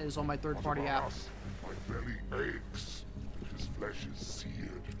chat is on my third-party app. My belly aches. His flesh is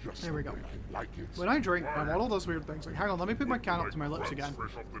seared just There we go. like it. When I drink, my model does weird things. Like, hang on, let me put my can up to my lips again.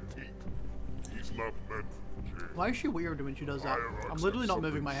 He's not meant for jail. Why is she weird when she does that? I'm literally not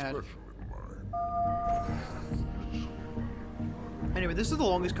moving my head. Anyway, this is the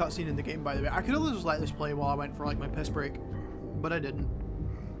longest cutscene in the game, by the way. I could have just let this play while I went for like my piss break, but I didn't.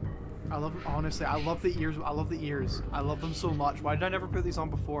 Honestly, I love the ears. I love the ears. I love them so much. Why did I never put these on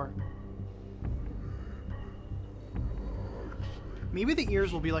before? Maybe the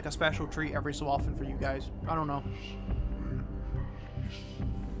ears will be like a special treat every so often for you guys. I don't know.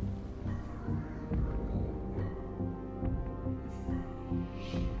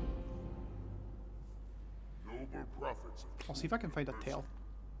 I'll see if I can find a tail.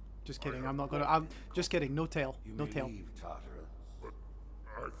 Just kidding. I'm not gonna. I'm just kidding. No tail. No tail. Leave Tartarus.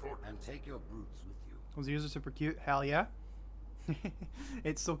 And take your brutes with you. Those ears are super cute. Hell yeah.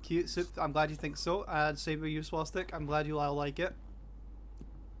 It's so cute. Soup. I'm glad you think so. Same with you, Swastik. I'm glad you all like it.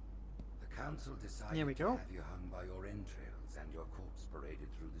 Council decided Here we go. to have you hung by your entrails and your corpse paraded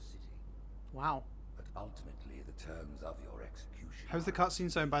through the city. Wow. But ultimately, the terms of your execution. How's the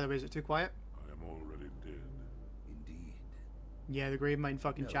cutscene sound, by the way? Is it too quiet? I am already dead. Indeed. Yeah, the grave mine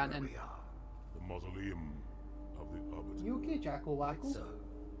fucking chanting. The mausoleum of the Arbiter. You okay, Jackal Wackle? So,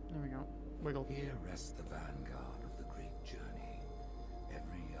 there we go. Wiggle. Here rests the vanguard of the great journey.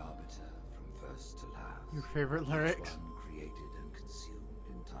 Every arbiter from first to last. Your favorite lyrics? Each one created and consumed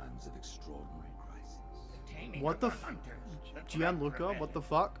in times of extraordinary crisis. What the Gianluca, what the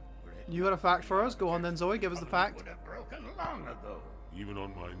fuck? You got a fact for us? Go on then, Zoe, give us the fact. Even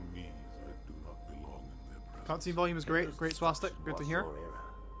on my knees, I do not belong in their presence. Cutscene volume is great. Great swastic. Good to hear.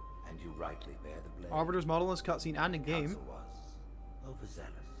 And you rightly bear the blame. Arbiter's model in this cutscene and in game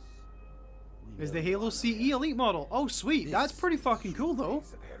overzealous. is the Halo CE Elite model. Oh, sweet. That's pretty fucking cool, though.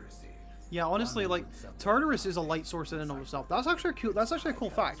 Yeah, honestly, like, Tartarus is a light source in and of himself. That's actually cool. That's actually a cool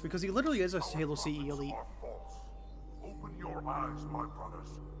fact because he literally is a Halo CE Elite. Open your eyes, my brothers.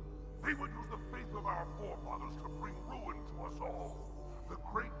 They would use the faith of our forefathers to bring ruin to us all. The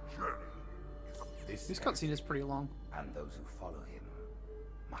great journey is This cutscene is pretty long. And those who follow him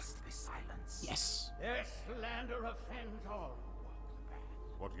must be silenced. Yes. Their slander offends all.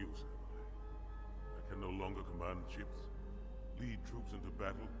 what use have I? I can no longer command ships, lead troops into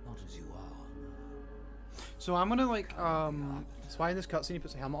battle. Not as you are. So I'm gonna like that's why in this cutscene he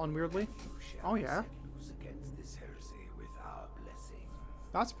puts a helmet on weirdly. Oh yeah. Against this heresy with our blessing.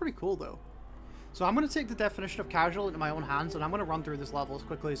 That's pretty cool though. So I'm gonna take the definition of casual into my own hands and I'm gonna run through this level as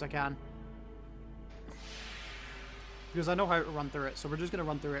quickly as I can. Because I know how to run through it, so we're just gonna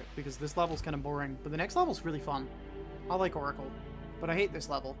run through it because this level's kinda boring. But the next level's really fun. I like Oracle. But I hate this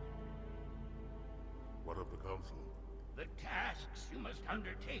level. What of the council? The tasks you must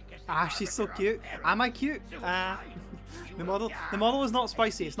undertake as Ah, she's so cute. Am I cute? The model is not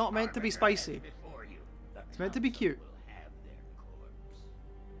spicy. It's not meant to be spicy. It's meant to be cute.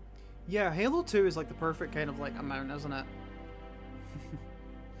 Yeah, Halo 2 is like the perfect kind of like amount, isn't it?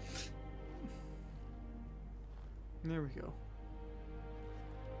 There we go.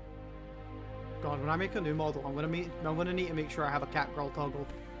 God, when I make a new model, I'm gonna need to make sure I have a cat girl toggle.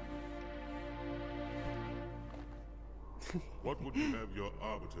 What would you have your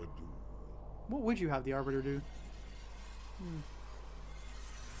Arbiter do? What would you have the Arbiter do? I'm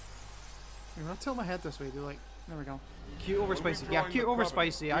gonna tilt my head this way, do like, there we go. Cute over spicy. Yeah, cute over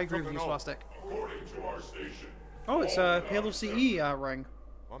spicy. I agree with you, Swastik. According to our station. Oh, it's a Halo CE ring.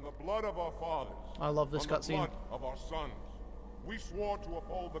 On the blood of our fathers. I love this cutscene. On the blood of our sons. We swore to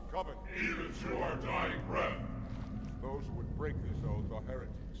uphold the covenant. Even to our dying breath. Those who would break this oath are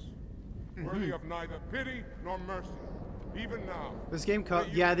heretics. Worthy of neither pity nor mercy. Even now. This game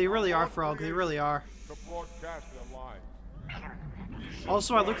yeah, they really are, Frog. They really are. To broadcast their lives.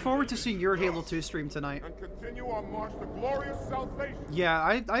 Also, I look forward to seeing your Halo 2 stream tonight. And continue our march to glorious salvation. Yeah,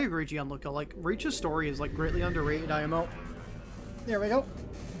 I agree, Gianluca. Like, Reach's story is like greatly underrated, IMO. There we go.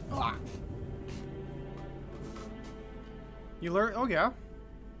 Ah. You learn. Oh yeah.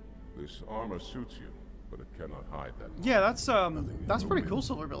 This armor suits you, but it cannot hide that. Yeah, that's pretty cool,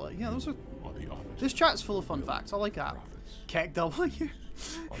 Silverbillet. Yeah, those are. This chat's full of fun facts. I like that. Keck W.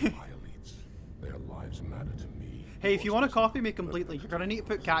 Their lives matter to me. Hey, if you want to copy me completely, you're gonna need to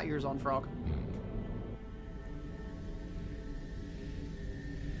put cat ears on, Frog.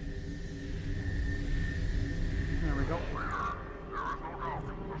 There we go.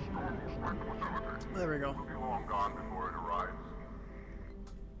 There we go. Be long gone before it arrives.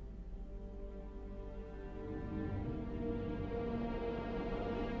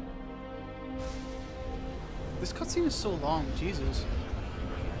 This cutscene is so long, Jesus.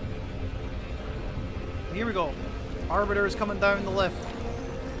 Here we go. Arbiter is coming down the lift.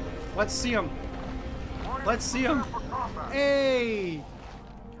 Let's see him. Let's see him. Hey!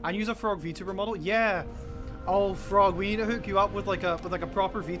 And use a Frog VTuber model? Yeah. Oh, Frog, we need to hook you up with like a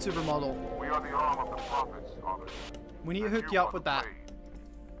proper VTuber model. We are the arm of the prophets, Arbiter. We need to hook you up with that.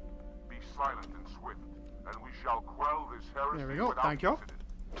 Be silent and swift, and we shall quell this heresy. There we go. Thank you.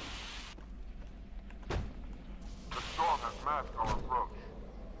 The storm has masked our approach.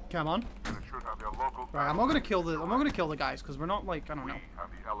 Come on. And it should have their local. Right, I'm not gonna kill the guys because we're not like I don't know. We have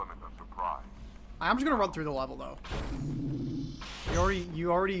the element of surprise. I'm just gonna run through the level though.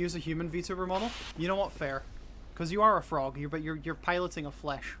 You already use a human VTuber model. You know what? Fair, because you are a frog. You're piloting a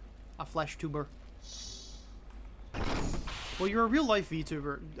flesh tuber. Well, you're a real life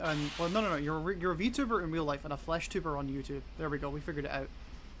VTuber, and well, no. You're a VTuber in real life and a flesh tuber on YouTube. There we go. We figured it out.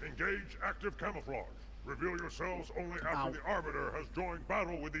 Engage active camouflage. Reveal yourselves only after the Arbiter has joined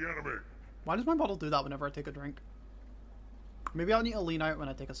battle with the enemy. Why does my bottle do that whenever I take a drink? Maybe I'll need to lean out when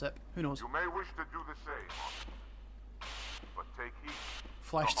I take a sip. Who knows? You may wish to do the same, but take heed.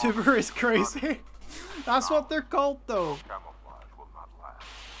 Flesh tuber is crazy. That's what they're called, though. Camouflage will not last.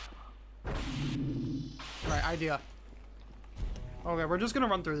 Right, idea. Okay, we're just gonna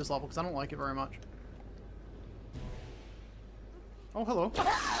run through this level because I don't like it very much. Oh, hello.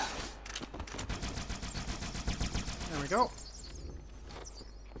 There we go.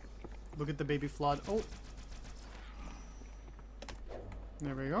 Look at the baby flood. Oh.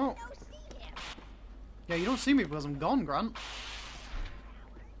 There we go. Yeah, you don't see me because I'm gone, Grant.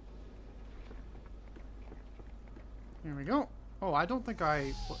 Here we go. Oh, I don't think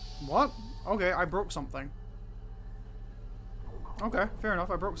I... What? Okay, I broke something. Okay, fair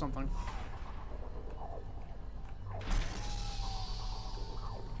enough, I broke something.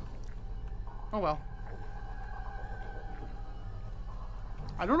 Oh well.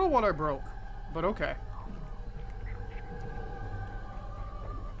 I don't know what I broke, but okay.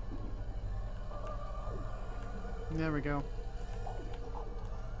 There we go.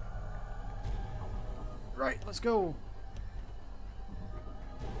 Right, let's go.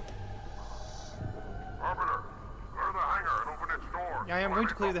 Arbiter, clear the hangar and open its door. Yeah, I am going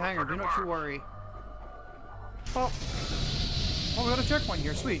to clear the hangar, do not you worry. Oh. Oh, we got a checkpoint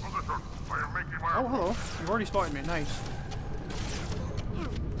here, sweet. Oh, hello. You've already spotted me, nice.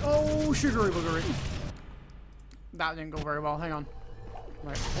 Oh, sugary boogery. That didn't go very well, hang on.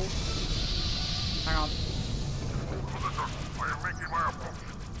 Right, oh. Hang on.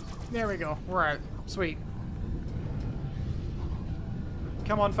 There we go, we're out. Sweet.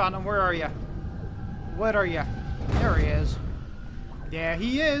 Come on, Phantom, where are you? Where are you? There he is. There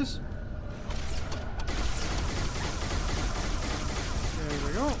he is. There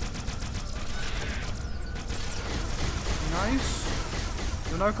we go. Nice.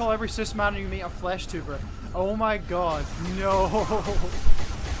 You'll now call every cis man you meet a flesh tuber. Oh my god, no.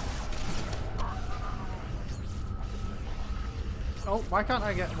 Oh, why can't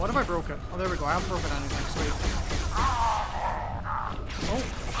I get... What if I broke it? Oh, there we go. I haven't broken anything. Sweet. Oh,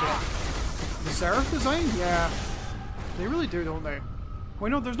 shit. The Seraph design? Yeah. They really do, don't they? Wait,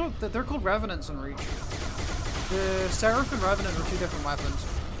 no, there's no... They're called Revenants in Reach. The Seraph and Revenant are two different weapons.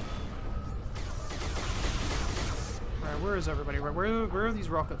 Right, where is everybody? Where are these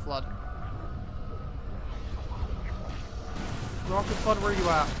Rocket Flood? Rocket Flood, where are you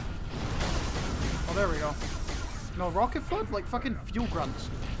at? Oh, there we go. No, Rocket Flood? Like fucking Fuel Grunts.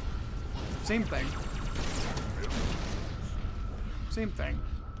 Same thing. Same thing.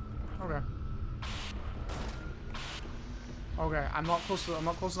 Okay. Okay, I'm not close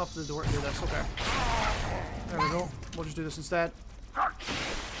enough to the door to do this. Okay. There we go. We'll just do this instead.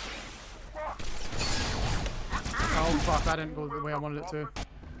 Oh fuck, that didn't go the way I wanted it to.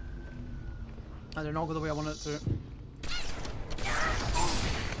 That did not go the way I wanted it to.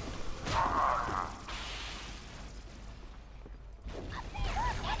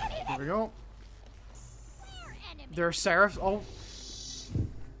 There we go. There's Seraph. Oh.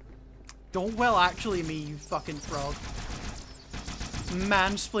 Don't well actually me, you fucking frog.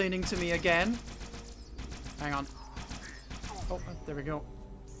 Mansplaining to me again. Hang on. Oh, there we go.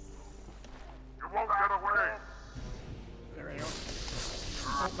 You won't get away. There we go.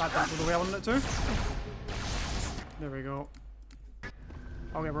 Oh, that didn't go the way I wanted it to. There we go.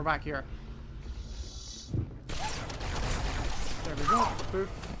 Okay, we're back here. There we go. Poof.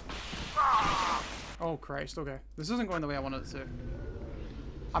 Oh Christ, okay. This isn't going the way I wanted it to.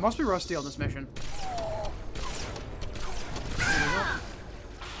 I must be rusty on this mission. There we go.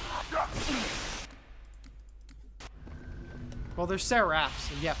 Well, there's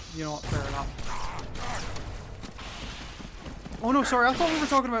Seraphs. Yep, you know what, fair enough. Oh no, sorry, I thought we were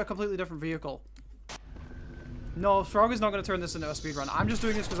talking about a completely different vehicle. No, Frog is not going to turn this into a speedrun. I'm just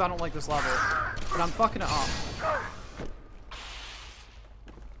doing this because I don't like this level. And I'm fucking it up.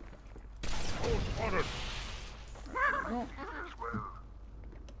 Oh.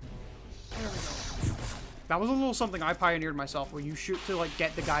 That was a little something I pioneered myself, where you shoot to like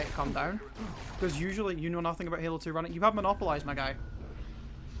get the guy to come down. Because usually you know nothing about Halo 2 running. You have monopolized my guy.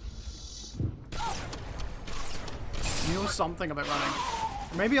 You know something about running.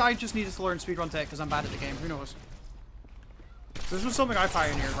 Or maybe I just needed to learn speedrun tech because I'm bad at the game. Who knows? So this was something I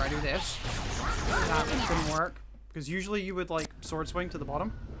pioneered, where I do this. That didn't work. Because usually you would like sword swing to the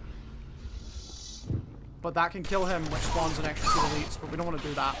bottom. But that can kill him, which spawns an extra 2 elites, but we don't want to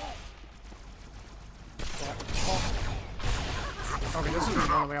do that. Oh. Okay, this isn't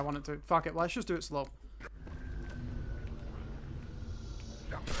going the way I want it to. Fuck it, let's just do it slow.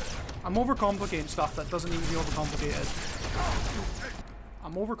 I'm overcomplicating stuff that doesn't need to be overcomplicated.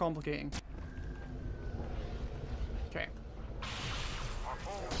 I'm overcomplicating. Okay.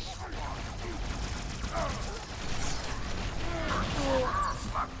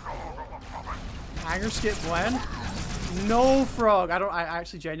 Hanger skip when? No, Frog. I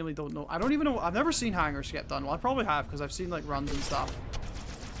actually genuinely don't know. I don't even know. I've never seen hanger skip done. Well, I probably have because I've seen like runs and stuff.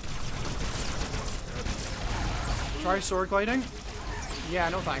 Try sword gliding? Yeah,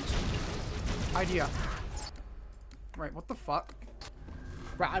 no thanks. Idea. Right, what the fuck?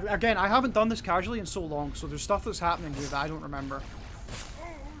 Right, again, I haven't done this casually in so long, so there's stuff that's happening here that I don't remember.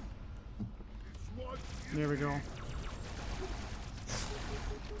 There we go.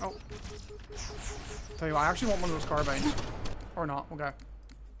 Oh. Tell you what, I actually want one of those carbines. Or not, okay.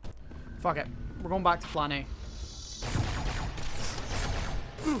 Fuck it. We're going back to plan A.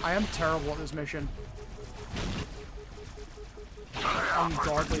 I am terrible at this mission.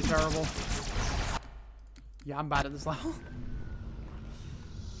 Ungodly terrible. Yeah, I'm bad at this level.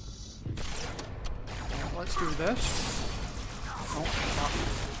 Let's do this. Oh,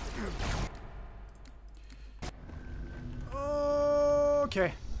 fuck.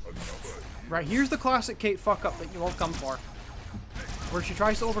 Okay. Right, here's the classic Kate fuck up that you all come for. Where she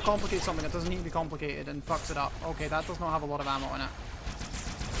tries to overcomplicate something that doesn't need to be complicated and fucks it up. Okay, that does not have a lot of ammo in it.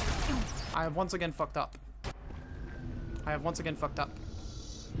 I have once again fucked up. I have once again fucked up.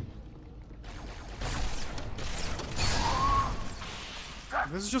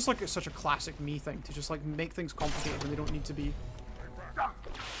 This is just like such a classic me thing, to just like make things complicated when they don't need to be.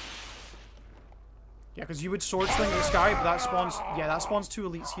 Yeah, because you would sword swing this guy, but that spawns, yeah, that spawns 2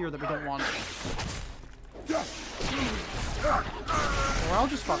 elites here that we don't want. Or I'll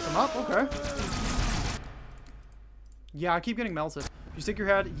just fuck them up, okay. Yeah, I keep getting melted. You stick your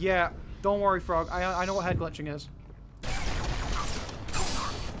head, yeah, don't worry, Frog, I know what head glitching is.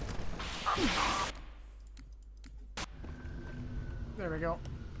 There we go.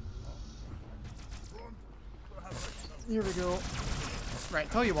 Here we go.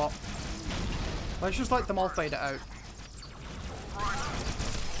 Right, tell you what. Let's just let them all fight it out.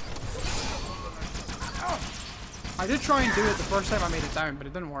 I did try and do it the first time I made it down, but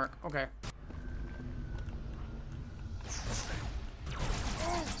it didn't work. Okay.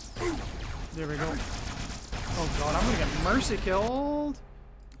 There we go. Oh god, I'm gonna get mercy killed.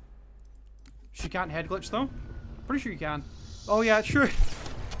 She can't head glitch though? Pretty sure you can. Oh yeah, sure.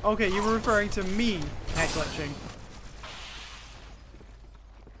 Okay, you were referring to me head glitching.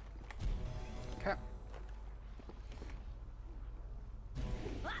 Okay.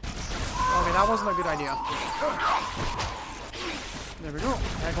 Okay, that wasn't a good idea. There we go.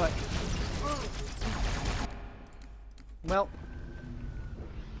 Head glitch. Well.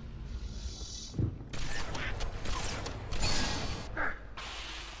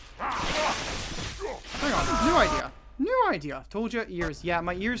 Hang on, new idea. New idea. Told you, ears. Yeah,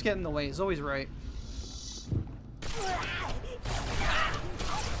 my ears get in the way. It's always right.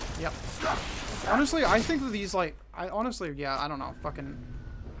 Yep. Honestly, I think that these, like, yeah, I don't know. Fucking,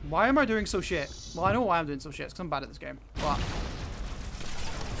 why am I doing so shit? Well, I know why I'm doing so shit. It's because I'm bad at this game. But.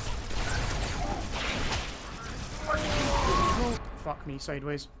 Oh, fuck me,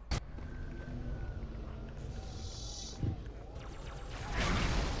 sideways. There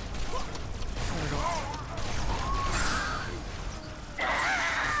we go.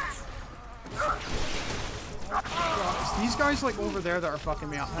 It's these guys like over there that are fucking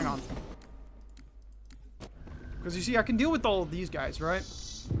me up. Hang on. Because you see, I can deal with all of these guys, right?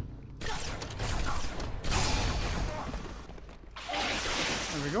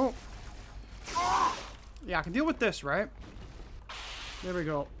 There we go. Yeah, I can deal with this, right? There we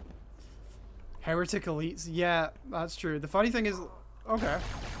go. Heretic elites. Yeah, that's true. The funny thing is... Okay.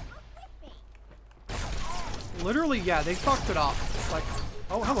 Literally, yeah, they fucked it up. Like...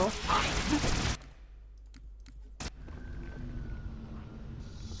 Oh, hello.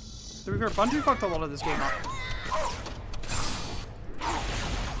 To be fair, Bungie fucked a lot of this game up.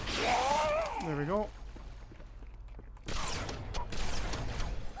 There we go.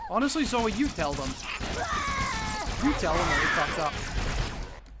 Honestly, Zoe, you tell them. You tell them that they fucked up.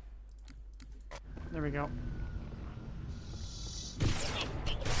 There we go.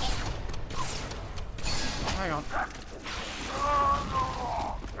 Hang on.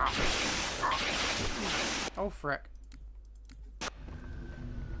 Oh, frick.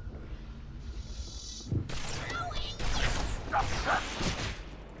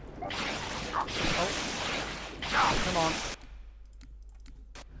 Oh. Come on.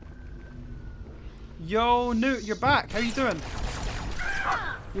 Yo, Newt, you're back. How you doing?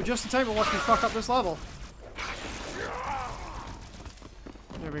 You're just in time to watch me fuck up this level.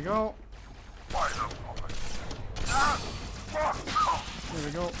 There we go. There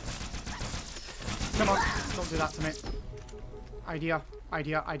we go. Come on, don't do that to me. Idea.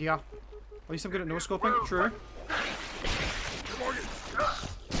 least I'm good at no-scoping. True.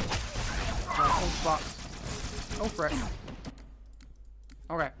 Oh, fuck. Oh, frick.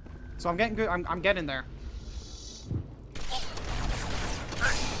 Okay. So I'm getting good. I'm getting there.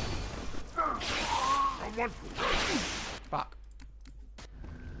 Fuck.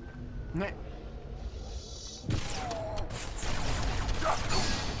 Meh.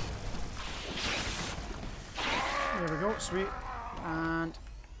 There we go, sweet. And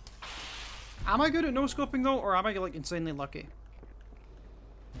am I good at no-scoping though, or am I like insanely lucky?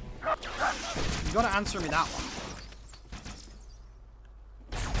 You gotta answer me that one.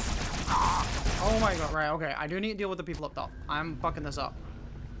 Oh my god, right, okay. I do need to deal with the people up top. I'm fucking this up.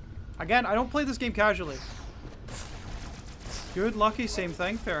 Again, I don't play this game casually. Good, lucky, same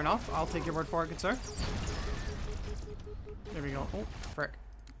thing. Fair enough. I'll take your word for it, good sir. There we go. Oh, frick.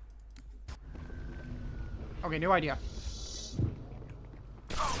 Okay, new idea.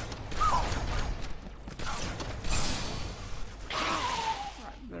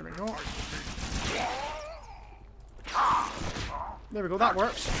 Right, there we go. There we go, that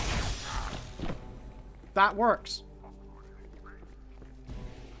works. That works.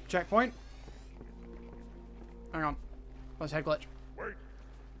 Checkpoint. Hang on. Let's head glitch. Wait.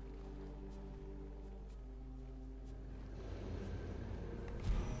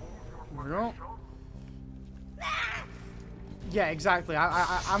 There we go. Yeah, exactly.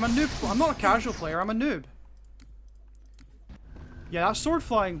 I'm a noob. I'm not a casual player. I'm a noob. Yeah, that sword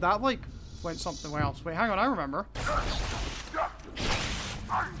flying, that like went something else. Wait, hang on. I remember.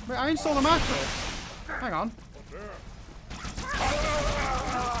 Wait, I installed a macro. Hang on.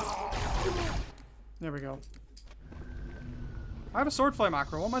 There we go. I have a sword fly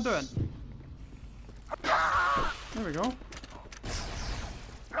macro. What am I doing? There we go.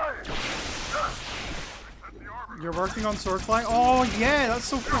 You're working on sword flying? Oh yeah, that's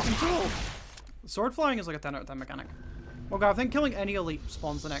so freaking cool. Sword flying is like a 10 out of 10 mechanic. Okay, I think killing any elite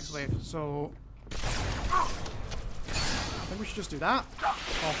spawns the next wave, so I think we should just do that.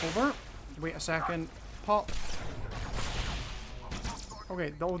 Pop over. Wait a second. Pop.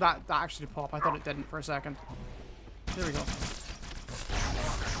 Okay, though that actually popped. I thought it didn't for a second. There we go.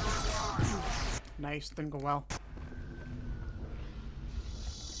 Nice, didn't go well.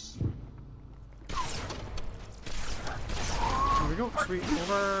 There we go, sweet.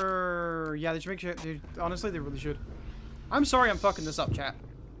 Over. Yeah, they should make sure. Dude, honestly, they really should. I'm sorry I'm fucking this up, chat.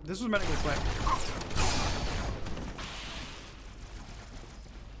 This was meant to go quick.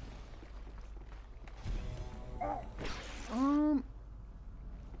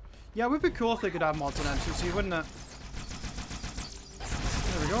 Yeah, it would be cool if they could have mods on MCC, wouldn't it?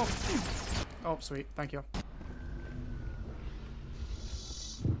 There we go. Oh, sweet. Thank you.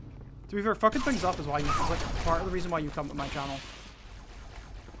 To be fair, fucking things up is why you, like, part of the reason why you come to my channel.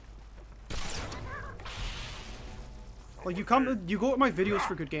 Like, you go to my videos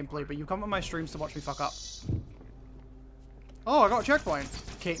for good gameplay, but you come to my streams to watch me fuck up. Oh, I got a checkpoint.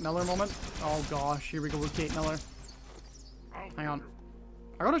 Kate Miller moment. Oh gosh, here we go with Kate Miller. Hang on.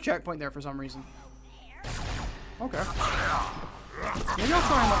 I got a checkpoint there for some reason. Okay. Maybe I'll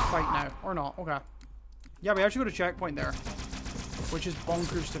try and not fight now. Or not. Okay. Yeah, we actually got a checkpoint there. Which is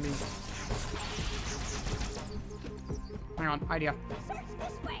bonkers to me. Hang on. Idea.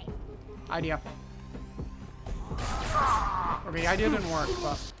 Idea. Okay, idea didn't work,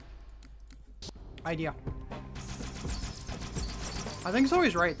 but... Idea. I think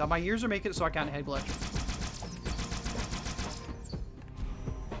Zoe's right, that my ears are making it so I can't head glitch.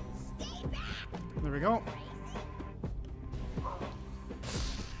 There we go.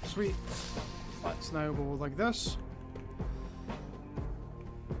 Sweet. Let's now go like this.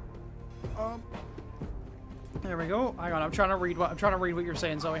 There we go. Hang on, I'm trying to read what you're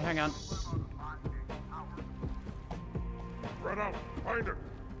saying, Zoe. Hang on. Run out. Find her.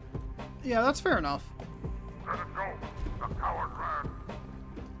 Yeah, that's fair enough. Let him go. The coward ran.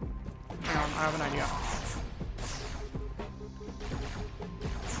 Hang on, I have an idea.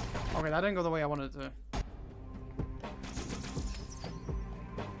 Okay, that didn't go the way I wanted it to.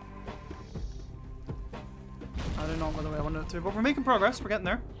 I did not go the way I wanted it to, but we're making progress. We're getting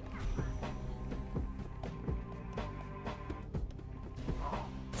there.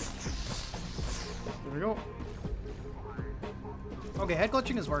 There we go. Okay, head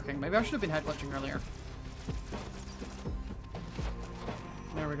glitching is working. Maybe I should have been head glitching earlier.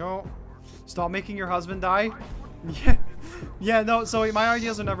 There we go. Stop making your husband die. Yeah. Yeah, no, so my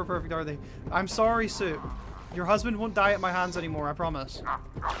ideas are never perfect, are they? I'm sorry, Sue. Your husband won't die at my hands anymore, I promise. Okay,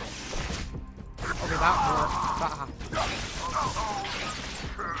 that worked. That happened.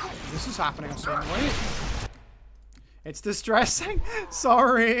 This is happening a certain way. It's distressing.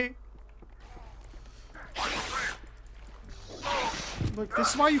 Sorry. Look,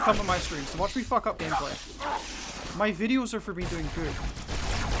 this is why you come to my streams, to watch me fuck up gameplay. My videos are for me doing good.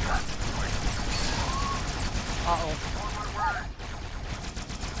 Uh-oh.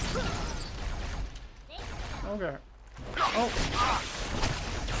 Okay. Oh.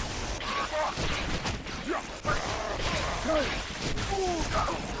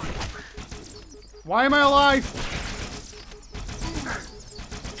 Why am I alive?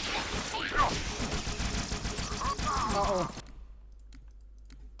 Uh-oh.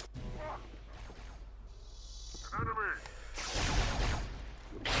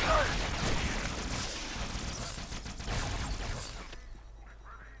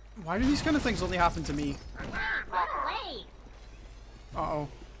 Why do these kind of things only happen to me? Uh-oh.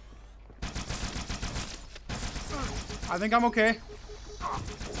 I think I'm okay.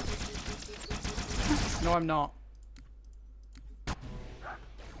 No, I'm not.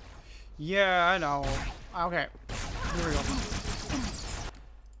 Yeah, I know. Okay. Here we go.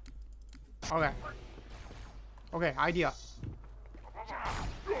 Okay. Okay, idea.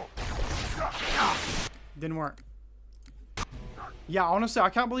 Didn't work. Yeah, honestly, I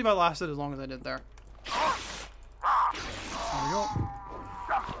can't believe I lasted as long as I did there. There we go.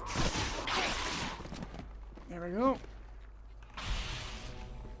 There we go.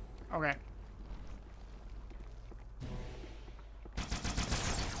 Okay.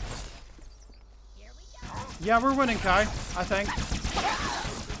 Yeah, we're winning, Kai. I think.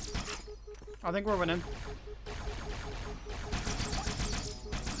 I think we're winning.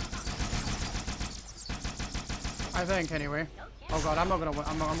 I think, anyway. Oh god, I'm not gonna win.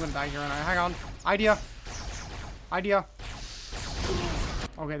 I'm gonna die here, and hang on. Idea. Idea.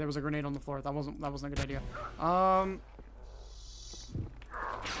 Okay, there was a grenade on the floor. That wasn't a good idea.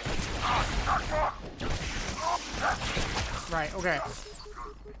 Right. Okay.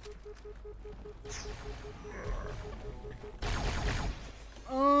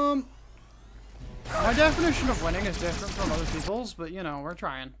 My definition of winning is different from other people's, but you know, we're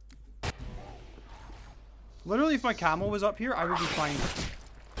trying. Literally, if my camel was up here, I would be fine.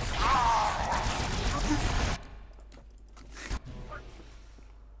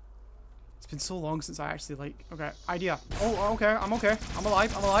 It's been so long since I actually, like... Okay, idea. Oh, okay, I'm okay. I'm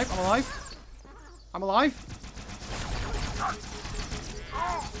alive, I'm alive, I'm alive. I'm alive.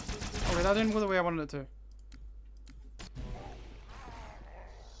 Okay, that didn't go the way I wanted it to.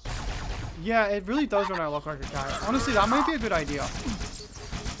 Yeah, it really does when I look like a guy. Honestly, that might be a good idea.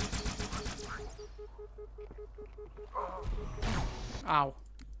 Ow.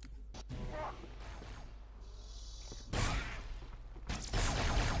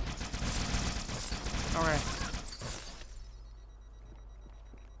 Okay.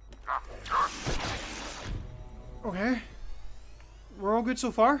 Okay. We're all good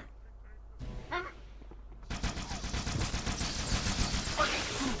so far?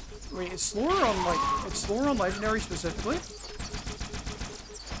 Wait, it's slower on, like, it's slower on Legendary specifically?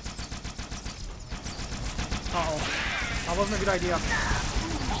 Uh-oh. That wasn't a good idea.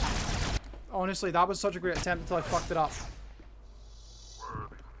 Honestly, that was such a great attempt until I fucked it up.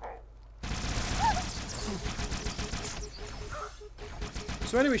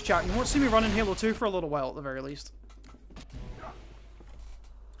 So anyways, chat, you won't see me running Halo 2 for a little while at the very least.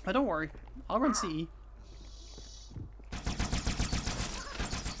 But don't worry, I'll run CE.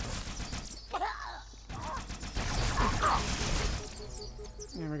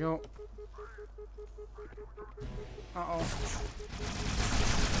 There we go. Uh-oh.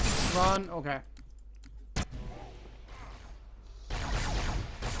 Run. Okay.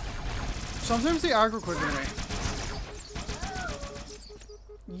 Sometimes they aggro quicker than me.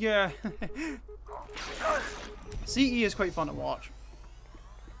 Yeah. CE is quite fun to watch.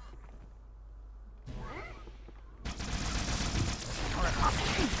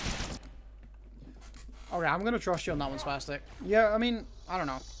 Okay, I'm gonna trust you on that one, Spastic. Yeah, I mean, I don't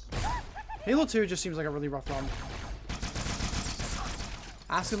know. Halo 2 just seems like a really rough run.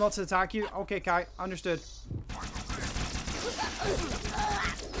 Ask him not to attack you? Okay, Kai. Understood.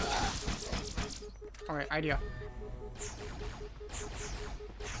 Alright, idea.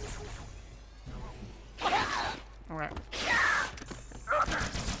 Alright.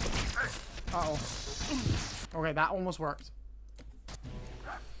 Uh-oh. Okay, that almost worked.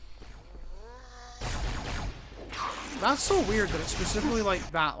 That's so weird that it's specifically like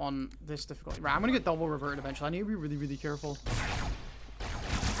that on this difficulty. Right, I'm gonna get double reverted eventually. I need to be really, really careful.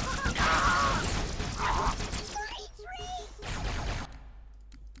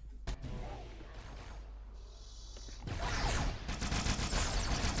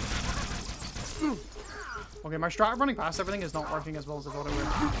 Okay, my strat of running past everything is not working as well as I thought it would.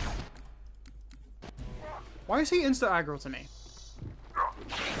 Why is he insta aggro to me?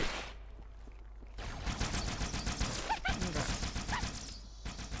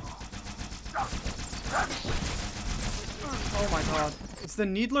 Oh my god. It's the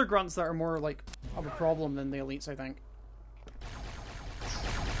Needler grunts that are more, like, of a problem than the elites, I think.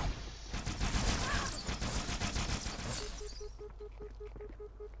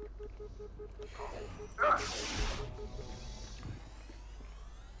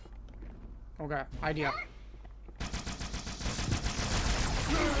 Okay, idea.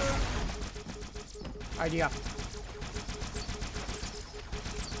 Idea.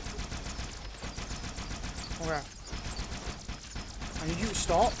 Okay. I need you to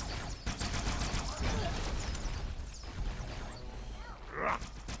stop.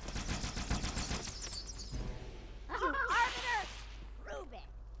 Arbiter! Rubik!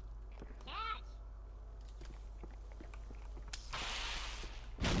 Catch!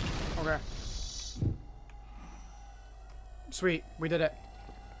 Okay. Sweet, we did it.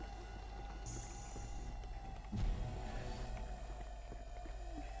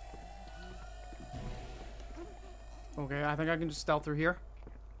 Okay, I think I can just stealth through here.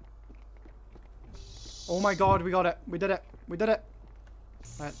 Oh my god, we got it. We did it. We did it.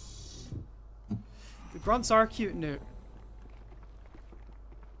 Right. The grunts are cute, Newt.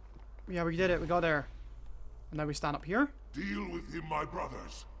 Yeah, we did it. We got there. And now we stand up here. Deal with him, my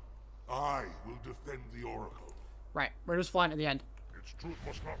brothers. I will defend the Oracle. Right, we're just flying at the end. Its truth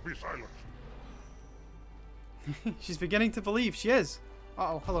must not be silenced. She's beginning to believe. She is.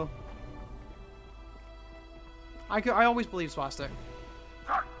 Uh-oh, hello. I always believe Swastik.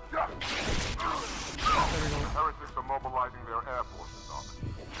 There we go. Heretics are mobilizing their air forces on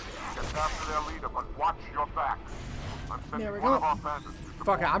it. Get after their leader, but watch your back. I'm sending one of our bandits to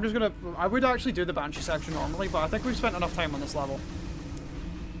Fuck it, I'm just gonna... I would actually do the Banshee section normally, but I think we've spent enough time on this level.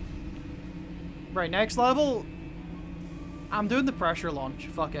 Right, next level... I'm doing the pressure launch.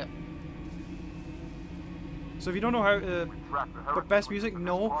 Fuck it. So if you don't know how to... But best music?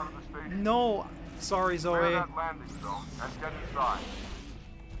 No. No. Sorry, Zoe.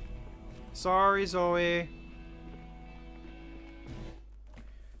 Sorry, Zoe.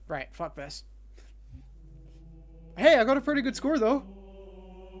 Right, fuck this. Hey, I got a pretty good score, though.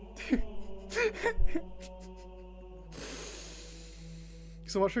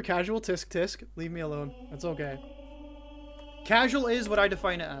 So much for casual. Tisk tisk. Leave me alone. It's okay. Casual is what I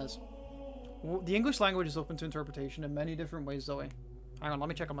define it as. The English language is open to interpretation in many different ways, Zoe. Hang on, let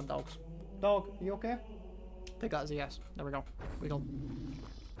me check on my dogs. Dog, you okay? Take that as a yes. There we go. We go.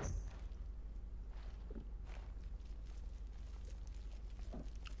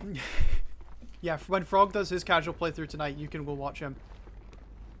 Yeah, when Frog does his casual playthrough tonight, you can go watch him.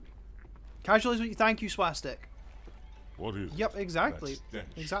 Casual is what you thank you, Swastik. What is Yep, exactly.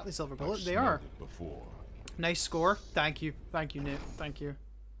 Exactly, Silver Bullet. They are. Nice score. Thank you. Thank you, Nate. Thank you.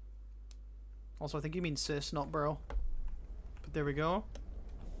 Also, I think you mean sis, not bro. But there we go.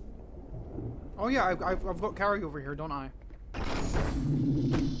 Oh yeah, I've got carry over here, don't I?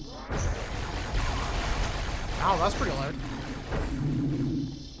 Ow, that's pretty loud.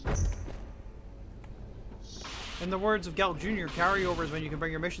 In the words of Gelt Jr., carryover is when you can bring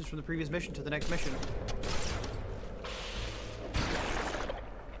your missions from the previous mission to the next mission.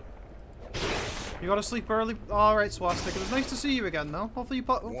 You gotta sleep early. Alright, Swastik. It was nice to see you again, though. Hopefully you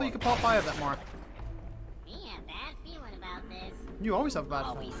can pop by a bit more. Me have bad feeling about this. You always have bad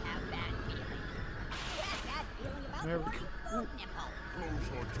Always feelings. have bad feeling. Bad feeling about There we my go. foot nipple.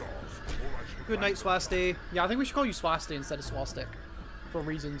 Good night, Swasti. Yeah, I think we should call you Swasti instead of Swastik. For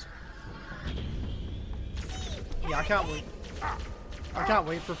reasons. Yeah, I can't wait. I can't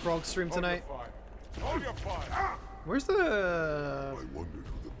wait for Frog's stream tonight. Hold your fire. Where's the... I wondered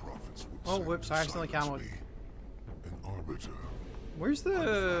who the prophets would Oh, whoops, I accidentally camoed. An arbiter. Where's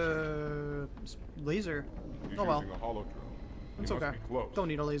the... laser? He's Oh well. using a hollow drone. He It's must okay. be close. Don't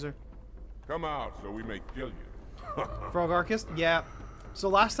need a laser. Come out so we may kill you. Frog Archist? Yeah. So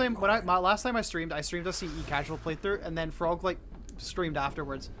last time last time I streamed a CE casual playthrough, and then Frog like streamed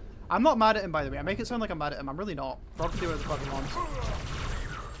afterwards. I'm not mad at him, by the way. I make it sound like I'm mad at him. I'm really not. Frog can do whatever the fuck he wants.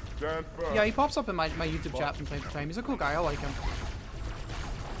 Yeah, he pops up in my YouTube chat from time to time. He's a cool guy. I like him.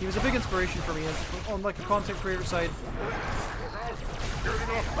 He was a big inspiration for me on like a content creator side.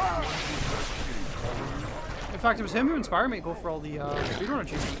 In fact, it was him who inspired me to go for all the speedrun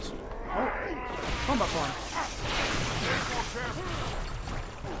achievements. Oh, combat form.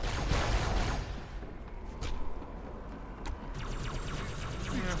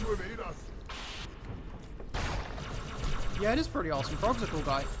 Yeah, it is pretty awesome. Frog's a cool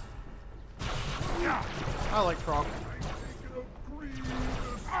guy. I like Frog.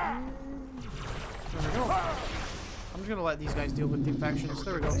 There we go. I'm just gonna let these guys deal with the infections.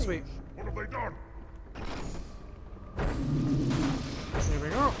 There we go. Sweet. What have they done? There we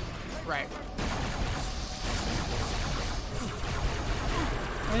go. Right.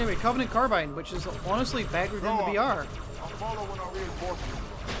 Anyway, Covenant Carbine, which is honestly better than the BR. I'll follow when I reinforce you.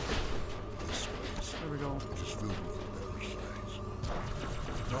 There we go. Just filled with parasites.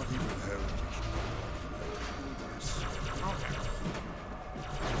 Not even heritage. Okay.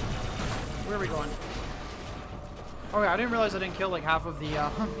 Where are we going? Oh yeah, I didn't realize I didn't kill like half of the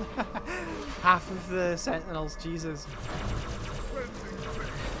half of the sentinels. Jesus.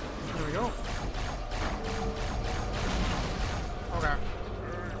 There we go. Okay.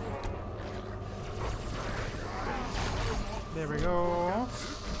 There we go.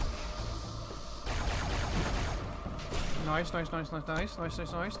 Nice, nice, nice, nice, nice, nice,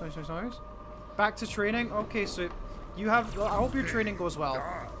 nice, nice, nice, nice, nice. Back to training. Okay, so you have. I hope your training goes well.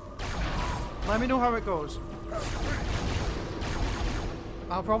 Let me know how it goes.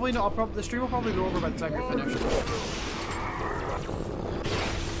 I'll probably know. The stream will probably go over by the time you're finished.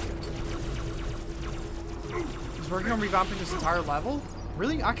 He's working on revamping this entire level.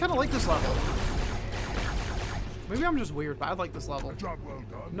 Really, I kind of like this level. Maybe I'm just weird, but I like this level.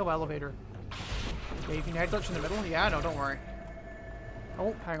 No elevator. Yeah, you can head glitch in the middle. Yeah, no, don't worry.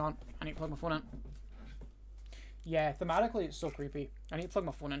 Oh, hang on. I need to plug my phone in. Yeah, thematically it's so creepy. I need to plug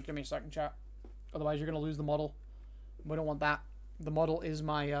my phone in. Give me a second, chat. Otherwise, you're gonna lose the model. We don't want that. The model is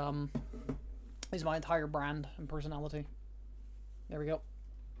my entire brand and personality. There we go.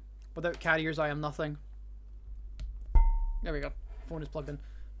 Without cat ears, I am nothing. There we go. Phone is plugged in.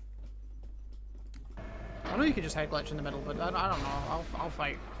 I know you can just head glitch in the middle, but I don't know. I'll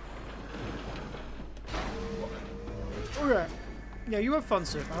fight. Okay. Yeah, you have fun,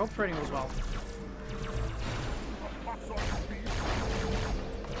 Sif. I hope training goes well.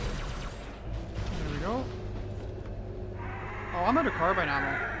 There we go. Oh, I'm out of carbine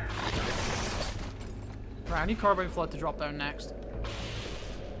ammo. Right, I need carbine flood to drop down next.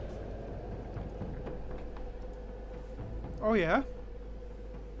 Oh yeah?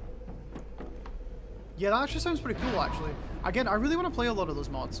 Yeah, that actually sounds pretty cool, actually. Again, I really want to play a lot of those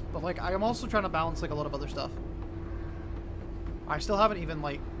mods, but like, I am also trying to balance like a lot of other stuff. I still haven't even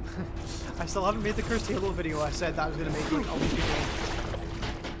like, I still haven't made the Cursed Halo video I said that I was gonna make like a week ago.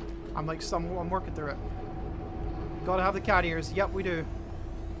 I'm like, I'm working through it. Gotta have the cat ears. Yep, we do.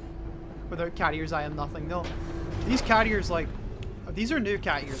 Without cat ears, I am nothing. No, these cat ears, like, these are new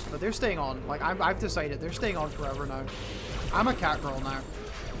cat ears, but they're staying on. Like, I've decided they're staying on forever now. I'm a cat girl now.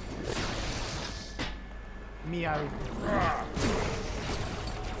 Meow.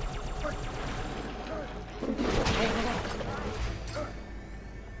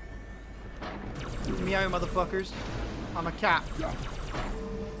 Meow, motherfuckers. I'm a cat.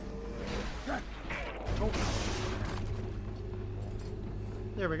 Oh.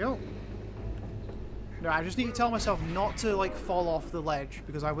 There we go. No, I just need to tell myself not to like fall off the ledge,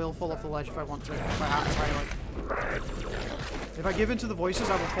 because I will fall off the ledge if I want to. If I give in to the voices,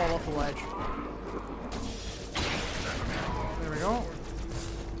 I will fall off the ledge. There we go.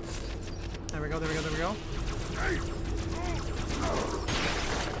 There we go, there we go, there we go.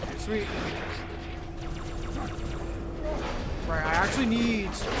 Sweet. Right, I actually need...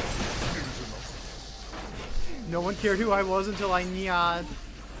 No one cared who I was until I neared.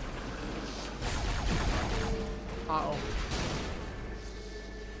 Uh-oh.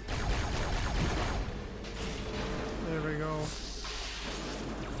 There we go.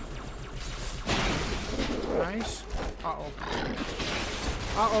 Nice. Uh-oh.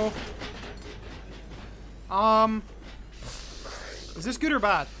 Uh-oh. Is this good or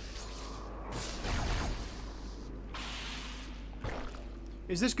bad?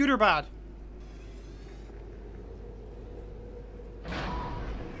 Is this good or bad?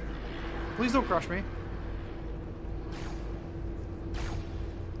 Please don't crush me.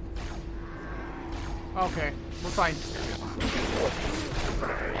 Okay, we're fine.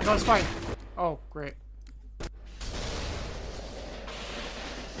 No, it's fine. Oh, great.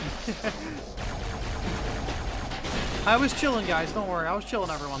 I was chilling, guys. Don't worry. I was chilling,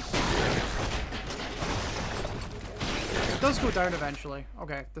 everyone. It does go down eventually.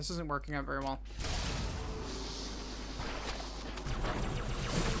 Okay, this isn't working out very well.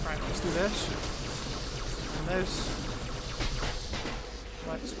 Right, let's do this. And this.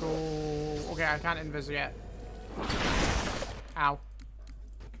 Let's go... Okay, I can't invis yet. Ow.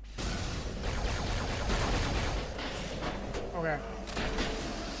 Okay.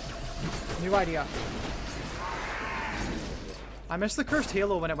 New idea. I missed the Cursed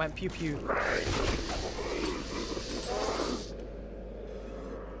Halo when it went pew pew.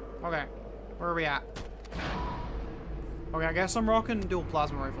 Okay, where are we at? Okay, I guess I'm rocking dual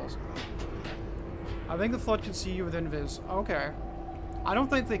plasma rifles. I think the Flood can see you with invis. Okay. I don't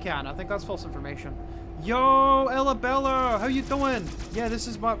think they can. I think that's false information. Yo, Ella Bella, how you doing? Yeah, this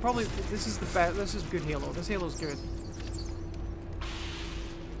is probably this is the best. This is good Halo. This Halo's good.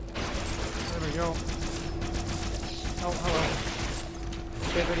 There we go. Oh, hello.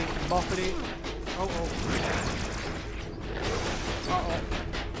 Bibbity, boppity. Oh, oh. Uh-oh.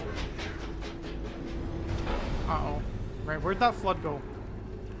 Uh-oh. Right, where'd that flood go?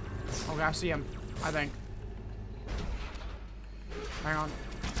 Okay, I see him. I think. Hang on.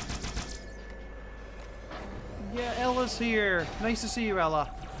 Yeah, Ella's here. Nice to see you, Ella.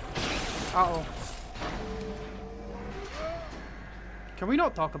 Uh-oh. Can we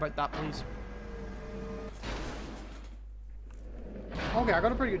not talk about that, please? Okay, I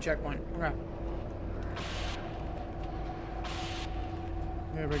got a pretty good checkpoint. Okay.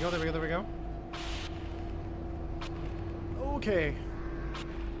 There we go, there we go, there we go. Okay.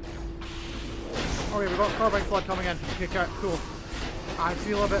 Okay, we've got carbine flood coming in. Okay, cool. I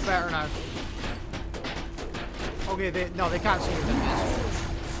feel a bit better now. Okay, no, they can't see me.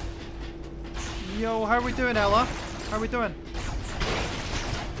 Yo, how are we doing, Ella? How are we doing?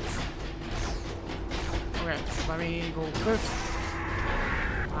 Okay, let me go boof.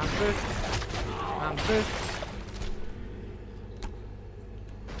 And boof. And boof.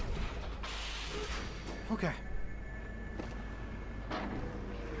 Okay.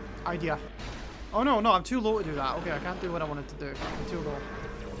 Idea. Oh no, no, I'm too low to do that. Okay, I can't do what I wanted to do. I'm too low.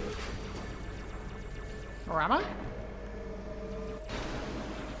 Or am I?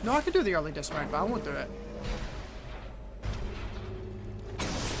 No, I could do the early dismount, but I won't do it.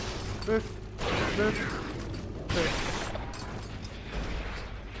 Boof. Boof. Boof.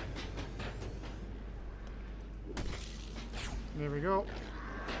 There we go.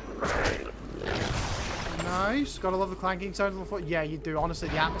 Nice. Gotta love the clanking sounds on the foot. Yeah, you do. Honestly,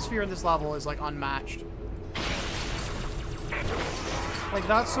 the atmosphere in this level is like unmatched. Like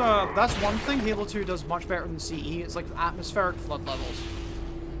that's one thing Halo 2 does much better than CE. It's like atmospheric flood levels.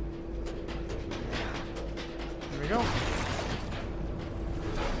 There we go.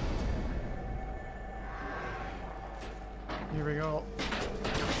 Here we go.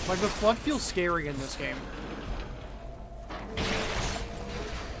 Like the flood feels scary in this game.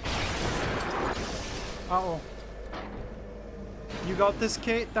 Uh-oh. You got this,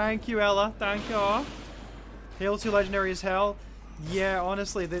 Kate. Thank you, Ella. Thank you. Halo 2 Legendary as hell. Yeah,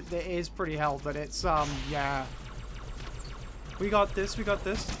 honestly, that is pretty hell, but it's, yeah. We got this, we got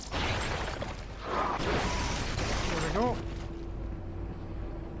this. There we go.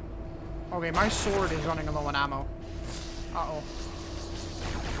 Okay, my sword is running low on ammo. Uh-oh.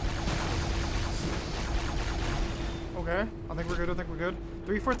 Okay, I think we're good, I think we're good.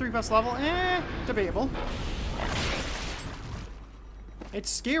 343 best level? Eh, debatable. It's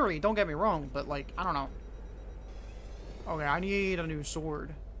scary, don't get me wrong, but like, I don't know. Okay, I need a new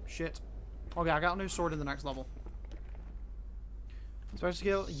sword. Shit. Okay, I got a new sword in the next level. Special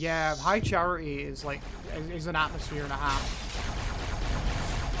skill? Yeah, High Charity is like, is an atmosphere and a half.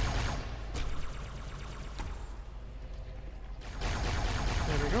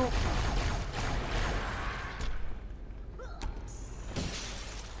 There we go.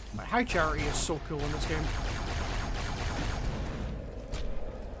 My High Charity is so cool in this game.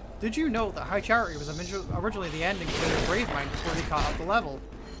 Did you know that High Charity was originally the ending to Bravemind before they cut out the level?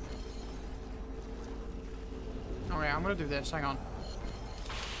 Okay, I'm gonna do this. Hang on.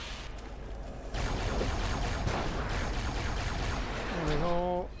 There we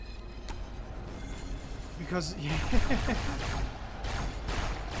go. Because, yeah.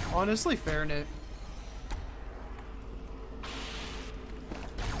 Honestly, fair enough.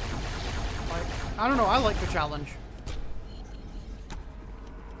 Like, I don't know. I like the challenge.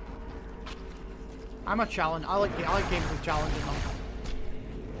 I'm a challenge. I like games with challenge in them.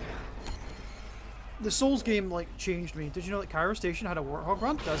 The Souls game like changed me. Did you know that Cairo Station had a Warthog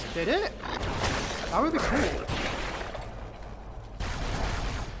run? Did it? That would be cool.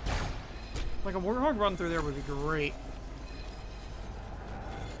 Like a Warthog run through there would be great.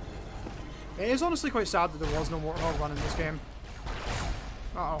 It is honestly quite sad that there was no Warthog run in this game.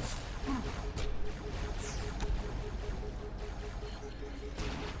 Uh-oh.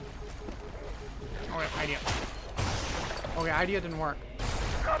 Okay, idea. Okay, idea didn't work.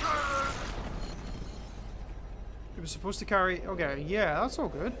 It was supposed to carry... Okay, yeah, that's all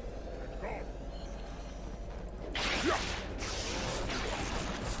good.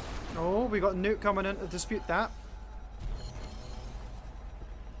 Oh, we got Newt coming in to dispute that.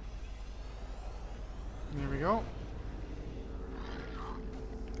 There we go.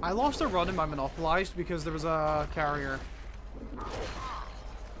 I lost a run in my Monopolized because there was a carrier.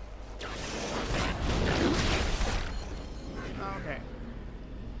 Okay.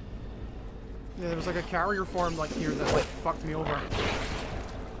 Yeah, there was like a carrier form like here that like fucked me over in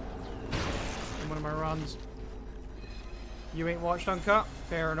one of my runs. You ain't watched Uncut?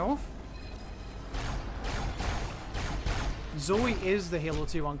 Fair enough. Zoe is the Halo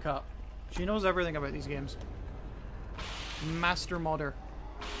 2 Uncut. She knows everything about these games. Master modder.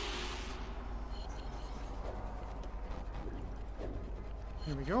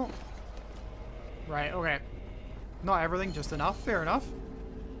 Here we go. Right, okay. Not everything, just enough. Fair enough.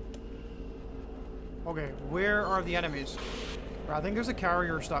 Okay, where are the enemies? Right, I think there's a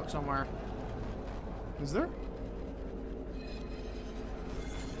carrier stuck somewhere. Is there?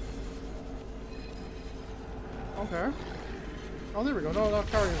 Okay. Oh, there we go. No,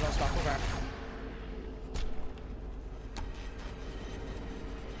 carrier's not stuck. Okay.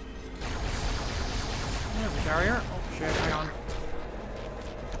 There's a carrier. Oh, shit. Hang on.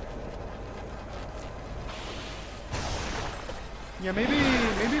 Yeah, maybe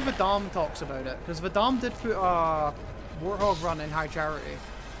Vadam talks about it, because Vadam did put a Warthog run in High Charity.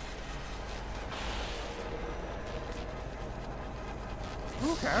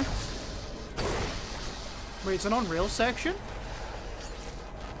 Okay. Wait, it's an on-rail section?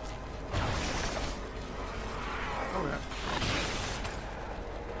 Okay.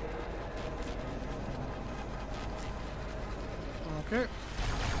 Okay.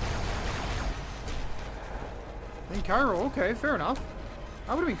 In Cairo, okay, fair enough.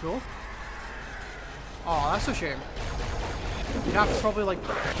 That would have been cool. Oh, that's a shame. You'd have to probably, like,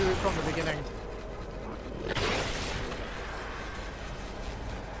 do it from the beginning.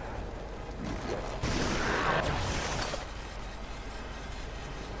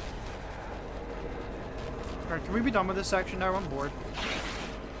 Alright, can we be done with this section now? I'm bored.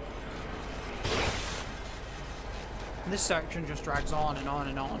 And this section just drags on and on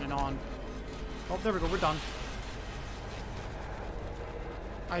and on and on. Oh, there we go, we're done.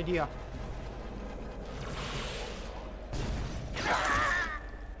 Idea.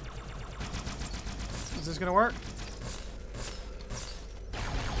 Is this gonna work?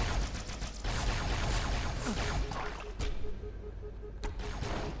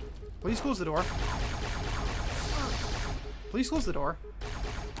 Please close the door. Please close the door.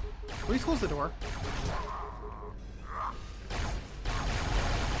 Please close the door.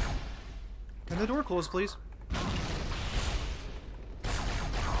 Can the door close, please?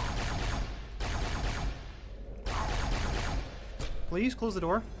 Please close the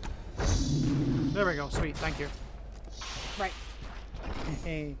door. There we go. Sweet. Thank you. Right.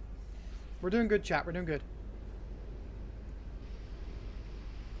 Hey. We're doing good, chat. We're doing good.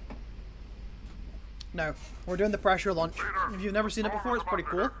 Now, we're doing the pressure launch. If you've never seen it before, it's pretty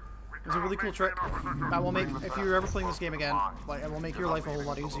cool. It's a really cool trick that will make, if you're ever playing this game again, like, it will make your life a whole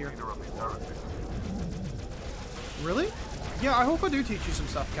lot easier. Really? Yeah, I hope I do teach you some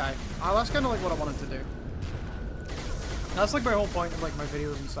stuff, Kai. That's kind of like what I wanted to do. That's like my whole point of like my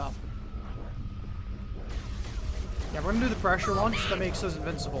videos and stuff. Yeah, we're gonna do the pressure launch that makes us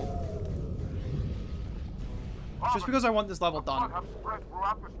invincible. Just because I want this level done.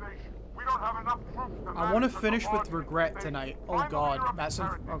 I want to finish with regret tonight. Oh god, that's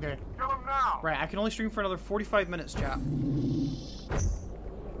okay. Right, I can only stream for another 45 minutes, chat.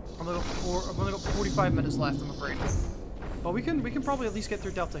 I've only got 45 minutes left, I'm afraid. But we can probably at least get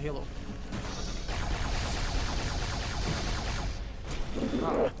through Delta Halo.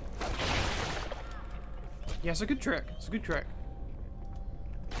 Uh-oh. Yeah, it's a good trick. It's a good trick.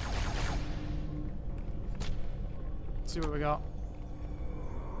 Let's see what we got.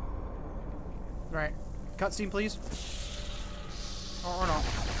 Right. Cutscene, please. Or no.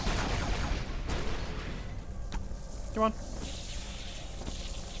 Come on.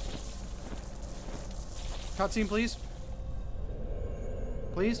 Cutscene, please.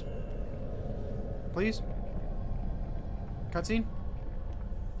 Please. Please. Cutscene.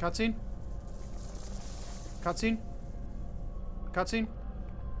 Cutscene. Cutscene. Cutscene.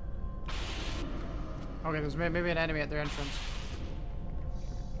 Okay, there's maybe an enemy at their entrance.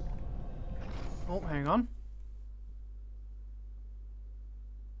 Oh, hang on.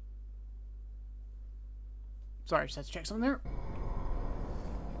 Sorry, just had to check something there.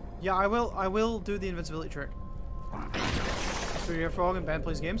 Yeah, I will do the invincibility trick. Studio Frog and Ben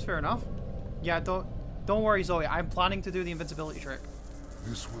plays games, fair enough. Yeah, don't worry, Zoe. I'm planning to do the invincibility trick.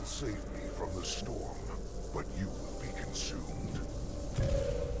 This will save me from the storm, but you will be consumed.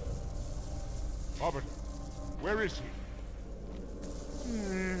 Hobbit, where is he?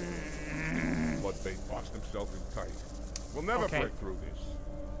 Bloodbait boxed himself in tight. We'll never break through this.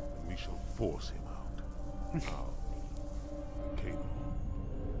 We shall force him out. Now, cable.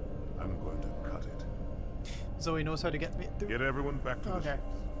 I'm going to cut it. Zoe knows how to get me through. Get everyone back to the ship.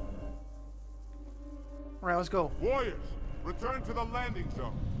 Alright, let's go. Warriors, return to the landing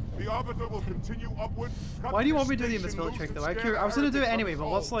zone. The Arbiter will continue upward. Why do you want me to do the invisibility trick though? I was gonna do it anyway, but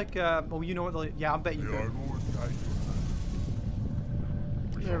let's like, well, you know what? Yeah, I bet you do.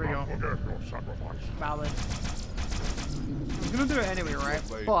 There we go. Valid. I was gonna do it anyway, right?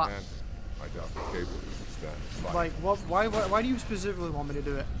 But I doubt the cable can stand. like, what? Why do you specifically want me to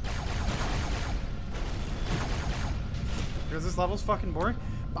do it? Because this level's fucking boring.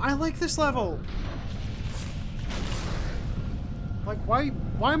 But I like this level. Like, why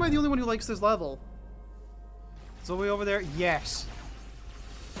am I the only one who likes this level? Zoe over there? Yes.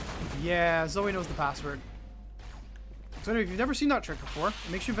 Yeah, Zoe knows the password. So anyway, if you've never seen that trick before,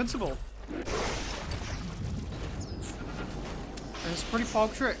 it makes you invincible. And it's a pretty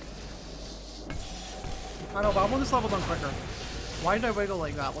pog trick. I know, but I want this level done quicker. Why did I wiggle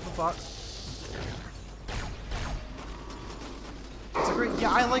like that? What the fuck? It's a great...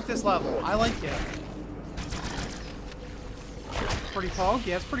 Yeah, I like this level. I like it. Pretty pog?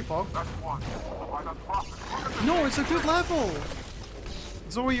 Yeah, it's pretty pog. No, it's a good level!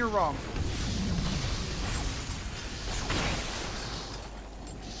 Zoe, you're wrong.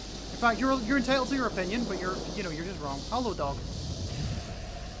 In fact, you're entitled to your opinion, but you're just wrong. Hello, dog.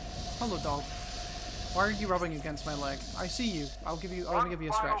 Hello, dog. Why are you rubbing against my leg? I see you. I'll let me give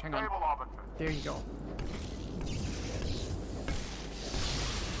you a stretch. Hang on. There you go.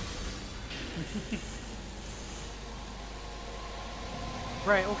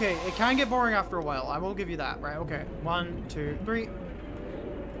 Right, okay, it can get boring after a while. I will give you that. Right, okay. 1, 2, 3.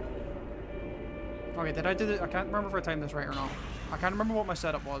 Okay, did I do it? I can't remember if I timed this right or not. I can't remember what my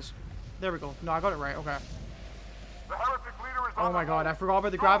setup was. There we go. No, I got it right. Okay. Oh my god, I forgot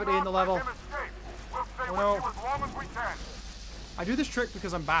about the gravity in the level. Oh no. I do this trick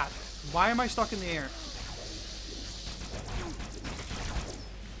because I'm bad. Why am I stuck in the air?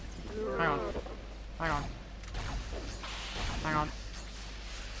 Hang on. Hang on. Hang on.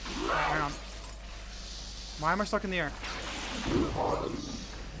 Hang on. Why am I stuck in the air?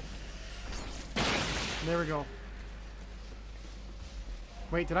 There we go.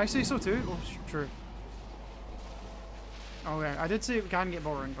 Wait, did I say so too? Oh, true. Okay, I did say it can get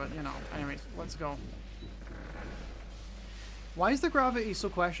boring, but you know. Anyways, let's go. Why is the gravity so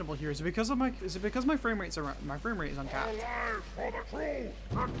questionable here? Is it because my frame rates are uncapped? Is it because my frame rate's uncapped?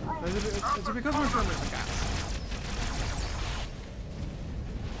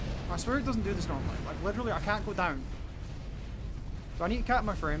 I swear it doesn't do this normally. Like literally, I can't go down. Do I need to cap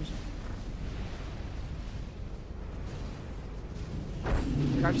my frames?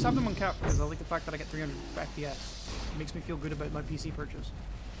 Like, I just have them uncapped because I like the fact that I get 300 FPS. It makes me feel good about my PC purchase.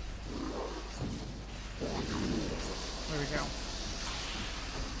 There we go.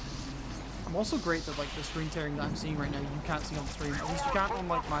 I'm also great that like the screen tearing that I'm seeing right now you can't see on the stream. At least you can't on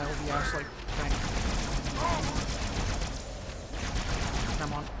like my OBS like thing.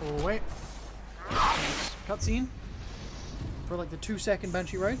 Come on. Oh wait. Nice. Cutscene. For like the 2-second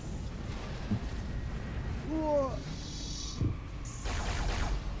Banshee ride. Whoa.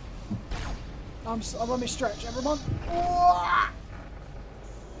 Let me stretch, everyone. Oh.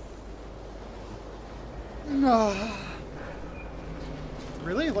 No.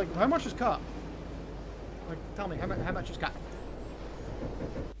 Really? Like, how much is cut? Like, tell me, how much is cut?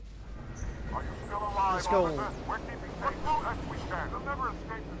 Let's go.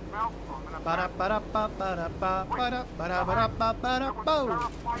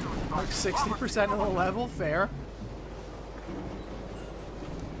 Like 60% of the level, fair.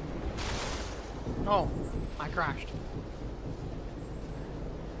 Oh, I crashed.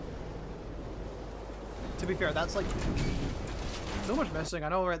 To be fair, that's like so much missing. I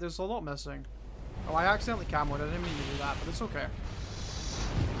know, right? There's a lot missing. Oh, I accidentally camoed. I didn't mean to do that, but it's okay.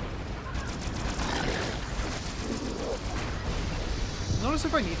 Notice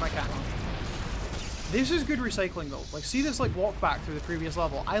if I need my camo. This is good recycling though. Like, see this like walk back through the previous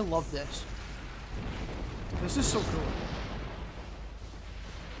level. I love this. This is so cool.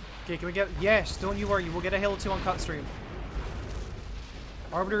 Okay, can we get... Yes, don't you worry. We'll get a Halo 2 uncut stream.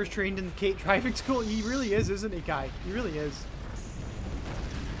 Arbiter is trained in Kate driving school. He really is, isn't he, Kai? He really is.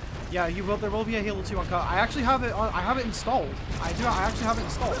 Yeah, you will. There will be a Halo 2 uncut. I actually have it. I have it installed. I actually have it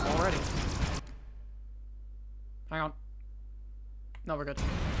installed already. Hang on. No, we're good.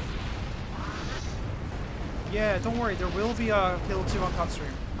 Yeah, don't worry. There will be a Halo 2 uncut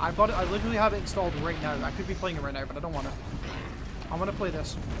stream. I've got it. I literally have it installed right now. I could be playing it right now, but I don't want to. I'm gonna play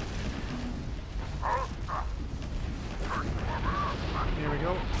this. Here we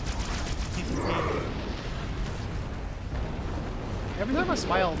go. Every time I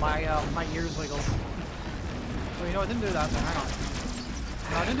smile, my ears wiggle. Oh, you know, I didn't do that. So hang on.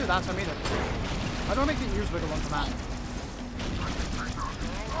 No, I didn't do that time either. How do I make the ears wiggle on command?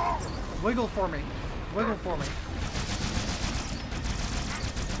 Wiggle for me. Wiggle for me.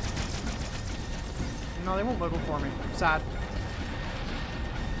 No, they won't wiggle for me. Sad.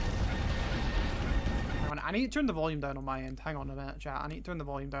 Hang on, I need to turn the volume down on my end. Hang on a minute, chat. I need to turn the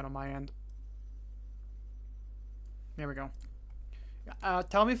volume down on my end. There we go.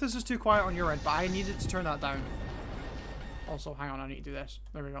 Tell me if this is too quiet on your end, but I needed to turn that down. Also, hang on, I need to do this.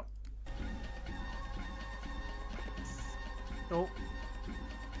 There we go. Oh.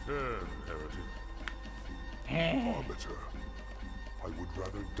 Heretic. Arbiter, I would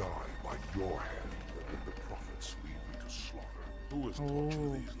rather die by your hand than let the prophets lead me to slaughter. Who has taught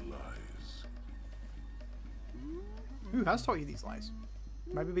you these lies? Who has taught you these lies?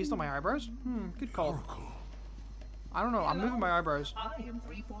 Maybe based on my eyebrows? Good call. I don't know, I'm moving my eyebrows. I am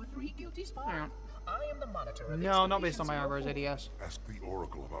 343 Guilty Spy. I am the monitor of No, not based on my eyebrows, ADS. Ask the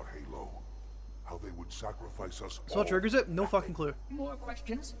Oracle about Halo. How they would sacrifice us So what triggers it? No fucking clue. More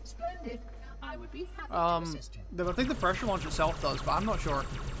questions? Splendid. I would be happy to assist you. I think the pressure launch itself does, but I'm not sure.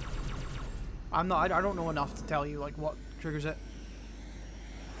 I don't know enough to tell you like what triggers it.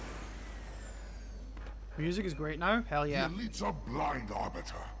 Music is great now. Hell yeah. The elites are blind,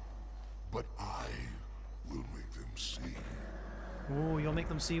 Arbiter, but I will make them see. Oh, you'll make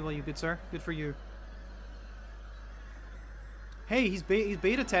them see, will you, good sir? Good for you. Hey, he's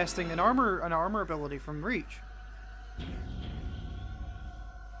beta testing an armor ability from Reach.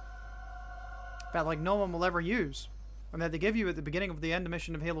 That like no one will ever use, and that they give you at the beginning of the end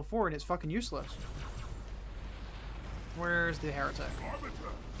mission of Halo 4, and it's fucking useless. Where's the heretic?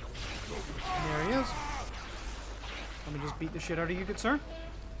 There he is. Let me just beat the shit out of you, good sir.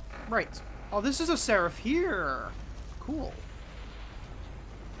 Right. Oh, this is a Seraph here. Cool.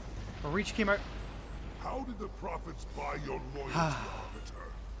 A Reach came out. How did the prophets buy your loyalty,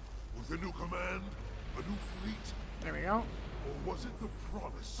 Arbiter? With a new command? A new fleet? There we go. Or was it the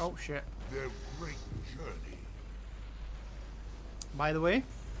promise? Oh shit. Their great journey. By the way.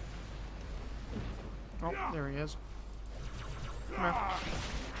 Oh, there he is. Come here.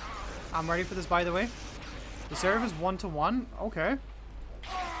 I'm ready for this, by the way. The Seraph is 1-to-1. Okay.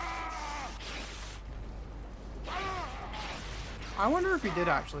 I wonder if he did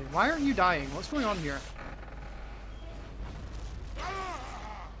actually. Why aren't you dying? What's going on here?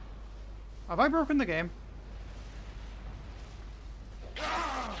 Have I broken the game?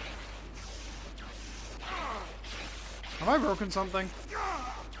 Have I broken something?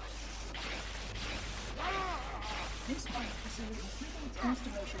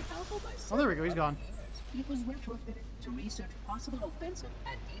 Oh, there we go. He's gone. It was retrofitted to research possible offensive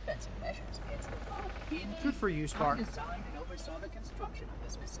and defensive measures against the foe. Good for you, Spark. I designed and oversaw the construction of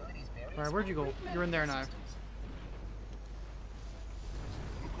this facility's various. Alright, where'd you go? You're in there now.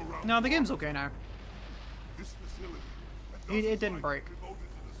 No, the game's okay now. It didn't break.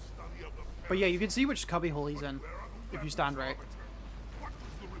 But yeah, you can see which cubbyhole he's in if you stand right.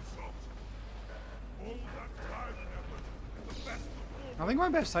 I think my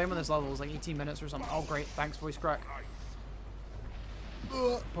best time on this level is like 18 minutes or something. Oh great, thanks voice crack.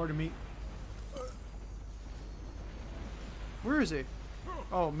 Pardon me. Where is he?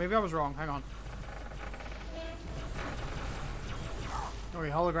 Oh, maybe I was wrong. Hang on. Okay,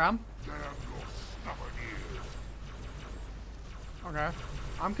 hologram. Okay.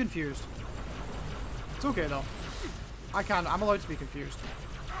 I'm confused. It's okay though. I'm allowed to be confused.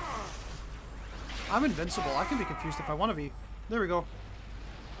 I'm invincible. I can be confused if I want to be. There we go.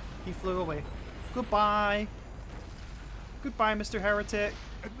 He flew away. Goodbye. Goodbye, Mr. Heretic.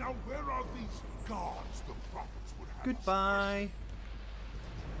 And now where are these gods the prophets would have? Goodbye.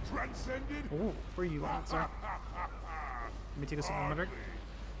 Transcended? Oh, where are you at, sir? Let me take a sip of my drink.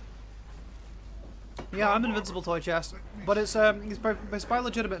 Yeah, I'm invincible, toy chest, but it's by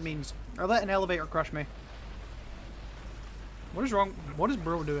legitimate means. I let an elevator crush me. What is wrong? What is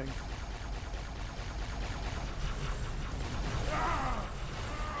bro doing?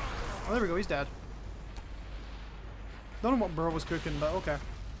 Oh, there we go. He's dead. Don't know what bro was cooking, but okay.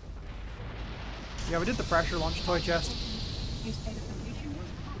 Yeah, we did the pressure launch, toy chest.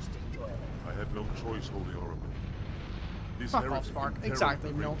 I had no choice, Holy Oracle. Fuck off, Spark.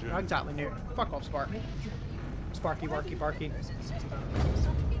 Exactly, no. Exactly, no. Fuck off, Spark. Sparky, Barky, Barky.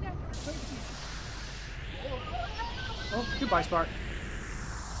 Oh, goodbye, Spark.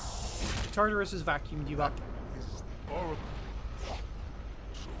 Tartarus has vacuumed you up.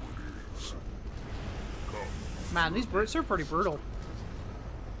 Man, these brutes are pretty brutal.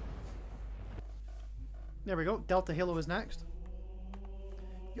 There we go. Delta Halo is next.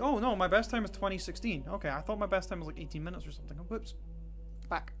 Oh no, my best time is 2016. Okay, I thought my best time was like 18 minutes or something. Oh, whoops.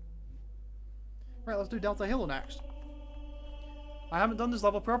 Back. Right, let's do Delta Halo next. I haven't done this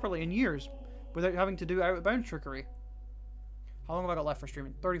level properly in years without having to do out-of-bounds trickery. How long have I got left for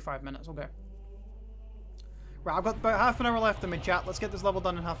streaming? 35 minutes, okay. Right, I've got about half an hour left in my chat. Let's get this level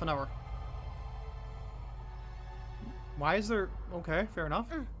done in half an hour. Why is there... Okay, fair enough.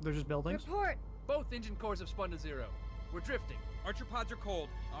 They're just buildings. Report! Both engine cores have spun to zero. We're drifting. Archer pods are cold.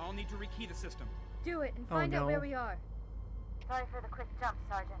 I'll need to rekey the system. Do it and find out where we are. Sorry for the quick jump,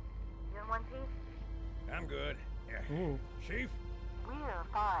 Sergeant. You in one piece? I'm good. Yeah. Ooh. Chief? We're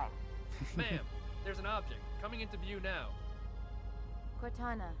fine. Ma'am, there's an object coming into view now.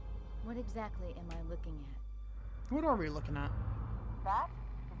 Cortana, what exactly am I looking at? What are we looking at? That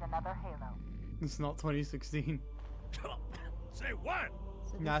is another Halo. It's not 2016. Say what?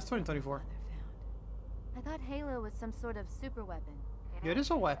 So Nah, it's 2024. I thought Halo was some sort of super weapon. Yeah, it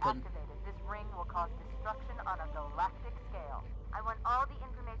is a weapon. Activated, this ring will cause destruction on a galactic scale. I want all the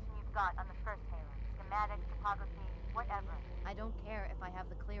information you've got on the first Halo. Schematics, topography, whatever. I don't care if I have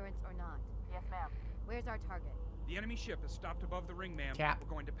the clearance or not. Yes, ma'am. Where's our target? The enemy ship is stopped above the ring, ma'am. Cap. We're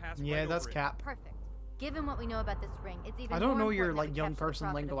going to pass Yeah, right that's over Cap. Perfect. Given what we know about this ring, it's even I don't more know your important that like we young capture the person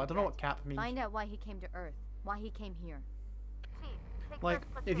Prophet lingo. of I don't know what Regret. Cap means. Find out why he came to Earth. Why he came here. Like,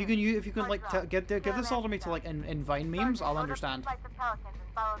 if you can like give this all to me to like in Vine memes, I'll understand. Like the Pelicans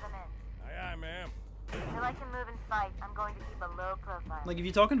and follow them in. Aye, aye, ma'am. Till I can move and fight, I'm going to keep a low profile. Like if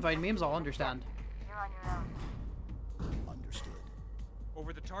you talk in Vine memes, I'll understand. You're on your own. Understood.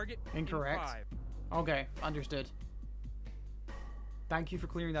 Over the target. Incorrect. In 5. Okay, understood. Thank you for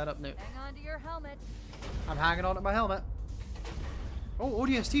clearing that up, Newt. Hang on to your helmet. I'm hanging on to my helmet. Oh,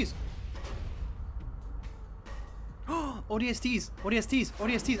 ODSTs. ODSTs. ODSTs.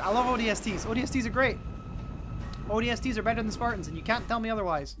 ODSTs. I love ODSTs. ODSTs are great. ODSTs are better than Spartans, and you can't tell me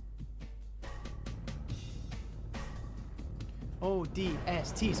otherwise.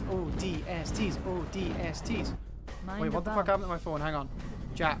 ODSTs. ODSTs. ODSTs. Wait, what the fuck happened to my phone? Hang on.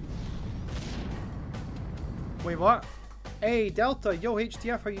 Chat. Wait, what? Hey, Delta. Yo,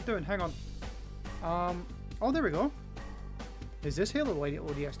 HTF, how you doing? Hang on. Oh, there we go. Is this Halo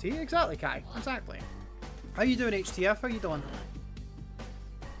ODST? Exactly, Kai. Exactly. How you doing, HTF? How you doing?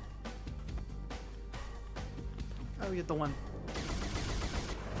 How you doing?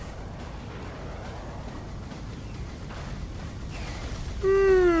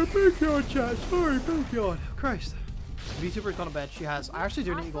 Big yawn, chat. Sorry, big yawn. Christ. VTuber's gone to bed. She has. I actually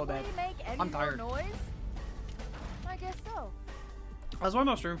do need to go to bed. I'm tired. Noise? I guess so. That's why I'm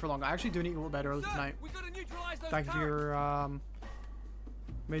not streaming for long. I actually do need to go to bed early tonight. Thank you for your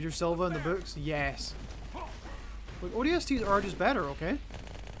Major Silva in the books. Yes. Look, ODSTs are just better, okay?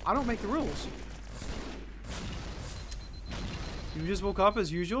 I don't make the rules. You just woke up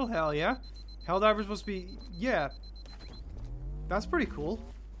as usual? Hell yeah. Helldivers must be... Yeah. That's pretty cool.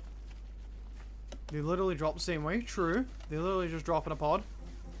 They literally drop the same way. True. They literally just drop in a pod.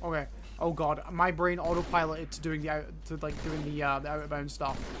 Okay. Oh god. My brain autopiloted to doing the out of bounds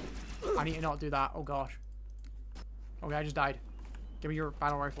stuff. I need to not do that. Oh gosh. Okay, I just died. Give me your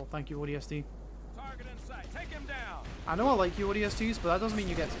battle rifle. Thank you, ODST. Target in sight. Take him down. I know I like you, ODSTs, but that doesn't mean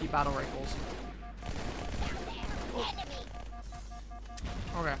you get to keep battle rifles.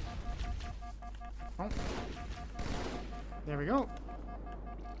 Okay. Oh. There we go.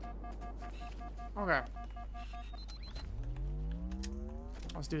 Okay.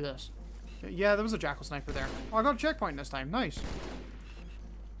 Let's do this. Yeah, there was a Jackal Sniper there. Oh, I got a checkpoint this time. Nice.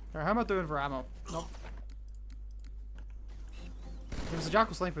 Alright, how am I doing for ammo? Nope. There was a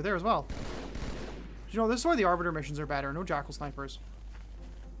Jackal Sniper there as well. You know, this is why the Arbiter missions are better. No Jackal Snipers.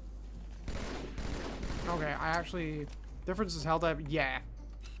 Okay, I actually... Difference is Helldiver. Yeah.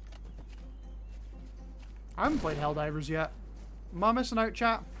 I haven't played Helldivers yet. Am I missing out,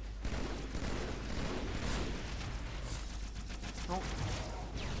 chat? Oh.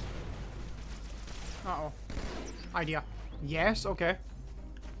 Uh-oh. Idea. Yes, okay.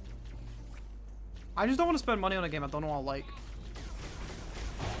 I just don't want to spend money on a game I don't know I'll like.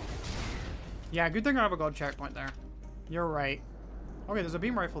 Yeah, good thing I have a god checkpoint there. You're right. Okay, there's a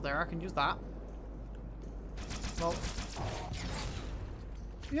beam rifle there. I can use that. Well...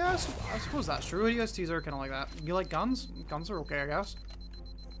 Yeah, I suppose that's true. ODSTs are kind of like that. You like guns? Guns are okay, I guess.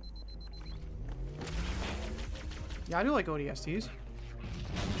 Yeah, I do like ODSTs.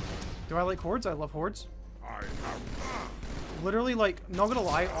 Do I like hordes? I love hordes. Literally, like, not gonna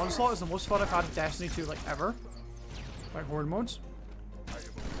lie, Onslaught is the most fun I've had in Destiny 2, like, ever. Like, horde modes.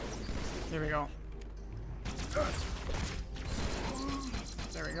 There we go.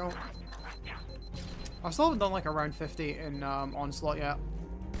 There we go. I still haven't done, like, a round 50 in Onslaught yet.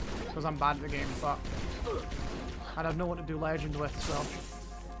 Because I'm bad at the game, but I'd have no one to do Legend with, so...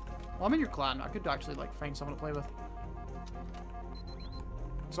 Well, I'm in your clan. I could actually, like, find someone to play with.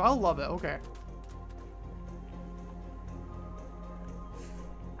 So I'll love it. Okay.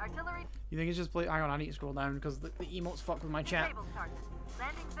 Artillery. You think it's just play? Hang on, I need to scroll down because the emotes fuck with my chat.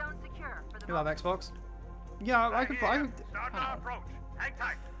 Landing zone secure for the You love Xbox? Yeah, I could play.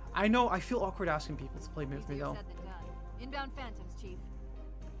 I know. I feel awkward asking people to play with me though. Inbound Phantoms, Chief.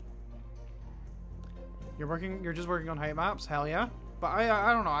 You're just working on height maps? Hell yeah. But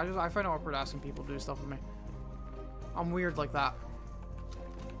I don't know. I find it awkward asking people to do stuff with me. I'm weird like that.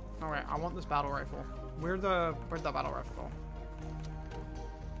 Alright, I want this battle rifle. Where'd that battle rifle go?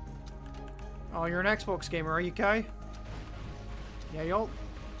 Oh, you're an Xbox gamer, are you, Kai? Yeah, y'all.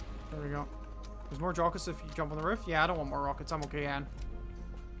 There we go. There's more rockets if you jump on the roof. Yeah, I don't want more rockets. I'm okay, Ann.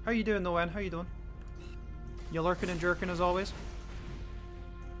 How you doing, though, Ann? How you doing? You lurking and jerking as always?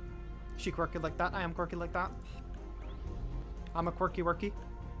 She quirky like that? I am quirky like that. I'm a quirky worky.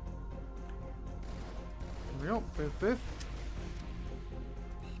 There we go. Boof, boof.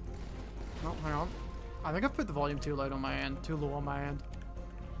 No, hang on. I think I've put the volume too loud on my end. Too low on my end.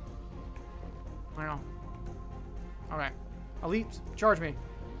 Hang on. Okay. Elite, charge me.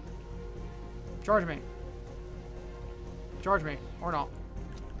 Charge me. Charge me. Or not.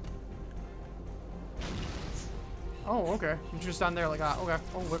 Oh, okay. You just stand there like that. Okay.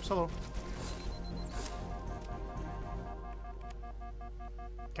 Oh, whips. Hello.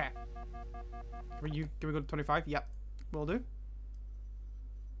 Okay. Can we go to 25? Yep. Will do.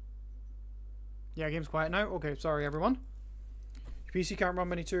 Yeah, game's quiet now. Okay, sorry everyone. Your PC can't run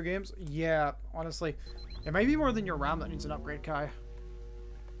many tier games? Yeah, honestly. It might be more than your RAM that needs an upgrade, Kai.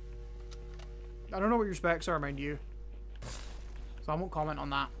 I don't know what your specs are, mind you. So I won't comment on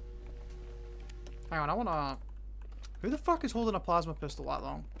that. Hang on, I wanna... Who the fuck is holding a plasma pistol that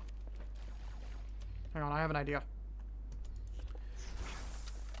long? Hang on, I have an idea.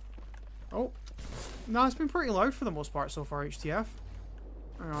 Oh. No, it's been pretty loud for the most part so far, HTF.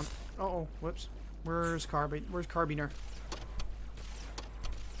 Hang on. Uh-oh, whoops. Where's Carbiner?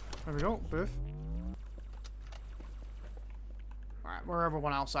 There we go, boof. Alright, where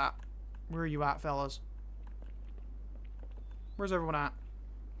everyone else at? Where are you at, fellas? Where's everyone at?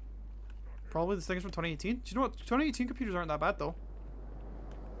 Probably this thing is from 2018. Do you know what? 2018 computers aren't that bad, though.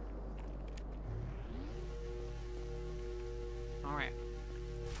 Alright.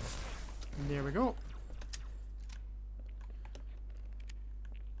 There we go.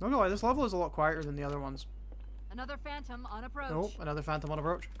 No, no, this level is a lot quieter than the other ones. Another Phantom on approach. Oh, another Phantom on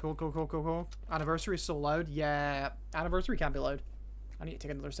approach. Cool, cool, cool, cool, cool. Anniversary is so loud. Yeah, anniversary can't be loud. I need to take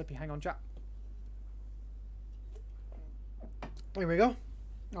another sippy. Hang on, chat. Here we go.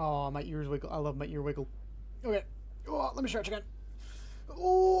 Oh, my ears wiggle. I love my ear wiggle. Okay. Oh, let me stretch again.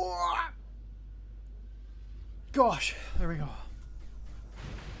 Oh, gosh. There we go.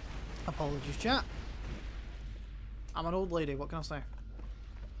 Apologies, chat. I'm an old lady. What can I say?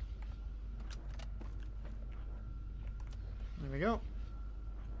 There we go.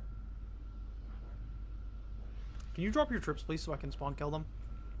 Can you drop your troops, please, so I can spawn kill them?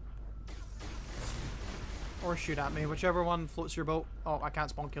 Or shoot at me, whichever one floats your boat. Oh, I can't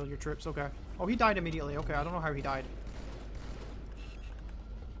spawn kill your troops, okay. Oh, he died immediately, okay, I don't know how he died.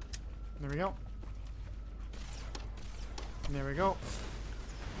 There we go. There we go.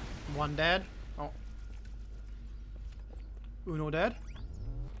 One dead. Oh. Uno dead.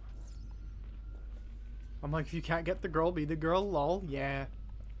 I'm like, if you can't get the girl, be the girl, lol. Yeah.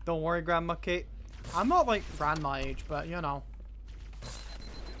 Don't worry, Grandma Kate. I'm not like grandma age, but you know.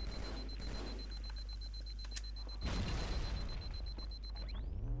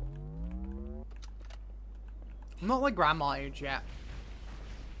 I'm not like grandma age yet.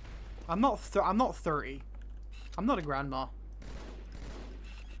 I'm not 30. I'm not a grandma.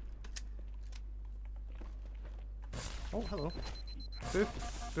 Oh, hello.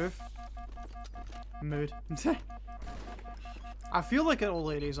 Boof. Boof. Mood. I feel like an old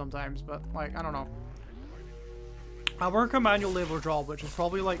lady sometimes, but like, I don't know. I work a manual labor job, which is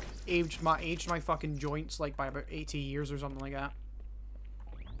probably like aged my fucking joints like by about 80 years or something like that.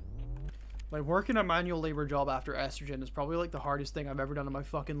 Like working a manual labor job after estrogen is probably like the hardest thing I've ever done in my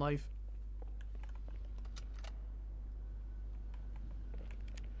fucking life.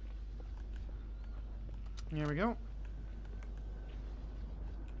 Here we go.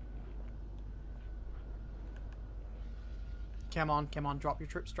 Come on, drop your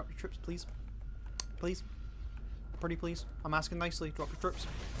troops, please. Please. Pretty please. I'm asking nicely, drop your troops.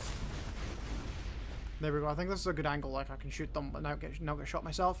 There we go, I think this is a good angle, like I can shoot them but not get shot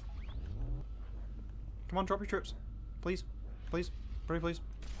myself. Come on, drop your troops. Please. Please. Pretty please.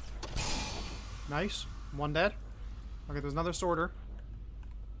 Nice. One dead. Okay, there's another sorter.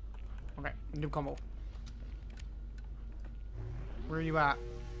 Okay, new combo. Where are you at?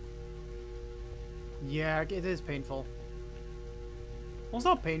 Yeah, it is painful. Well, it's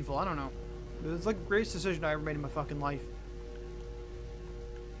not painful, I don't know. It's like the greatest decision I ever made in my fucking life.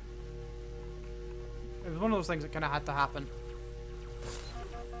 It was one of those things that kind of had to happen.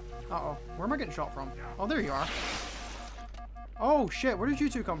 Uh-oh. Where am I getting shot from? Oh, there you are. Oh, shit. Where did you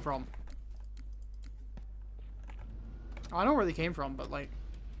two come from? I know where they came from, but, like...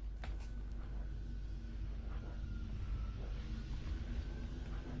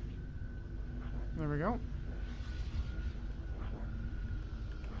 There we go.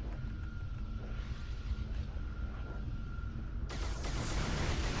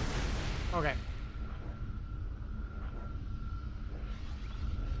 Okay.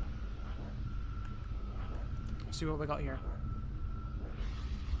 Let's see what we got here.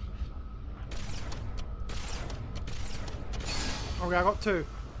 Okay, I got two.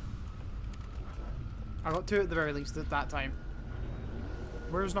 I got two at the very least at that time.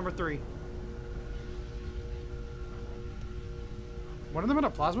 Where's number 3? One of them had a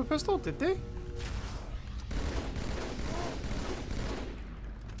plasma pistol? Did they?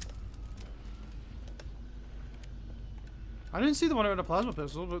 I didn't see the one with a plasma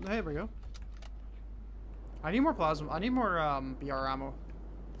pistol, but hey, there we go. I need more plasma. I need more BR ammo.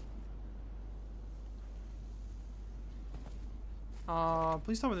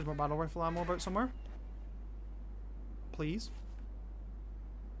 Please tell me there's more battle rifle ammo about somewhere. Please.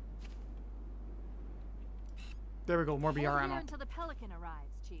 There we go, more BR ammo. Until the Pelican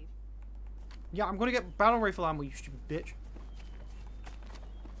arrives, Chief. Yeah, I'm gonna get battle rifle ammo, you stupid bitch.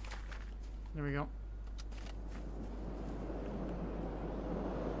 There we go.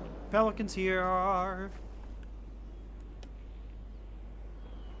 Pelicans here.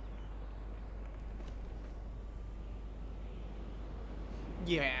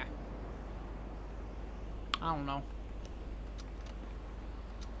 Yeah. I don't know.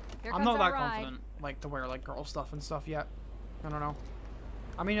 I'm not that confident, like, to wear, like, girl stuff and stuff yet. I don't know.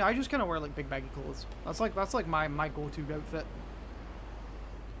 I mean, I just kind of wear, like, big baggy clothes. That's like my go-to outfit.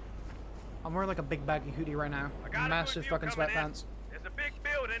 I'm wearing, like, a big baggy hoodie right now. Massive fucking sweatpants. There's a big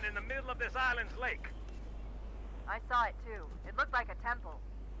building in the middle of this island's lake. I saw it too. It looked like a temple.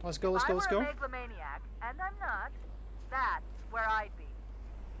 Let's go, let's go, let's go. If I were a megalomaniac, and I'm not, that's where I'd be.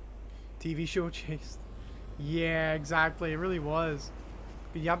 TV show chase. Yeah, exactly. It really was.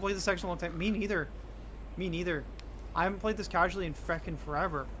 But you haven't played this section a long time. Me neither. Me neither. I haven't played this casually in feckin'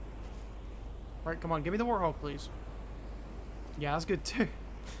 forever. Alright, come on. Give me the Warhawk, please. Yeah, that's good too.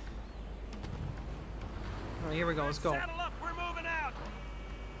 Alright, here we go. Let's go. Saddle up, we're moving out.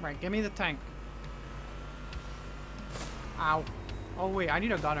 Right, give me the tank. Ow. Oh, wait. I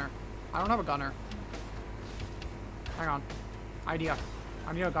need a gunner. I don't have a gunner. Hang on. Idea.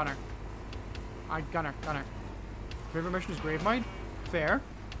 I need a gunner. Gunner. Favorite mission is Grave Mine? Fair.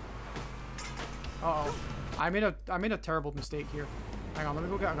 Uh-oh. I made a terrible mistake here. Hang on, let me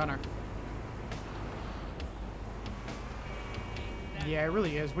go get a gunner. Yeah, it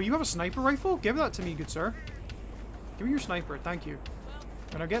really is. Well, you have a sniper rifle? Give that to me, good sir. Give me your sniper, thank you.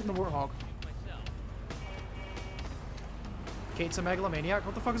 And I'm getting the Warthog. Kate's a megalomaniac?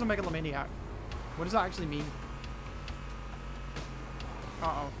 What the fuck is a megalomaniac? What does that actually mean?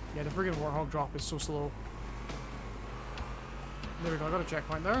 Uh-oh. Yeah, the friggin' Warthog drop is so slow. There we go, I got a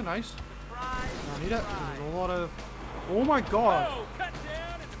checkpoint there, nice. I need it. There's a lot of... Oh my god!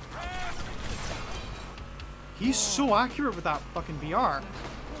 He's so accurate with that fucking BR.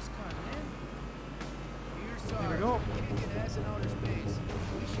 There we go.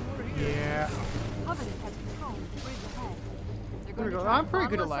 Yeah. There we go. I'm pretty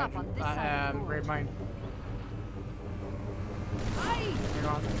good at landing. Grave Mine. Hang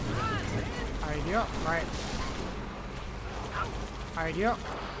on. Idea. Right. Idea.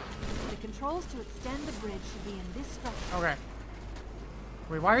 The controls to extend the bridge should be in this structure. Okay.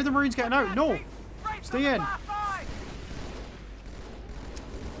 Wait, why are the Marines getting out? No! Stay in!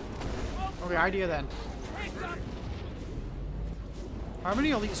 Okay, idea then. How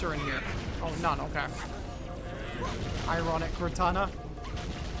many elites are in here? Oh, none, okay. Ironic, Cortana.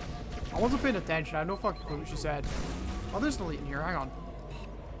 I wasn't paying attention, I had no fucking clue what she said. Oh, there's an elite in here, hang on.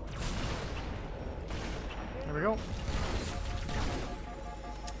 There we go.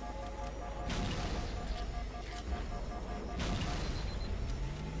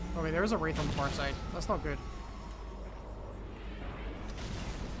 Okay, there's a Wraith on the far side. That's not good.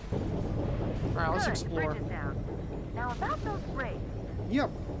 Alright, let's explore. Now about those Wraiths.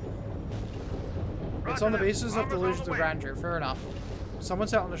 Yep. It's on the basis of delusions of grandeur. Fair enough. Someone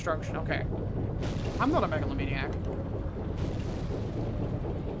set on destruction. Okay. I'm not a megalomaniac.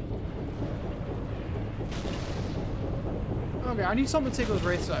 Okay, I need something to take those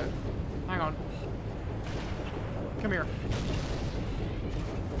wraiths out. Hang on. Come here.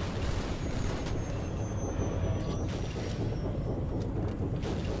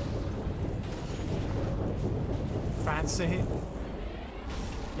 Fancy.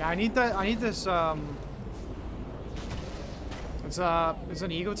 Yeah, I need that. I need this. It's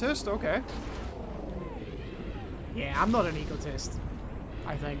an egotist. Okay. Yeah, I'm not an egotist.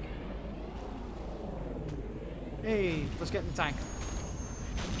 I think. Hey, let's get in the tank.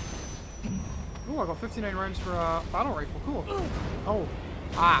 Oh, I got 59 rounds for a battle rifle. Cool. Oh.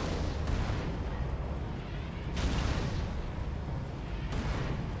 Ah.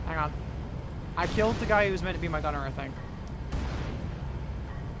 Hang on. I killed the guy who was meant to be my gunner, I think.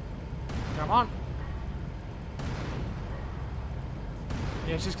 Come on.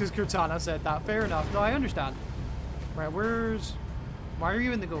 Yeah, it's just because Cortana said that. Fair enough. No, I understand. Right, where's... Why are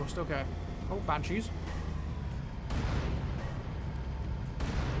you in the ghost? Okay. Oh, Banshees.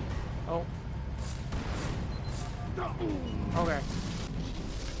 Oh. Okay.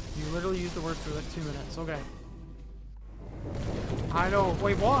 You literally used the word for like 2 minutes. Okay. I know.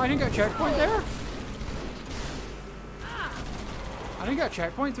 Wait, what? I didn't get a checkpoint there? I didn't get a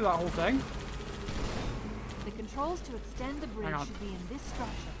checkpoint through that whole thing. The controls to extend the bridge should be in this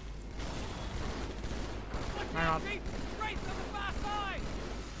structure. Hang on.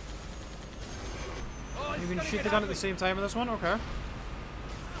 You can shoot the gun at the same time in this one? Okay.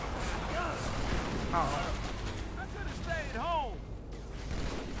 Oh.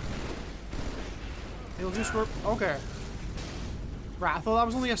 He'll just work. Okay. Right, I thought that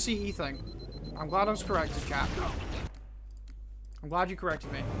was only a CE thing. I'm glad I was corrected, chat. I'm glad you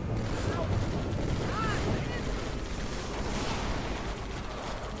corrected me.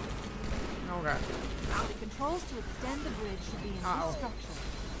 Okay. The controls to extend the bridge should be in this structure.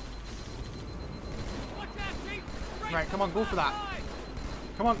 Right, come on, go for that.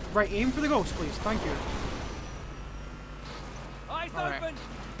 Come on, right, aim for the ghost, please. Thank you. Eyes open.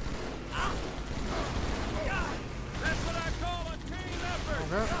 That's what I call a team effort.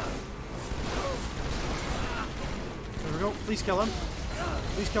 Okay. There we go. Please kill him.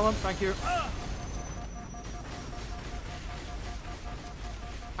 Please kill him. Thank you.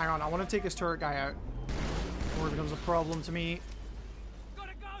 Hang on, I want to take this turret guy out before it becomes a problem to me. Got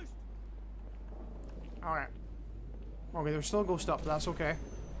a ghost. Alright. Okay, there's still a ghost up, but that's okay.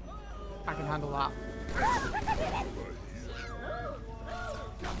 I can handle that.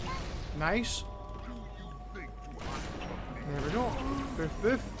 Nice. There we go. Boof,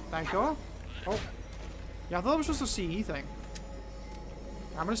 boof. Thank you. Oh. Yeah, I thought it was just a CE thing.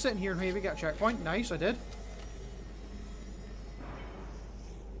 I'm gonna sit in here and maybe get a checkpoint. Nice, I did.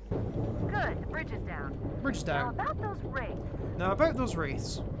 Good, the bridge is down. Bridge is down. Now about those wraiths. Now about those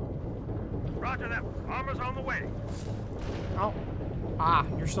wraiths. Roger that. Armor's on the way. Oh. Ah,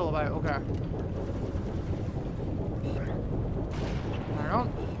 you're still about. Okay. Hang on.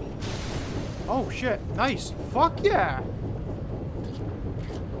 Oh, shit. Nice. Fuck yeah.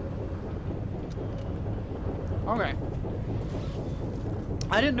 Okay.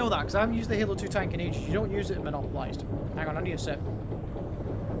 I didn't know that because I haven't used the Halo 2 tank in ages. You don't use it in Monopolized. Hang on, I need a sip.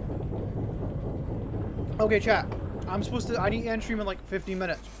 Okay, chat. I need to end stream in like 15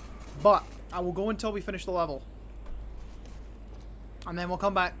 minutes. But I will go until we finish the level. And then we'll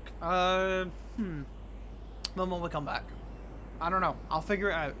come back. When will we come back? I don't know. I'll figure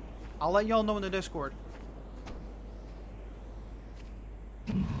it out. I'll let y'all know in the Discord.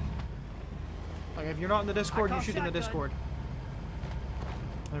 Like, if you're not in the Discord, you shoot in the Discord.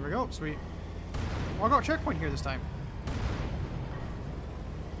 There we go. Sweet. Oh, I got a checkpoint here this time.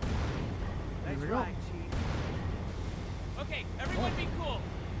 There we go. Okay, everyone be cool.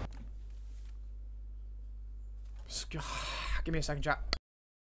 Give me a second, chat.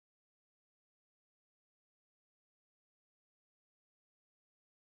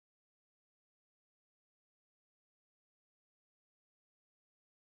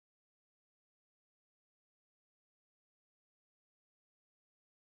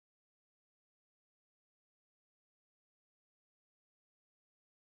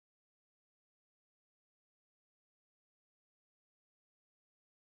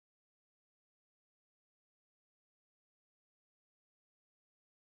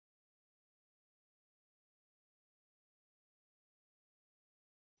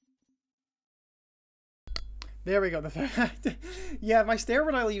 There we go. The fact, yeah, my stare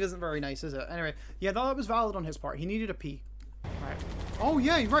when I leave isn't very nice, is it? Anyway, yeah, that was valid on his part. He needed a pee. Right. Oh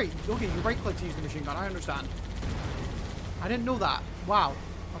yeah, you're right. Okay, you right-click to use the machine gun. I understand. I didn't know that. Wow.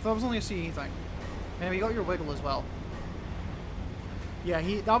 I thought it was only a CE thing. Man, you got your wiggle as well. Yeah,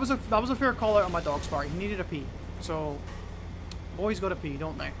 that was a fair call out on my dog's part. He needed a pee. So boys gotta pee,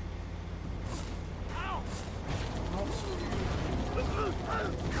 don't they?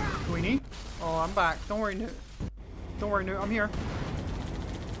 Queenie? Oh, I'm back. Don't worry, Newt. Don't worry, Newt. I'm here.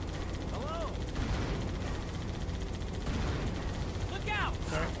 Hello. Look out!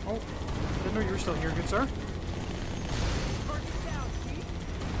 Okay. Oh, didn't know you were still here, good sir.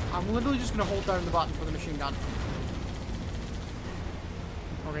 I'm literally just gonna hold down the button for the machine gun.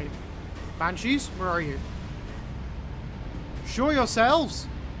 Okay. Banshees, where are you? Show yourselves!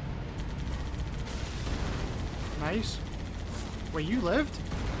 Nice. Wait, you lived?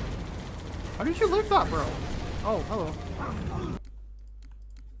 How did you live that, bro? Oh, hello.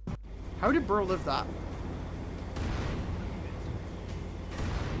 How did bro live that?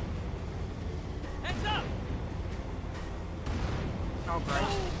 Heads up! Oh,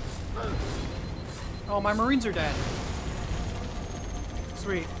 Christ. Oh, my Marines are dead.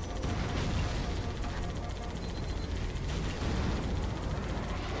 Sweet.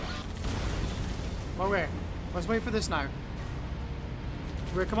 Okay, let's wait for this now.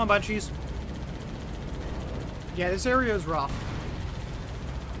 Wait, come on, Banshees. Yeah, this area is rough.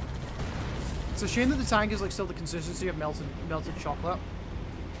 It's a shame that the tank is like still the consistency of melted chocolate.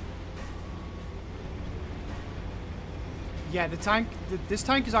 Yeah, the tank. This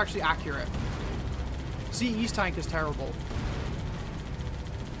tank is actually accurate. CE's tank is terrible.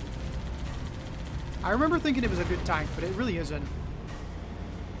 I remember thinking it was a good tank, but it really isn't.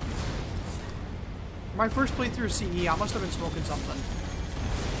 My first playthrough of CE, I must have been smoking something.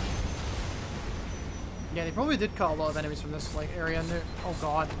 Yeah, they probably did cut a lot of enemies from this like area. Oh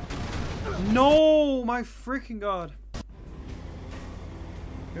god. No! My freaking god.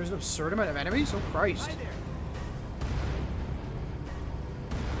 There's an absurd amount of enemies? Oh Christ.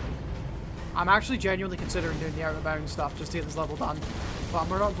 I'm actually genuinely considering doing the out-of-bound stuff just to get this level done. But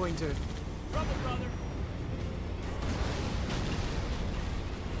we're not going to. Trouble, brother.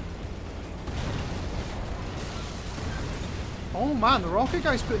 Oh man, the rocket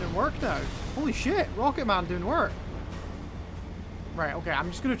guy's putting in work now. Holy shit, Rocket Man doing work. Right, okay,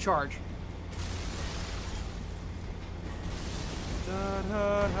 I'm just gonna charge. Da,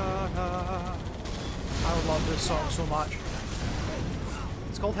 da, da, da. I love this song so much.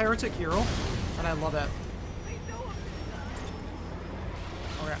 It's called Heretic Hero, and I love it.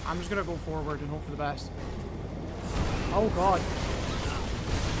 Okay, I'm just gonna go forward and hope for the best. Oh god.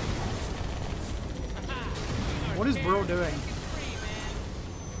 What is bro doing?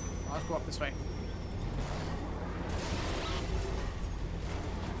 Let's go up this way.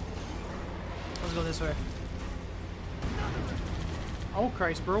 Let's go this way. Oh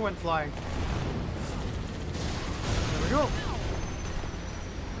Christ, bro went flying. There we go.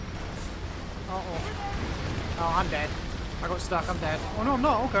 Uh-oh. Oh, I'm dead. I got stuck, I'm dead. Oh no, I'm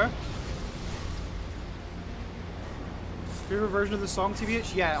not, okay. Favorite version of the song,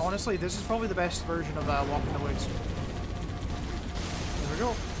 TBH? Yeah, honestly, this is probably the best version of Walk in the Woods. There we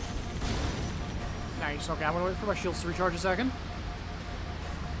go. Nice, okay, I'm gonna wait for my shields to recharge a second.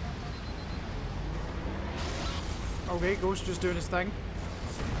 Okay, Ghost just doing his thing.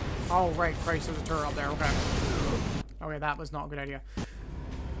 Oh, right, Christ, there's a turret up there, okay. Okay, that was not a good idea.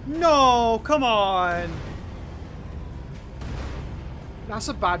 No, come on! That's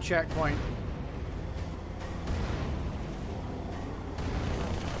a bad checkpoint.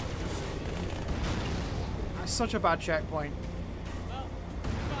 That's such a bad checkpoint. Well,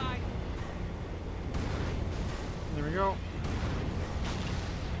 goodbye. There we go.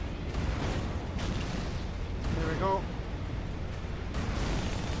 There we go.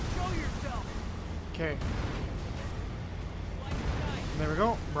 Show yourself. Okay. There we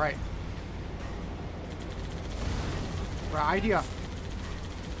go. Right. Right idea.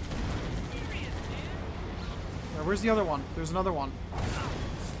 Now, where's the other one? There's another one.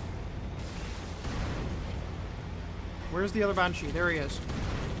 Where's the other Banshee? There he is.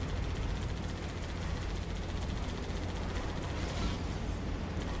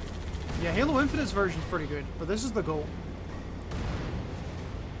 Yeah, Halo Infinite's version's pretty good, but this is the goal.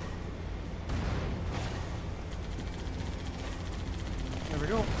 There we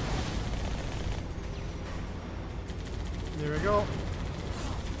go. There we go.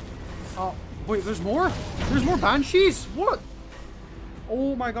 Oh, wait, there's more? There's more Banshees? What?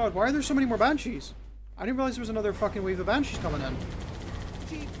 Oh my god, why are there so many more Banshees? I didn't realize there was another fucking wave of Banshees coming in.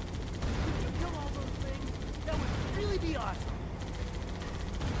 Chief, if you kill all those things, that would really be awesome.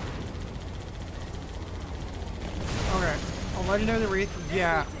 Okay. Oh, Legendary the Wraith.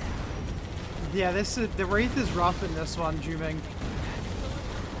 Yeah. Yeah, the Wraith is rough in this one, Juming.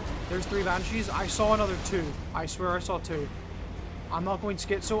 There's 3 Banshees. I saw another 2. I swear I saw 2. I'm not going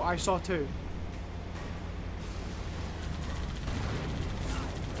schizo. I saw 2.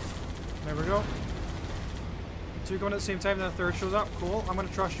 There we go. Two going at the same time, then the third shows up. Cool. I'm going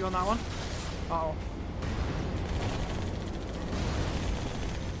to trust you on that one. Uh-oh.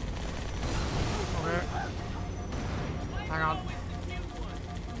 Okay. Hang on.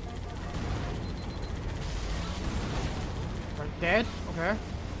 Right, dead? Okay.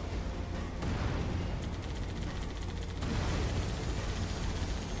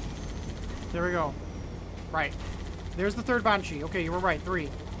 There we go. Right. There's the third Banshee. Okay, you were right. 3.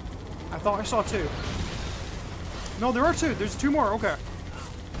 I thought I saw 2. No, there are 2. There's 2 more. Okay.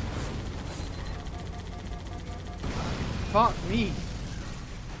 Fuck me.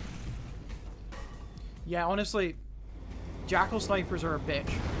 Yeah, honestly, Jackal snipers are a bitch.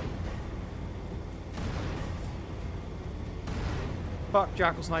 Fuck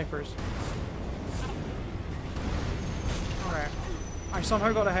Jackal snipers. Alright. I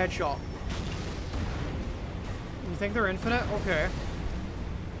somehow got a headshot. You think they're infinite? Okay.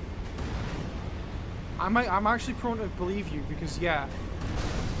 I'm actually prone to believe you because, yeah.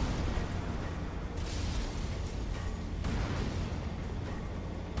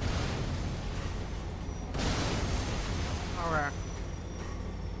 Alright.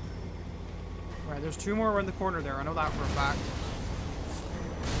 Alright, there's 2 more around the corner there. I know that for a fact.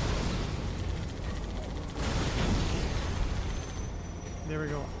 There we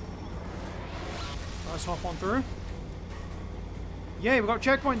go. Let's hop on through. Yay, we got a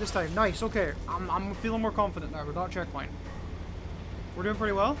checkpoint this time. Nice, okay. I'm feeling more confident now. We got a checkpoint. We're doing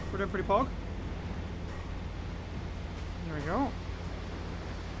pretty well. We're doing pretty pog. There we go.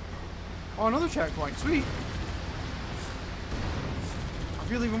 Oh, another checkpoint. Sweet. I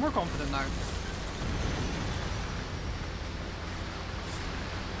feel even more confident now.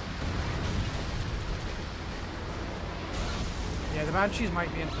 Yeah, the Banshees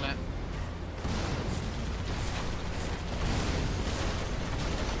might be infinite.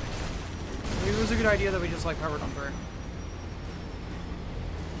 Maybe it was a good idea that we just like powered on through.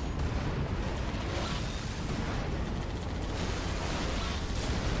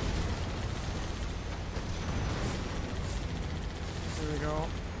 There we go.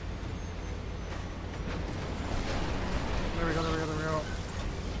 There we go, there we go, there we go.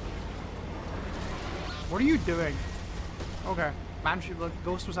 What are you doing? Okay. Banshee, look,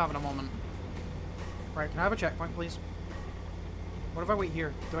 Ghost was having a moment. Right, can I have a checkpoint, please? What if I wait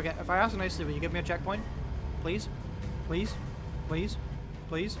here? Do I get... If I ask nicely, will you give me a checkpoint? Please? Please? Please?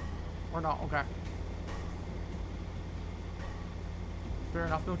 Please? Or not? Okay. Fair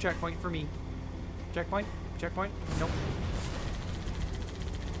enough. No checkpoint for me. Checkpoint? Checkpoint? Nope.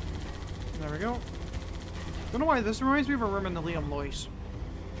 There we go. Don't know why this reminds me of a room in the Liam Loyce.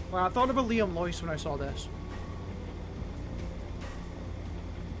 Well, I thought of a Liam Loyce when I saw this.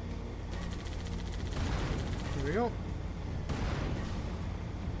 Here we go.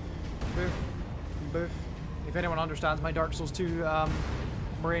 Boof. Boof. If anyone understands my Dark Souls 2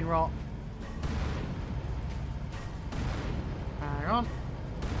 brain rot. Hang on.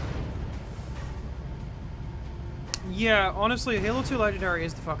 Yeah, honestly, Halo 2 Legendary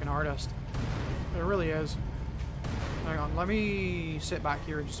is the fucking hardest. It really is. Hang on, let me sit back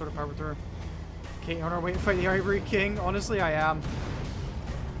here and just sort of power through. Okay, on our way to fight the Ivory King. Honestly, I am.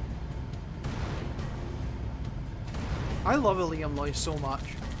 I love Liam Loyce so much.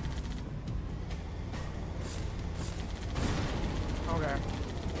 Okay.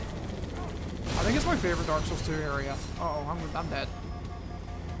 I think it's my favorite Dark Souls 2 area. Uh-oh, I'm dead.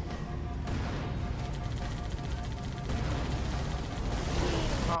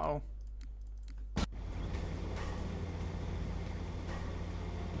 Uh-oh.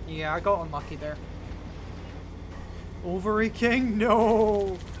 Yeah, I got unlucky there. Ovary King?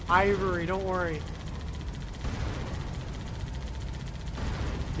 No! Ivory, don't worry.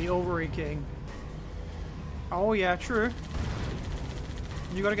 The Ovary King. Oh yeah, true.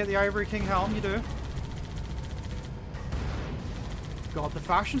 You gotta get the Ivory King helm, you do. God, the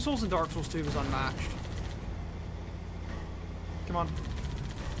Fashion Souls in Dark Souls 2 was unmatched. Come on.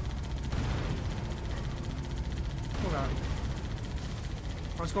 Okay.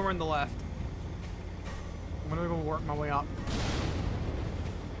 Let's go around the left. I'm gonna go work my way up.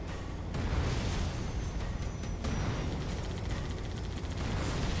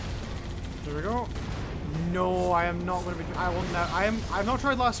 There we go. No, I am not going to be. I will not. I've not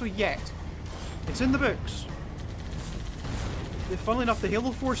tried Lasso yet. It's in the books. Funnily enough, the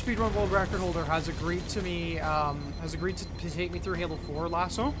Halo 4 speedrun world record holder has agreed to me. Has agreed to take me through Halo 4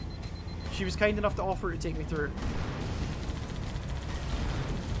 Lasso. She was kind enough to offer to take me through.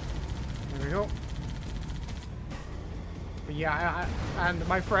 There we go. But yeah, and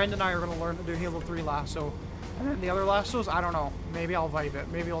my friend and I are going to learn to do Halo 3 Lasso And then the other lassos, I don't know. Maybe I'll vibe it.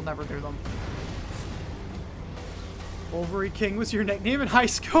 Maybe I'll never do them. Overy King was your nickname in high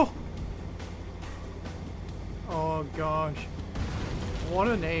school? Oh gosh. What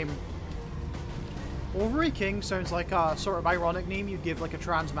a name. Overy King sounds like a sort of ironic name you'd give like a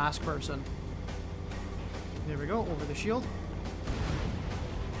trans mask person. There we go, over the shield.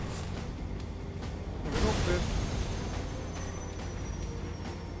 There we go, boom.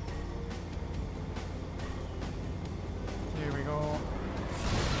 There we go.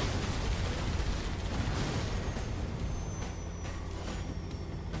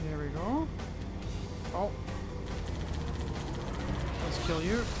 There we go. Oh. Let's kill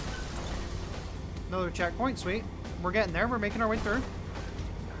you. Another checkpoint, sweet. We're getting there, we're making our way through.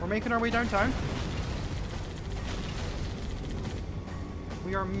 We're making our way downtown.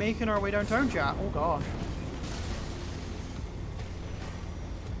 We are making our way downtown, chat. Oh gosh.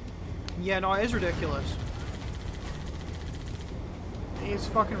 Yeah, no, it is ridiculous. It's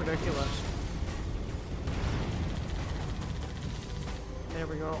fucking ridiculous. There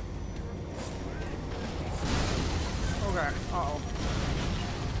we go. Okay, uh-oh.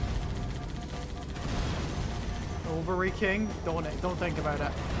 Overy King? Don't think about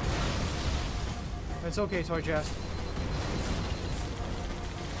it. It's okay, Toy Chest.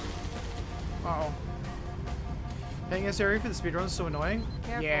 Uh-oh. Hitting this area for the speedrun is so annoying.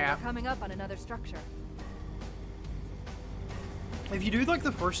 Careful, yeah. we're coming up on another structure. If you do like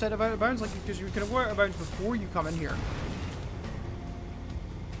the first set of out of bounds, like because you can go out of bounds before you come in here.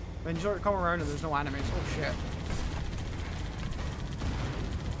 Then you start to come around and there's no enemies. Oh shit.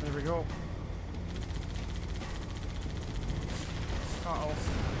 There we go. Uh-oh.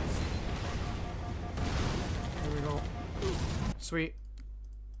 There we go. Sweet.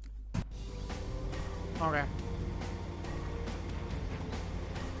 Okay.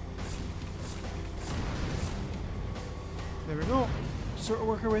 There we go. Sort of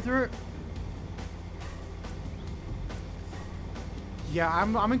work our way through it. Yeah,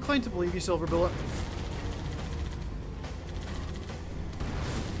 I'm inclined to believe you, Silver Bullet.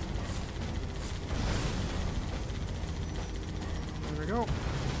 There we go.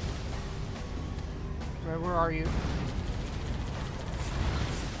 Right, where are you?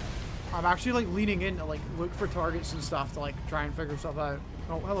 I'm actually like leaning in to like look for targets and stuff to like try and figure stuff out.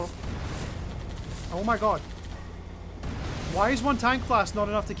 Oh, hello. Oh my god. Why is one tank blast not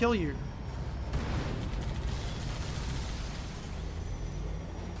enough to kill you?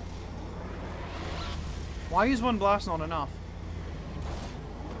 Why is one blast not enough?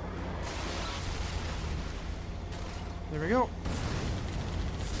 There we go.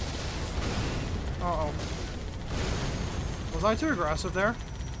 Uh-oh. Was I too aggressive there?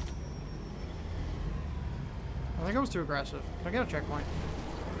 I think I was too aggressive. Can I get a checkpoint?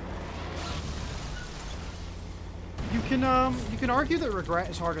 You can argue that regret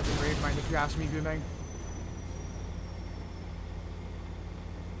is harder than rage mind if you ask me, Booming.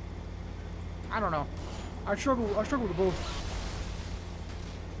 I don't know. I struggle with both.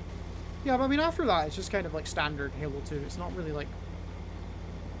 Yeah, but I mean after that it's just kind of like standard Halo 2. It's not really like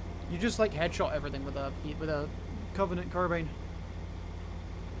you just like headshot everything with a Covenant carbine.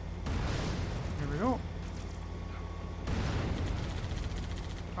 Here we go.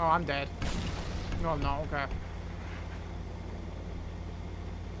 Oh, I'm dead. No, I'm not. Okay.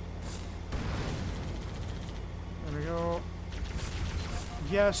 There we go.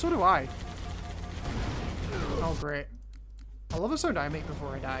 Yeah, so do I. Oh, great. I love the sound I make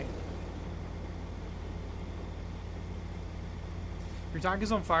before I die. Your tank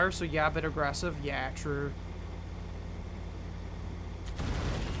is on fire, so yeah, a bit aggressive. Yeah, true.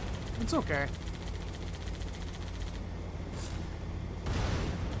 It's okay.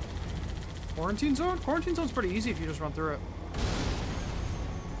 Quarantine zone? Quarantine zone's pretty easy if you just run through it.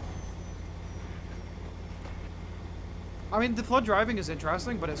 I mean, the flood driving is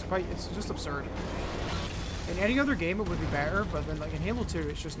interesting, but it's just absurd. In any other game, it would be better, but then, like, in Halo 2,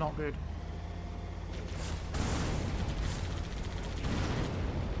 it's just not good.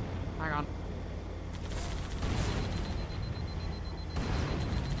 Hang on.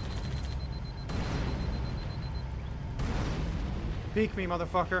 Peek me,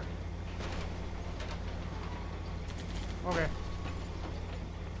 motherfucker. Okay.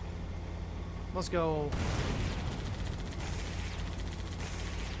 Let's go.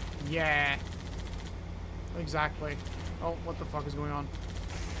 Yeah. Exactly. Oh, what the fuck is going on?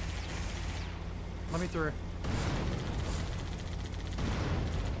 Let me through.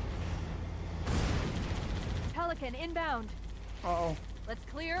 Pelican inbound. Uh-oh. Let's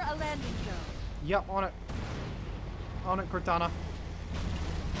clear a landing zone. Yep, on it. On it, Cortana.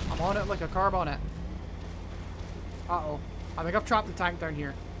 I'm on it like a carb on it. Uh-oh. I think I've trapped the tank down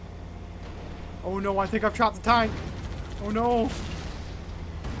here. Oh no, I think I've trapped the tank. Oh no.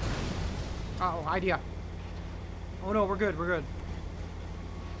 Uh-oh, idea. Oh no, we're good, we're good.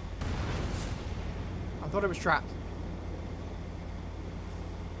 I thought it was trapped.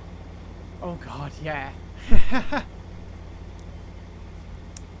 Oh god, yeah.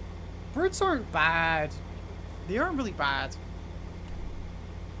 Brutes aren't bad. They aren't really bad.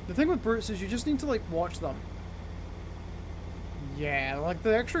 The thing with brutes is you just need to, like, watch them. Yeah, like,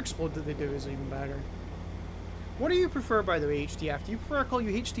 the extra explode that they do is even better. What do you prefer, by the way, HTF? Do you prefer I call you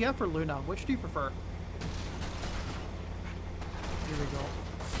HTF or Luna? Which do you prefer? Here we go.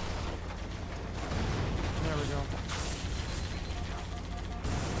 There we go.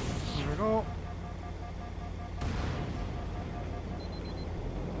 Here we go.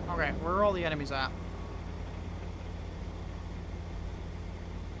 Okay, where are all the enemies at?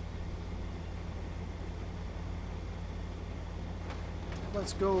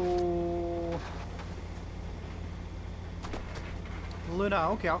 Let's go.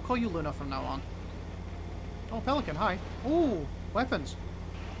 Luna. Okay, I'll call you Luna from now on. Oh, Pelican, hi. Ooh, weapons.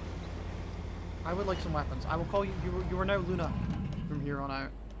 I would like some weapons. I will call you. You are now Luna from here on out.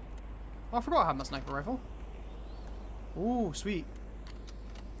 Oh, I forgot I have my sniper rifle. Ooh, sweet.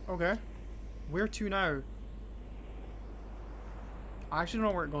 Okay. Where to now? I actually don't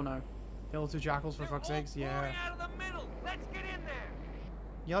know where to go now. Kill the two jackals for fuck's sakes. Yeah. Out of the middle. Let's get in there.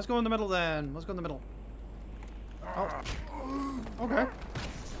 Yeah, let's go in the middle then. Let's go in the middle. Oh. Okay.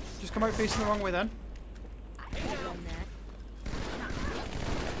 Just come out facing the wrong way then.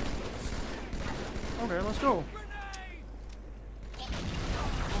 Okay, let's go.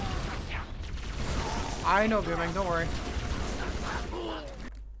 I know, Booming, don't worry.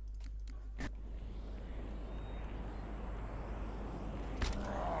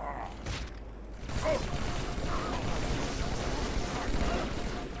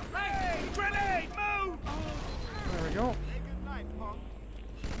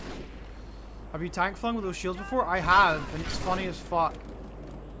 Have you tank flung with those shields before? I have, and it's funny as fuck.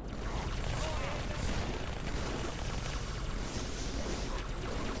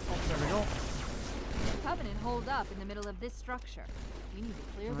 Oh, there we go. The Covenant hold up in the middle of this structure. We need to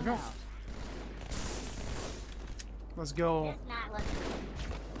clear them out. Let's go.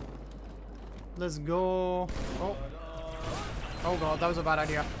 Let's go. Oh. Oh god, that was a bad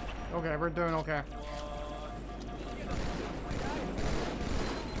idea. Okay, we're doing okay.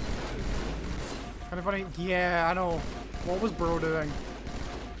 Kind of funny. Yeah, I know. What was bro doing?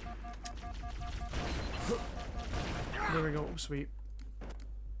 There we go. Oh, sweet.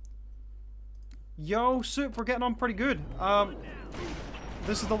 Yo, Soup, we're getting on pretty good.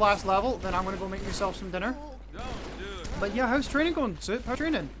 This is the last level. Then I'm gonna go make myself some dinner. But yeah, how's training going, Soup? How's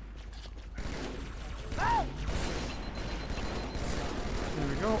training? There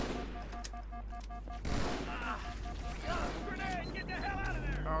we go.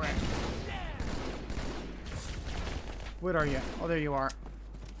 Alright. Where are you? Oh, there you are.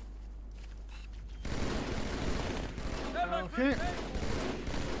 Okay.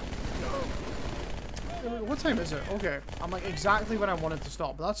 What time is it? Okay. I'm like exactly when I wanted to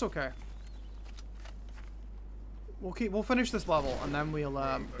stop, but that's okay. We'll finish this level and then we'll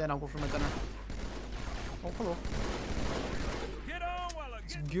then I'll go for my dinner. Oh, hello.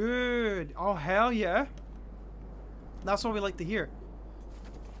 It's good. Oh, hell yeah. That's what we like to hear.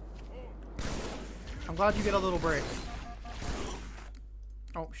 I'm glad you get a little break.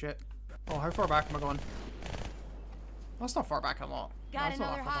 Oh, shit. Oh, how far back am I going? That's not far back a lot. Got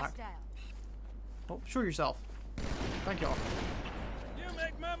another hostile. Oh, show yourself. Thank y'all.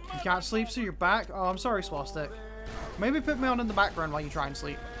 You can't sleep, so you're back? Oh, I'm sorry, Swastik. Maybe put me on in the background while you try and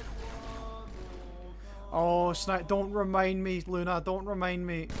sleep. Oh, Snipe, don't remind me, Luna. Don't remind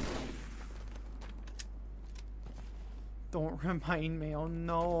me. Don't remind me. Oh,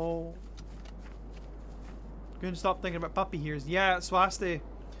 no. Couldn't stop thinking about puppy ears. Yeah, Swasti.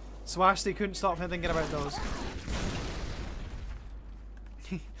 Swasti couldn't stop thinking about those.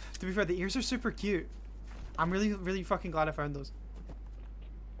 To be fair, the ears are super cute. I'm really fucking glad I found those.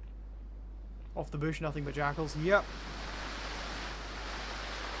 Off the bush, nothing but jackals. Yep.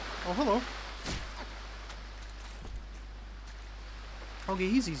 Oh, hello. Okay,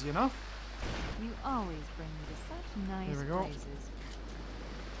 he's easy enough. You always bring me to such nice there we go. places.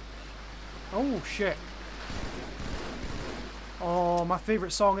 Oh, shit. Oh, my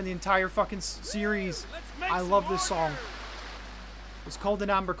favorite song in the entire fucking series. I love this song. It's called An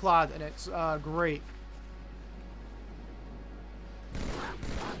Amber Clad, and it's great.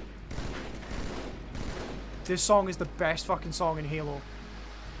 This song is the best fucking song in Halo.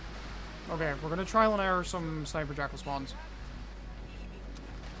 Okay, we're gonna trial and error some sniper jackal spawns.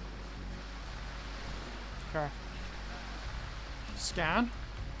 Okay. Scan.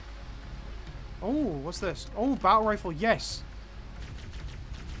 Oh, what's this? Oh, battle rifle, yes!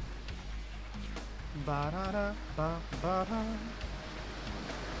 Ba-da-da, ba-ba-da.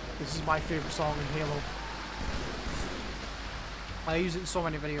 This is my favorite song in Halo. I use it in so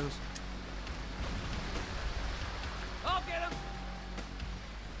many videos. I'll get him.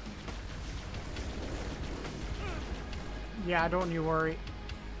 Yeah, don't you worry.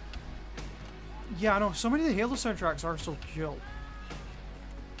 Yeah, I know. So many of the Halo soundtracks are so chill.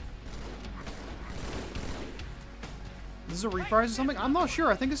 This is a reprise or something? I'm not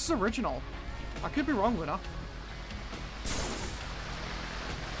sure. I think this is original. I could be wrong, Luna.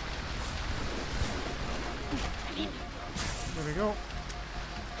 There we go.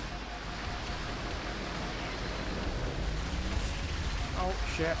 Oh,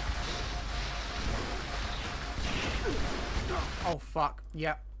 shit. Oh, fuck.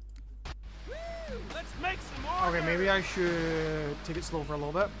 Yep. Let's make some more. Okay, maybe I should take it slow for a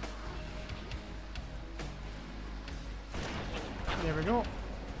little bit. There we go.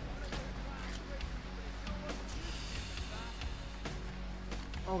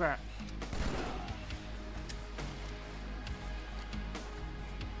 Okay.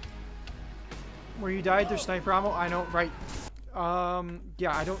 Where you died, there's sniper ammo. I know, right?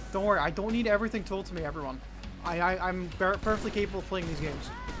 Yeah, don't worry. I don't need everything told to me, everyone. I'm perfectly capable of playing these games.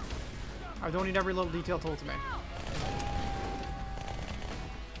 I don't need every little detail told to me.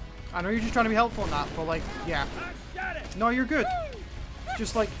 I know you're just trying to be helpful in that, but like, yeah. No, you're good.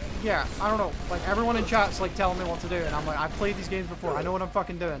 Just like, yeah, I don't know. Like, everyone in chat's like telling me what to do, and I'm like, I've played these games before. I know what I'm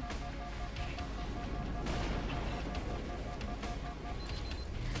fucking doing.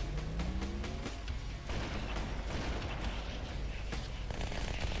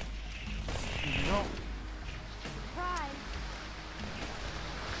 No.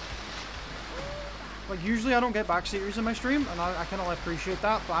 Like, usually I don't get backseaters in my stream, and I kind of appreciate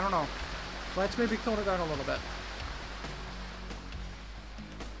that, but I don't know. Let's maybe tone it down a little bit.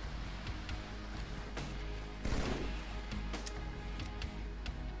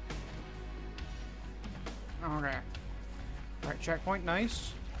 Okay. Right, checkpoint,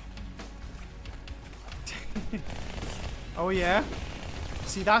 nice. Oh yeah?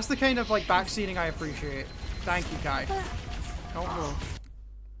 See, that's the kind of like backseating I appreciate. Thank you, Kai. Oh no.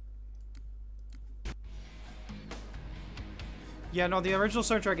 Yeah, no, the original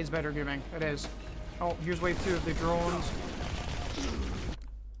soundtrack is better, Gaming. It is. Oh, here's wave 2 of the drones.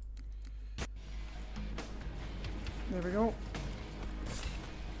 There we go.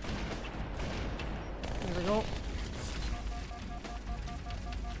 There we go.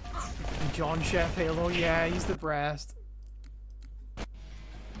 John Chef Halo, yeah, he's the best. There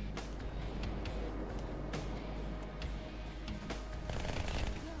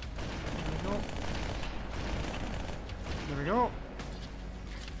we go. There we go.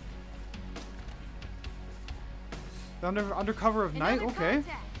 Under cover of night, okay.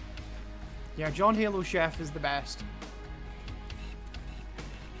 Yeah, John Halo Chef is the best.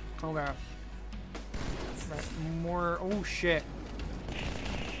 Okay. Right, more. Oh shit.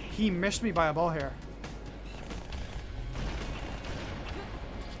 He missed me by a ball hair.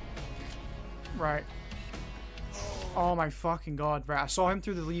 Right. Oh my fucking god. Right, I saw him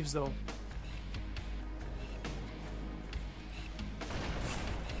through the leaves though.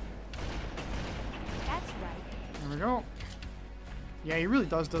 That's right. There we go. Yeah, he really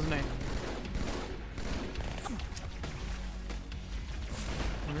does, doesn't he?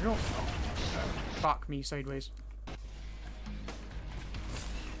 There we go. Fuck me sideways.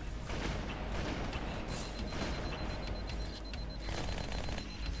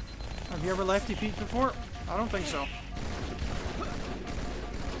 Have you ever lefty peeked before? I don't think so.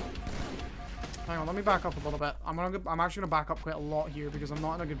 Hang on, let me back up a little bit. I'm actually gonna back up quite a lot here because I'm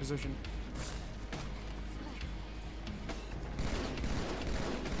not in a good position.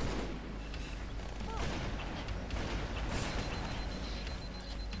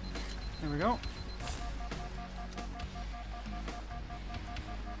 There we go.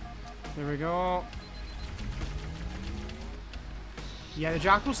 There we go. Yeah, the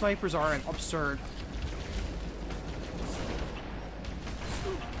Jackal snipers are absurd.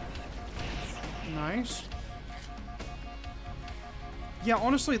 Nice. Yeah,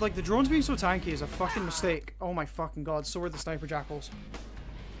 honestly, like, the drones being so tanky is a fucking mistake. Oh my fucking god, so are the sniper jackals.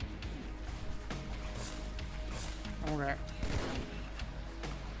 Okay.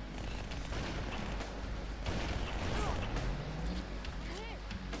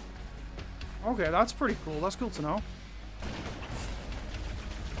 Okay, that's pretty cool. That's cool to know.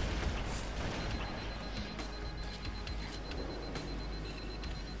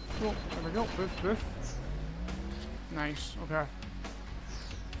 Cool. There we go. Boof, boof. Nice. Okay.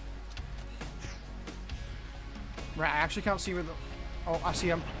 Right, I actually can't see where the... Oh, I see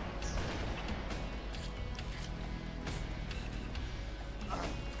him.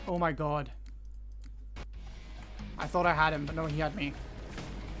 Oh my god. I thought I had him, but no, he had me.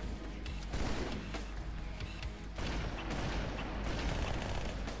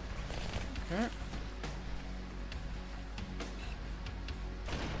 Okay.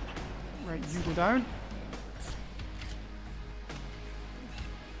 Right, you go down.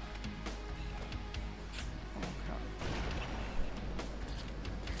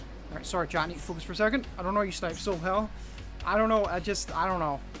 Alright, sorry, chat, I need to focus for a second. I don't know you snipe so well. I don't know, I don't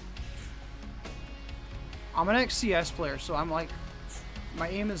know. I'm an ex-CS player, so I'm like, my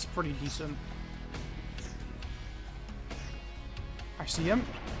aim is pretty decent. I see him.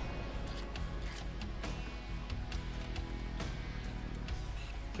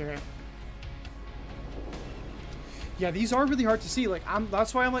 Okay. Yeah, these are really hard to see. Like,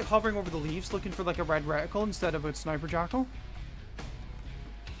 that's why I'm like hovering over the leaves, looking for like a red reticle instead of a sniper jackal.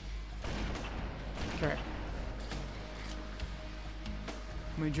 Okay.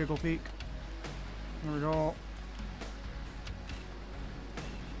 Let me jiggle peek. There we go.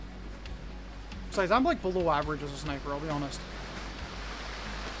 Besides, I'm like below average as a sniper, I'll be honest.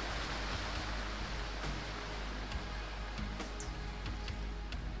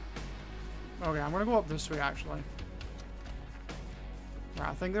 Okay, I'm gonna go up this way actually. Right,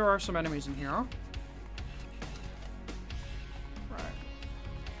 I think there are some enemies in here. Right.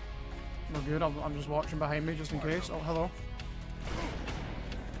 We're good, I'm just watching behind me just in case. Oh, hello.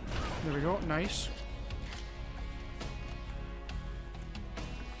 There we go, nice.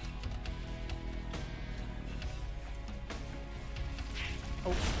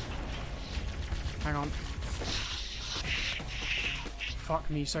 Oh. Hang on. Fuck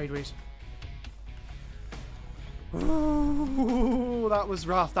me sideways. Ooh, that was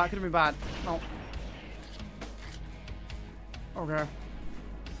rough. That could have been bad. No. Okay.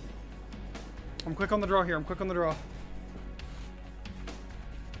 I'm quick on the draw here. I'm quick on the draw.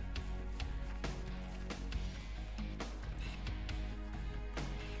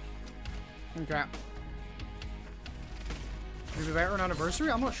 Okay. Maybe better on anniversary?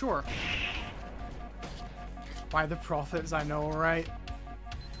 I'm not sure. By the profits, I know, right?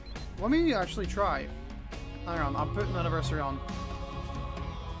 Let me actually try. Hang on, I'm putting the anniversary on.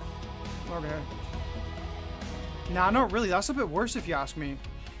 Okay. Nah, not really. That's a bit worse if you ask me.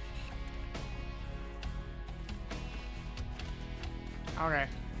 Okay.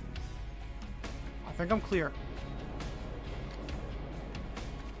 I think I'm clear.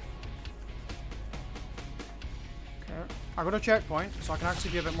 Okay. I got a checkpoint, so I can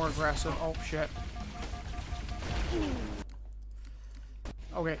actually be a bit more aggressive. Oh, shit.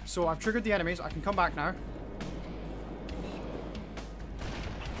 Okay, so I've triggered the enemies. I can come back now.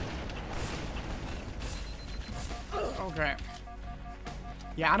 Okay.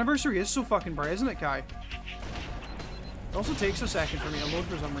 Yeah, anniversary is so fucking bright, isn't it, Kai? It also takes a second for me to load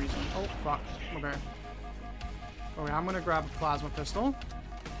for some reason. Oh, fuck. Okay. Okay, I'm gonna grab a plasma pistol.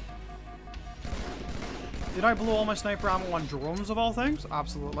 Did I blow all my sniper ammo on drones of all things?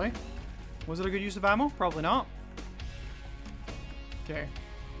 Absolutely. Was it a good use of ammo? Probably not. Okay.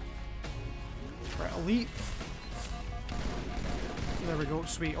 Right, elite. There we go,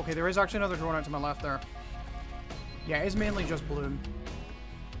 sweet. Okay, there is actually another drone out to my left there. Yeah, it's mainly just Bloom.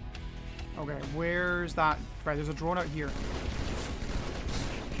 Okay, where's that? Right, there's a drone out here.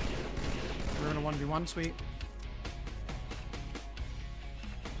 We're gonna 1v1, sweet.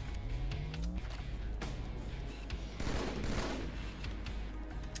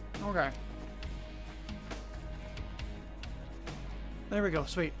 Okay. There we go,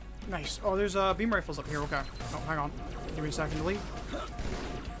 sweet. Nice. Oh, there's beam rifles up here, okay. Oh, hang on. Give me a second to leave.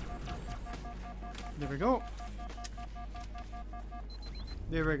 There we go.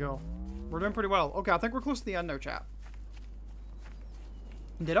 There we go. We're doing pretty well. Okay, I think we're close to the end now, chat.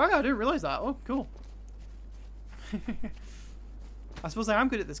 Did I? I didn't realize that. Oh, cool. I suppose I am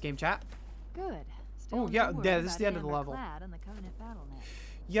good at this game, chat. Good. Oh, yeah, this is the end of the level.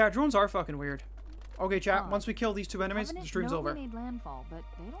 Yeah, drones are fucking weird. Okay, chat, once we kill these two enemies, the stream's over.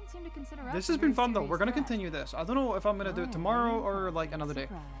 This has been fun, though. We're going to continue this. I don't know if I'm going to do it tomorrow or, like, another day.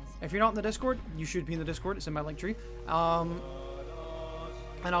 If you're not in the Discord, you should be in the Discord. It's in my link tree.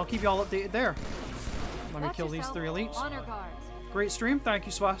 And I'll keep you all updated there. Let me kill these 3 elites. Great stream. Thank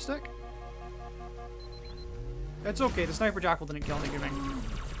you, Swastik. It's okay. The Sniper Jackal didn't kill anything.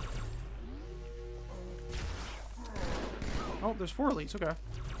 Oh, there's 4 elites. Okay.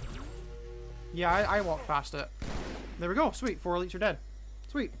 Yeah, I walked past it. There we go. Sweet. 4 elites are dead.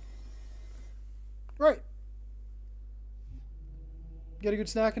 Sweet. Right. Get a good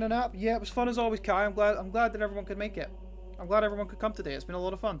snack and a nap. Yeah, it was fun as always, Kai. I'm glad that everyone could make it. I'm glad everyone could come today. It's been a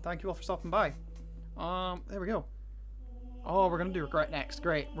lot of fun. Thank you all for stopping by. There we go. Oh, we're gonna do regret next.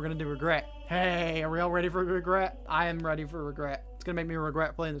 Great. We're gonna do regret. Hey, are we all ready for regret? I am ready for regret. It's gonna make me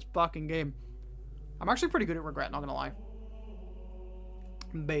regret playing this fucking game. I'm actually pretty good at regret, not gonna lie.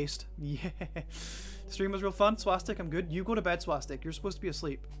 Based. Yeah. Stream was real fun. Swastik, I'm good. You go to bed, Swastik. You're supposed to be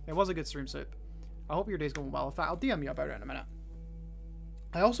asleep. It was a good stream, Soup. I hope your day's going well. In fact, I'll DM you about it in a minute.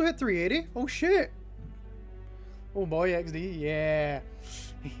 I also hit 380. Oh shit. Oh boy, XD. Yeah.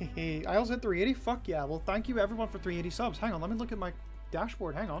 I also hit 380. Fuck yeah. Well, thank you everyone for 380 subs. Hang on, let me look at my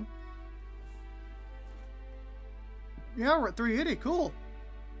dashboard. Hang on. Yeah, we're at 380. Cool.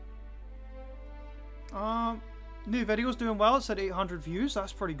 New video's doing well. It said 800 views.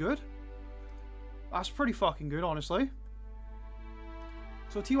 That's pretty good. That's pretty fucking good, honestly.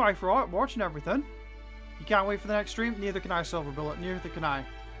 So TY for watching everything. You can't wait for the next stream? Neither can I, Silverbullet. Neither can I.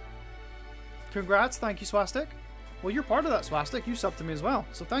 Congrats. Thank you, Swastik. Well, you're part of that, Swastik. You subbed to me as well,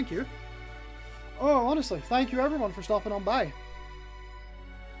 so thank you. Oh, honestly, thank you everyone for stopping on by.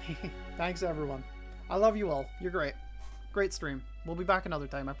 Thanks, everyone. I love you all. You're great. Great stream. We'll be back another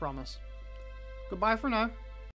time, I promise. Goodbye for now.